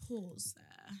of a pause there.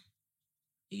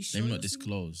 Are you sure? Let me you're not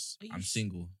disclose. Are you I'm sh-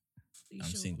 single. Are you I'm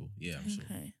sure? single. Yeah, I'm sure.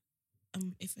 Okay.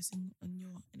 If you're single and you're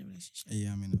in a relationship.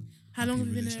 Yeah, I mean. How long have happy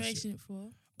you been in a relationship for?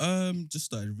 Just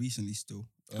started recently still.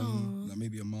 Aw. Like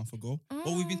maybe a month ago. But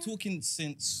we've been Aw. talking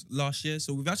since last year.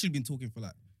 So we've actually been talking for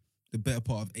like the better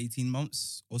part of 18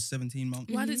 months or 17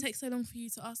 months. Why did it take so long for you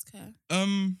to ask her?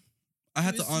 I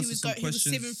had He was- to answer he was some He was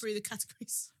questions. sieving through the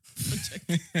categories.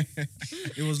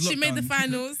 It was She made the lockdown.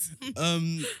 finals.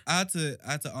 I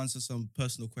had to answer some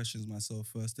personal questions myself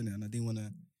first, innit? And I didn't want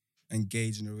to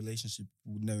engage in a relationship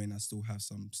knowing I still have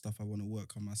some stuff I want to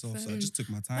work on myself. So I just took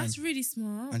my time. That's really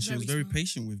smart. And she was very very smart.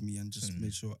 patient with me and just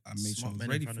made sure I Smart was men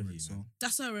in ready front for of it. you, So man.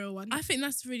 That's a real one. I think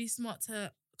that's really smart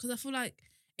because I feel like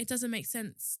it doesn't make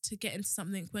sense to get into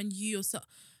something when you yourself.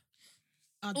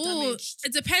 Are Oh, damaged.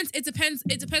 it depends. It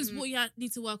depends what you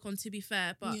need to work on. To be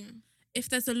fair, but Yeah. if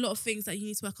there's a lot of things that you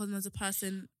need to work on as a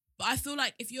person, But I feel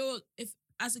like if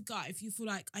as a guy, if you feel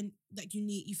like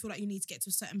you feel like you need to get to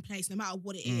a certain place, no matter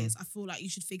what it is, I feel like you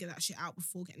should figure that shit out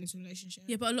before getting into a relationship.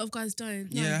 yeah. But a lot of guys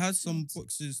don't. yeah, I had some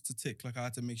boxes to tick. Like I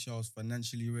had to make sure I was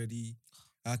financially ready.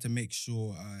 I had to make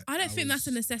sure I don't think that's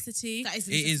a was- necessity. That is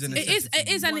It is a It is. It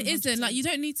is, and it 100%. isn't. Like you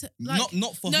don't need to. Like,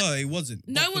 not for No- her, it wasn't.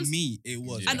 no But for one's- me, it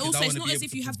was. Yeah. And because I also, it's wanna not be as able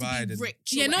if you have to provide be and- rich.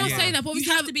 yeah, or no one's whatever. saying that, but You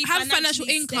obviously have to be have financial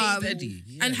financially income stable. Steady.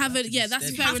 and have you it. have to Yeah, be that's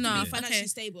steady. You fair have to enough. be financially Okay.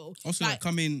 stable. Also, like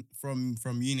coming from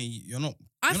uni, you're not.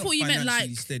 I you're thought not you meant financially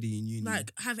like steady in uni.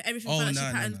 have everything Oh, financially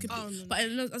no, patterned. no. Oh, no. But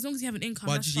as long as you have an income,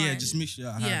 But that's just fine. just make sure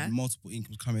I had Yeah. multiple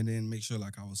incomes coming in. Make sure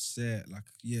like I was set. Like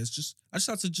I just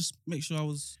had to just make sure I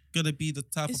was gonna be the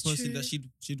type It's of person true. that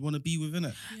she'd want to be within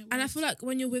it. Yeah, And I well, feel like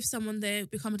when you're with someone, they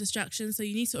become a distraction. So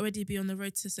you need to already be on the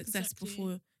road to success Exactly.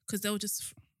 before, because they'll just.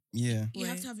 Yeah. you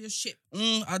have to have your shit.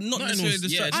 I'm not Not in necessarily all- yeah,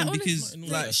 distraction not because in all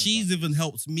like she's circumstances. even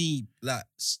helped me like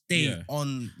stay Yeah.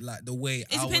 on like the way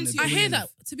I want depends to who I you're hear with. that.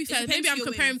 To be fair, depends maybe who I'm you're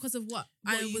comparing with. because of what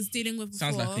What I you- was dealing with before.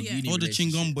 Sounds like a Yeah. uni All the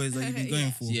relationship. chingon boys that you've been going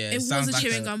Yeah. for. Yeah, It was sounds a like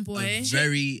chewing gum boy. a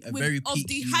very Of peak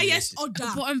the uni highest relationship.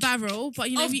 order. Bottom barrel, but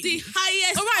you know, Of the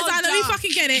highest all right, order. Dana, we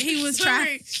fucking get it. He was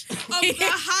Sorry. trash. Of the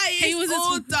highest He was a-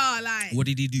 order. Like, What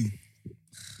did he do?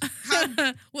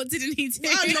 What didn't he do?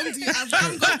 how long do you have? I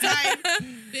haven't got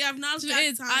time. We have now Do you know what it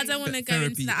got is? time. I don't want to go into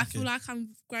Therapy, that. I okay. feel like I'm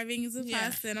growing as a Yeah.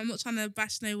 person. I'm not trying to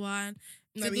bash no one.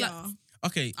 No, So, we like, are.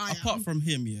 Okay, I apart am. from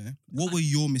him, yeah, what were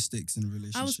your mistakes in a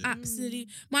relationship? I was absolutely.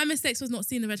 My mistakes was not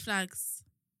seeing the red flags.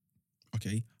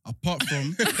 Okay, apart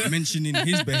from mentioning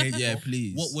his behavior, Yeah,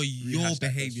 please. what were your Rehash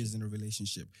that behaviors in a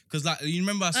relationship? Because like you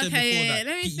remember I said Okay, before yeah, that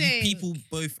let me you think. people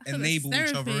both I thought enable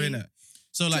that's each other therapy. in it.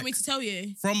 So Do you like want me to tell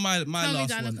you? from my Tell me, last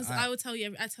Dana, one, because I will tell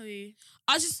you. I tell you.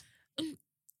 I just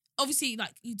obviously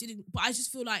like you didn't, but I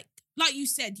just feel like you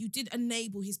said, you did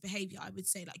enable his behavior. I would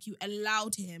say like you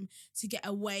allowed him to get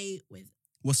away with.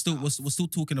 we're still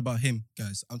talking about him,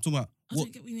 guys. I'm talking about I what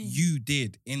don't get what you mean. you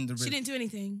did in the She relationship. didn't do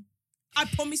anything. I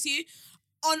promise you.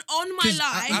 On my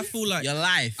life. I feel like Your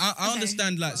life. I Okay,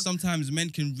 understand like well. sometimes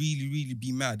men can really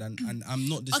be mad and I'm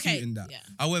not disputing that. yeah.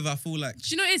 However, I feel like Do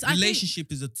you know what it is? I think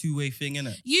relationship is a two-way thing,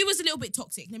 innit? You was a little bit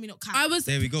toxic. Let me not count. I was.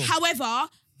 There we go. However, I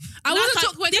Like, wasn't I-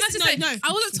 toxic. Wait, can I this- just say? no.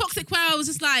 I wasn't toxic where I was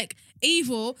just like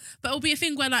evil, but it'll be a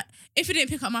thing where like if he didn't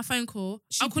pick up my phone call,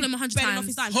 I'll call him 100 belling off times.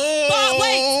 his time. Oh! But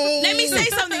wait, let me say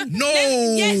something. No.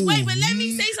 Yes, wait, but let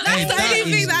me say something. That's the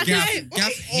only thing that I Gaff, hate.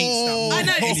 Gaff hates that. Oh. I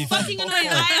know, word. it's fucking annoying.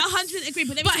 I 100% agree.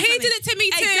 But let me But say he something. did it to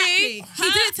me too. Exactly.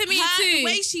 He did it to me too. The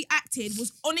way she acted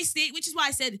was honestly, which is why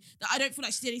I said that I don't feel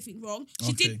like she did anything wrong.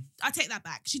 She Okay. did. I take that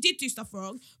back. She did do stuff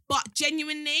wrong, but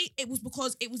genuinely, it was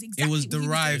because it was exactly. It was what he was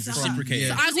derived doing to from her. reciprocated.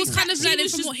 yeah. So I was kind of He learning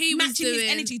was from just what he was matching his doing.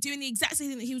 energy, doing the exact same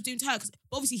thing that he was doing to her. Because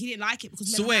obviously he didn't like it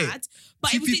because So men wait, are mad.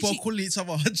 But Two it was people are literally. calling each other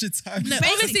 100 times. No,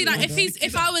 Basically. obviously, like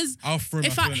if I was, I'll throw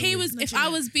if my I phone he away. was, if I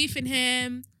was beefing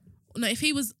him, no, if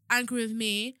he was angry with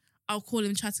me, I'll call him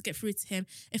and try to get through to him.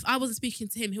 If I wasn't speaking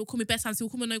to him, he'll call me best times. He'll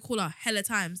call me no caller hella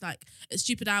times, like at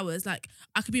stupid hours. Like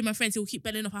I could be with my friends, he'll keep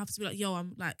belling off. I have to be like, yo,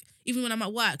 I'm like, even when I'm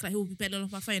at work, like he'll be belling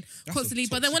off my phone a constantly.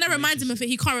 But then when I toxic remind him of it,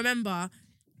 he can't remember.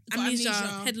 Got Amnesia,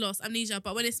 amnesia. head loss, amnesia.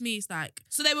 But when it's me, it's like.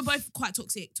 So they were both quite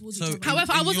toxic towards So- each other.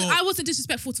 However, in your- I wasn't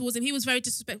disrespectful towards him. He was very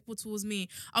disrespectful towards me.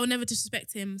 I would never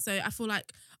disrespect him. So I feel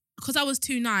like because I was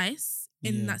too nice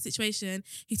in Yeah. that situation,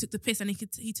 he took the piss and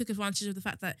he took advantage of the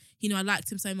fact that I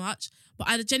liked him so much. But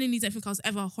I genuinely don't think I was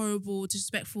ever horrible,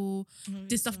 disrespectful,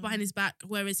 did stuff behind his back,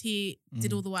 whereas he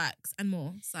did all the works and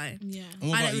more. So Yeah. And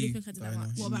what I don't about really you, think I did that Diana,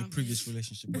 much. What in your about previous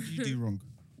relationship? What did you do wrong?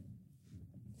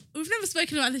 we've never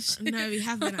spoken about this shit. No, we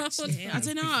haven't actually. I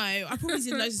don't know. I probably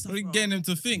did loads of stuff We're wrong. getting him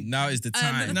to think. Now is the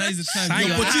time. Now is the time. Shine The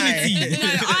your opportunity.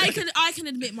 eye. No, I can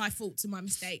admit my faults and my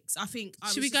mistakes. I think.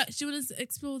 Should we go? Should we just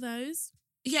explore those?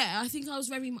 Yeah, I think I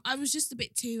was just a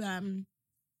bit too.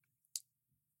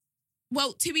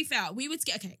 Well, to be fair, we were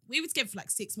together for like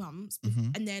 6 months,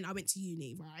 Mhm. and then I went to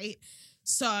uni, right?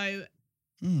 So I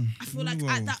Mm. feel like Whoa.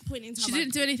 at that point in time, She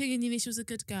didn't do anything in uni. She was a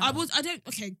good girl. I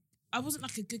wasn't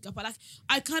like a good girl, but like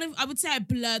I would say I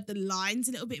blurred the lines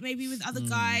a little bit maybe with other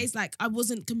guys. Like I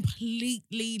wasn't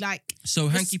completely like So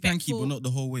hanky panky, respectful. but not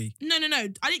the whole way. no.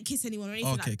 I didn't kiss anyone or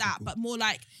anything Okay, like that, cool. but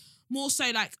more so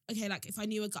like, okay, like if I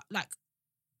knew a guy, like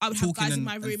I would have Talking guys in and-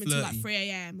 my and room until like flirty. 3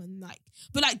 a.m. and like,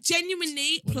 but like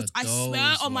genuinely, One of I swear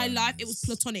those on my life, it was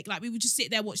ones. platonic. Like we would just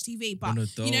sit there, watch TV. But One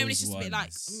of you know, when it's those just a bit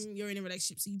like, ones. you're in a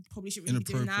relationship, so you probably shouldn't really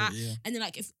be doing Inappropriate, that. yeah. And then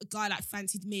like if a guy like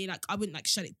fancied me, like I wouldn't like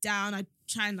shut it down. I'd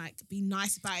try and like be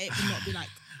nice about it, but not be like,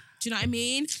 do you know what I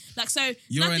mean? Like so,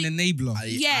 You're nothing- an enabler.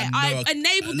 yeah, I know I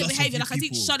enabled the lots of behavior. you Like I didn't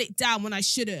people- shut it down when I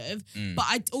should have. Mm. But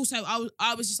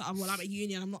I was just like, well, I'm at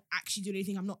uni and I'm not actually doing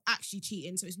anything. I'm not actually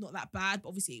cheating, so it's not that bad. But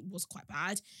obviously, it was quite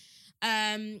bad.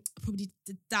 I probably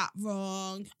did that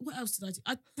wrong. What else did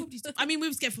I do? I mean, we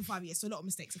were together for 5 years, so a lot of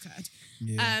mistakes occurred.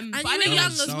 Yeah. And but you I were know young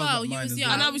was- as that was well. like You mine was as young.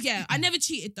 well. and I never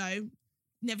cheated though.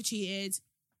 Never cheated.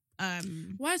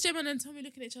 Why is J-Man and Tommy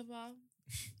looking at each other?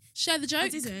 Share the joke. I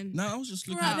didn't. No, I was just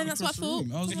looking Right, then across that's the what I room.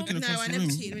 thought. I was No, looking No, across I the never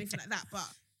room. cheated or anything like that. But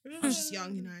I was just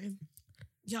young, you know.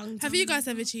 Young. Have you guys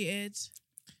ever cheated?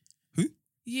 Who?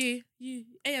 You,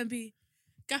 A and B.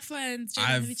 Gaffer and J-Man,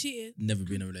 have you cheated? Never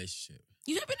been in a relationship.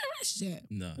 You've never been in a relationship?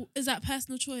 No. Is that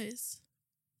personal choice?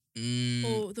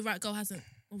 Or the right girl hasn't?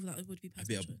 Or that it would be A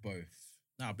personal bit choice? of both.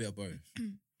 No, a bit of both.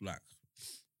 Like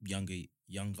younger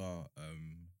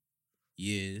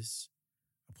years,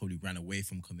 I probably ran away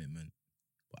from commitment.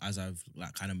 But as I've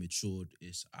like kind of matured,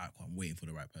 I'm waiting for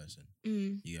the right person.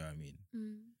 Mm. You know what I mean?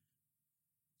 Mm.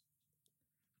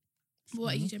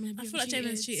 What are you, Jamie? Have I you feel ever like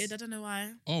J-Man's cheated. I don't know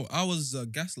why. Oh, I was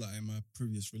gaslighting in my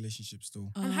previous relationship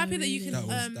still. I'm happy that you really?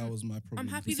 can- That was my problem. I'm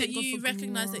happy Thank that God you for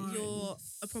recognise that you're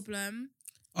growth. a problem.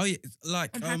 Oh yeah, like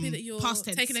I'm happy that you're past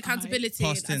tense, taking I accountability,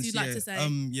 past tense, as you'd like yeah. to say.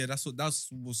 Yeah, that's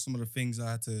was some of the things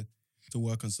I had to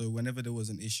work on. So whenever there was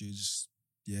an issue, just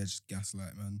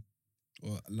gaslight, man.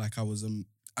 Or like I was and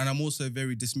I'm also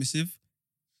very dismissive.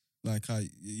 Like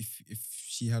if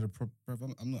she had a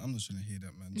problem, I'm not trying to hear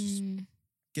that, man. Just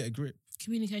get a grip.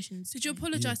 Communications. Did you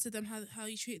apologise to them how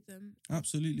you treat them?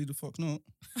 Absolutely the fuck not.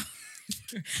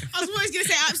 I was always going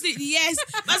to say absolutely yes.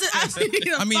 I said absolutely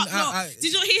the I mean, fuck not. Did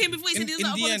you not hear him before he said he does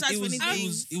not apologise for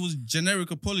anything? it was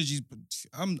generic apologies, but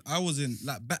I wasn't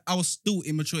like I was still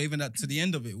immature even to the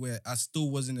end of it, where I still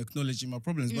wasn't acknowledging my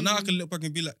problems. But now I can look back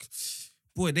and be like,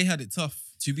 boy, they had it tough.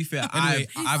 To be fair, Anyway,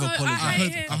 I've So,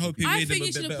 apologized. hate I hope he I made them think a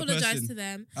you should better apologise person. to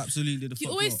them. Absolutely the fuck You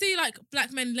always not. see like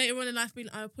black men later on in life being,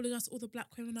 I apologise to all the black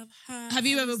women I've hurt. Have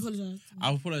you ever apologised?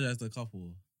 I've apologized to a couple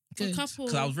A Good. couple?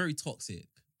 because I was very toxic.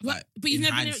 What? Like, But you've in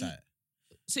never been. hindsight,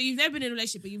 So you've never been in a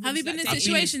relationship, but you've Have you been in like,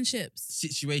 dated- situationships?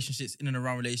 situationships in and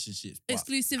around relationships. but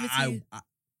Exclusivity.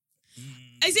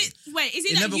 Is it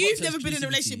It that never you've got to never been in a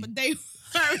relationship, exclusivity. but they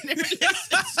were in a relationship?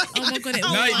 Oh my god! It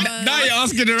Oh was. my- Now you're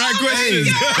asking the right questions.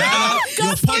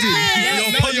 You're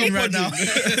podding. You're podding right now.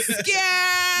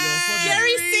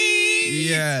 Scary scene.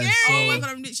 Yeah, Scary. so- Oh my god,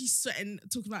 I'm literally sweating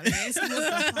talking about this. What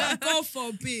the fuck? God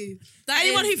forbid. That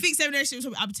Anyone is- who thinks they're in a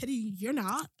relationship, I'm telling you, you're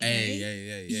not. Hey,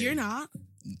 okay? yeah. You're not.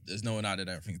 There's no one out there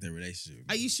that thinks they're in a relationship.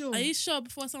 Are you sure? Are you sure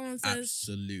before someone says?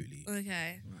 Absolutely.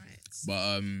 Okay. Right.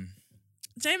 But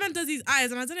J-Man does his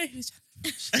eyes, and I don't know who's.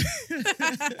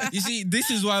 You see, this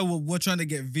is why we're trying to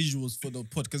get visuals for the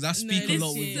pod, because I speak No, a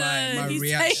lot with listen, my he's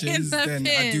reactions taking the than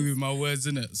I do piss. with my words,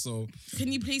 innit? So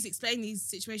Can you please explain these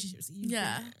situationships that you've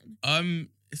Yeah. been in?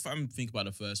 if I'm thinking about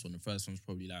the first one's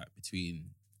probably like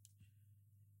between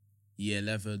year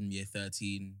 11, year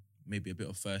 13, maybe a bit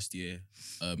of first year.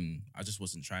 I just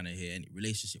wasn't trying to hear any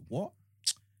relationship. What?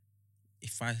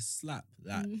 If I slap,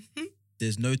 like,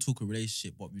 there's no talk of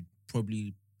relationship, but we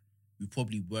probably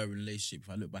were in a relationship. If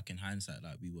I look back in hindsight,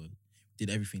 like we did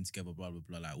everything together, blah blah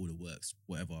blah, like all the works,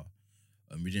 whatever.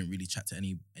 We didn't really chat to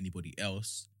anybody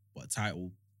else, but a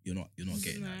title, you're not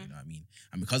getting that, you know what I mean?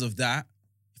 And because of that,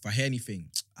 if I hear anything,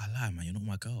 I lie, man, you're not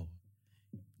my girl.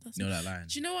 That's You know that line.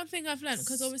 Do you know one thing I've learned?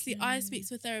 Because obviously I speak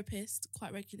to a therapist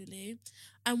quite regularly.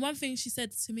 And one thing she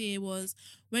said to me was,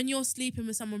 when you're sleeping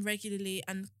with someone regularly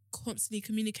and constantly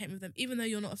communicating with them, even though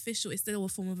you're not official, it's still a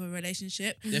form of a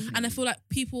relationship. Definitely. And I feel like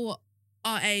people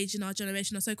our age and our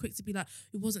generation are so quick to be like,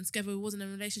 we wasn't together, we wasn't in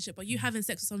a relationship. But you having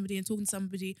sex with somebody and talking to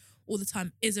somebody all the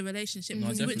time is a relationship. No,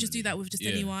 Because you wouldn't just do definitely. that with just Yeah.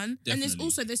 anyone. And there's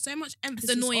Definitely. there's so much emphasis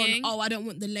annoying. on, I don't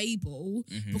want the label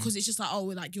Mhm. because it's just like,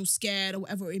 like you're scared or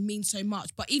whatever. It means so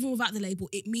much. But even without the label,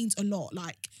 it means a lot.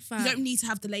 Like Fact. you don't need to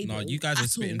have the label. No, you guys are at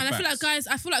spitting all. And I feel like Facts.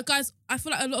 I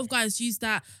feel like a lot of guys use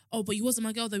that, oh, but you wasn't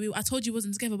my girl though. I told you we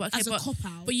wasn't together, but okay, as a but, cop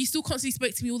out. but you still constantly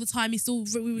spoke to me all the time. We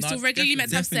were No, still regularly meant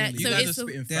to have sex. definitely. So You guys it's are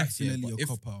spitting facts here, Definitely but a if-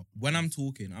 cop out. when I'm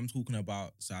talking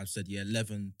about, so I've said year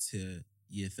 11 to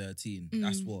year 13.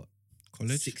 That's what?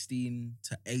 College? 16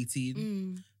 to 18.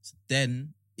 Mm. So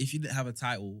then, if you didn't have a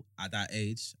title at that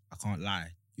age, I can't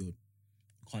lie. You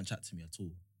can't chat to me at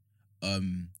all.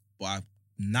 But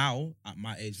now, at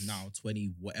my age now,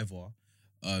 20, whatever,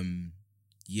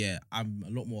 yeah, I'm a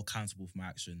lot more accountable for my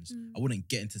actions. I wouldn't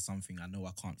get into something I know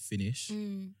I can't finish.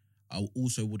 Mm. I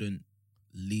also wouldn't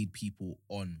lead people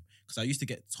on because I used to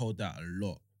get told that a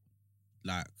lot.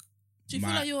 Like, Do you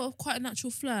feel like you're quite a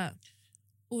natural flirt,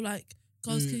 or like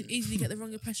girls can easily get the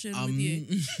wrong impression with you?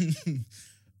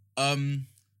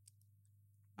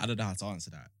 I don't know how to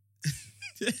answer that.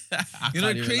 You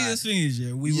know, the craziest thing is,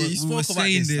 we were spoke about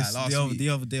saying this, this like, last week. the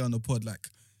other day on the pod. Like,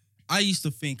 I used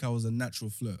to think I was a natural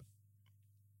flirt,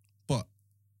 but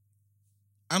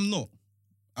I'm not.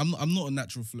 I'm not a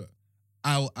natural flirt.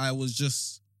 I was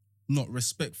just not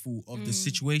respectful of the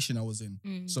situation I was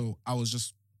in. So I was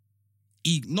just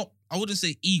I wouldn't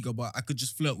say eager, but I could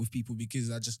just flirt with people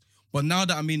because but now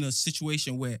that I'm in a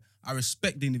situation where I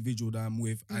respect the individual that I'm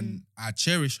with and I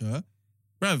cherish her,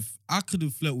 bruv, I couldn't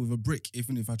flirt with a brick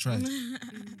even if I tried.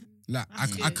 Like,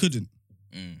 I couldn't.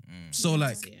 So,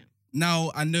 like,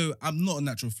 now I know I'm not a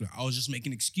natural flirt. I was just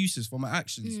making excuses for my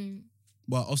actions.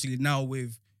 But obviously now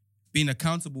with being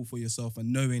accountable for yourself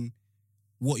and knowing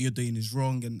what you're doing is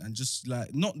wrong and just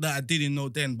like, not that I didn't know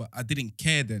then, but I didn't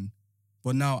care then.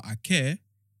 But now I care.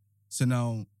 So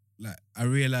now, like, I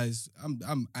realize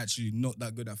I'm actually not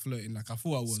that good at flirting like I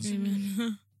thought I was.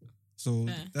 So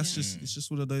it's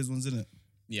just one of those ones, isn't it?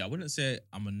 Yeah, I wouldn't say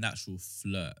I'm a natural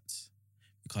flirt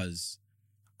because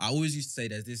I always used to say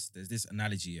there's this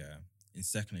analogy in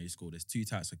secondary school. There's two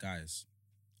types of guys.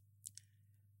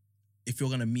 If you're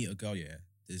gonna meet a girl,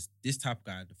 there's this type of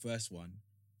guy. The first one,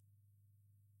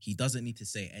 he doesn't need to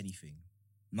say anything.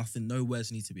 Nothing, no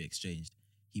words need to be exchanged.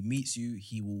 He meets you,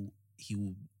 he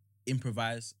will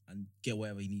improvise and get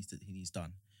whatever he needs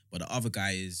done. But the other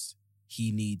guy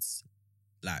he needs,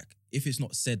 like, if it's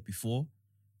not said before,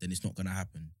 then it's not gonna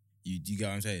happen. You get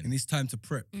what I'm saying? And it's time to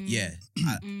prep. Yeah.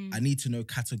 I need to know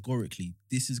categorically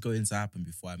this is going to happen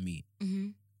before I meet.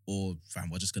 Or fam,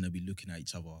 we're just gonna be looking at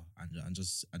each other and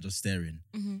just staring.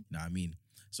 You know what I mean?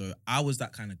 So I was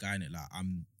that kind of guy in it. Like,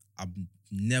 I'm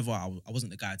never, I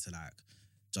wasn't the guy to like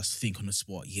just think on the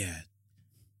spot,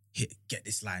 get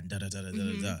this line, da da da da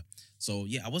da da. So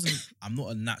yeah, I'm not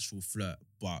a natural flirt,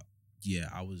 but yeah,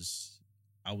 I was,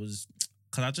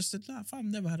 because I just said, like, I've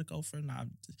never had a girlfriend. Like,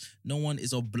 no one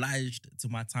is obliged to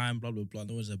my time, blah blah blah.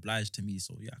 No one's obliged to me,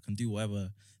 so yeah, I can do whatever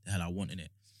the hell I want in it.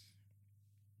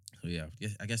 So yeah,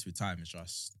 I guess with time it's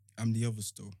just, I'm the other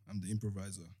still. I'm the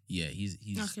improviser. yeah, he's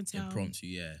I can tell. impromptu,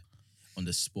 yeah, on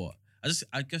the spot.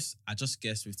 I guess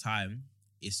with time,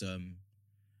 it's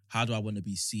how do I want to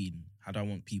be seen? How do I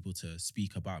want people to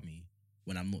speak about me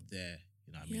when I'm not there?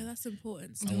 You know what I mean? Yeah, that's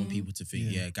important. I want people to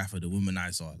think, Gaffer the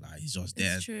womanizer, like, he's just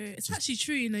there. It's true. It's actually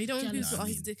true, you know. You don't want people to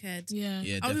Jealous. say, oh, he's a dickhead. Yeah.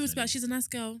 Yeah, I would definitely. like, she's a nice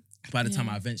girl. By the time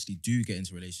I eventually do get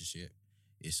into a relationship,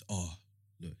 it's, oh,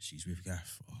 look, she's with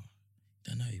Gaff. Oh,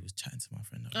 don't know, he was chatting to my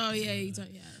friend. Oh yeah, you don't.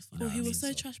 Yeah, that's fine. know Or what he I was so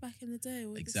mean? trash back in the day.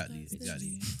 Or Exactly. It's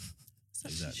actually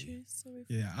Exactly. true. Sorry.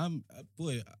 Yeah,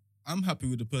 I'm happy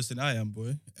with the person I am,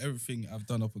 boy. Everything I've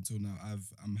done up until now,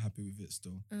 I'm happy with it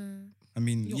still. I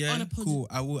mean, You're cool.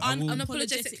 I will.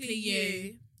 Unapologetically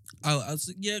you.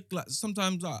 Like,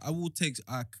 sometimes I will take.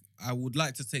 I would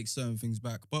like to take certain things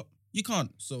back, but you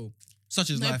can't. So such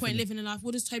is No life. point innit? living a life.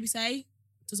 What does Toby say?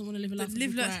 Doesn't want to live a life of Live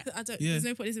regret. like, I don't. Yeah. There's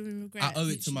no point in living with regret. I owe it to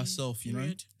literally. myself, you know.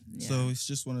 Period. Yeah. So it's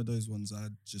just one of those ones. I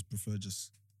just prefer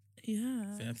just.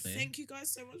 Yeah. Fair play. Thank you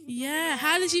guys so much. For Yeah. coming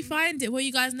How did you on. find it? Were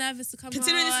you guys nervous to come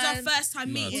Considering this is our on? first time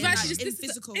No, meeting, we've like, actually just in listened to-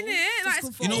 physical, innit? Like, physical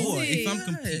it's You know form. what? Easy. If I'm Yeah,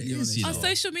 completely easy, honest, you On know.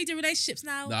 social media relationships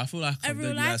now. No, I feel like A I've real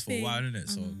known you guys life for a while, thing. innit?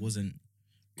 So it wasn't.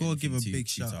 gotta give a anything big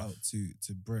too shout tough. out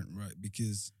to Brent, right?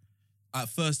 Because at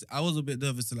first I was a bit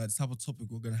nervous to like the type of topic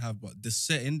we're gonna have, but the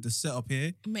setup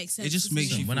here, Makes sense. it just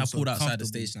makes you When feel I so pulled outside the comfortable.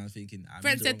 station, I was thinking, I'm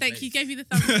Brent in the said wrong thank you. place. Gave you the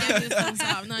thumbs up. Give me the thumbs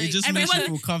up. No, It just makes you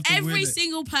feel comfortable. every innit?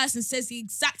 single person says the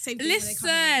exact same thing. Listen,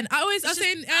 when they come I was It's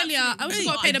saying just earlier, I was absolutely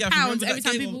got paid a Gav, pound remember every that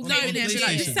time game people on go the in there and be like,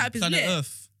 PlayStation? this setup is Planet lit.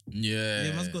 Earth. Yeah.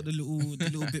 Yeah, man's got the little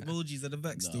bitmojis at the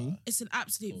back still. It's an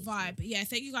absolute vibe. But yeah,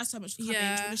 thank you guys so much for coming.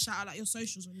 Yeah. Do you want to shout out like your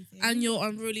socials or anything? And you're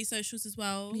on Really socials as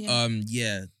well. Yeah.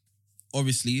 Yeah.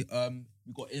 Obviously,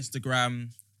 we've got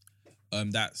Instagram.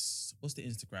 That's what's the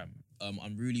Instagram?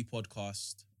 Unruly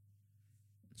Podcast.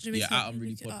 Do you want me Yeah, to at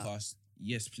Unruly look it up? Podcast.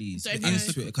 Yes, please. Don't And know.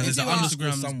 Twitter, because there's an underscore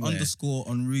Instagram's somewhere. underscore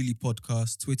Unruly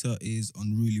Podcast. Twitter is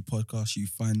Unruly Podcast. You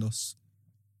find us.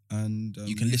 And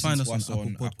You can listen find to us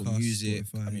on Apple Podcasts, Music.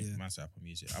 Spotify, I mean, yeah. man, say Apple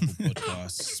Music, Apple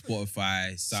Podcasts,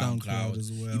 Spotify, SoundCloud SoundCloud,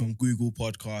 as well. even Google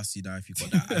Podcasts. You know, if you've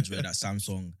got that Android, that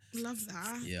Samsung, Love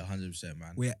that. yeah, 100%,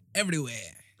 man. We're everywhere.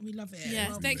 We love it. Yes,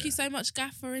 Well, thank you so much,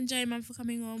 Gaffer and J-Man, for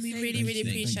coming on. We Thank really, you. really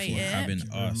Thank you appreciate for it. having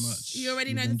Thank you very us. much. You already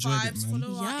We've know the enjoyed it, vibes. man.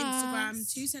 Follow our Yes.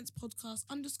 Instagram, 2 cents podcast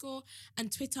 _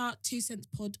 and Twitter, 2 cents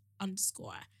pod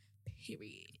 _.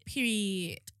 Period.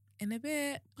 Period. in a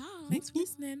bit. Bye. Thanks for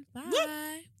listening.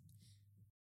 Bye.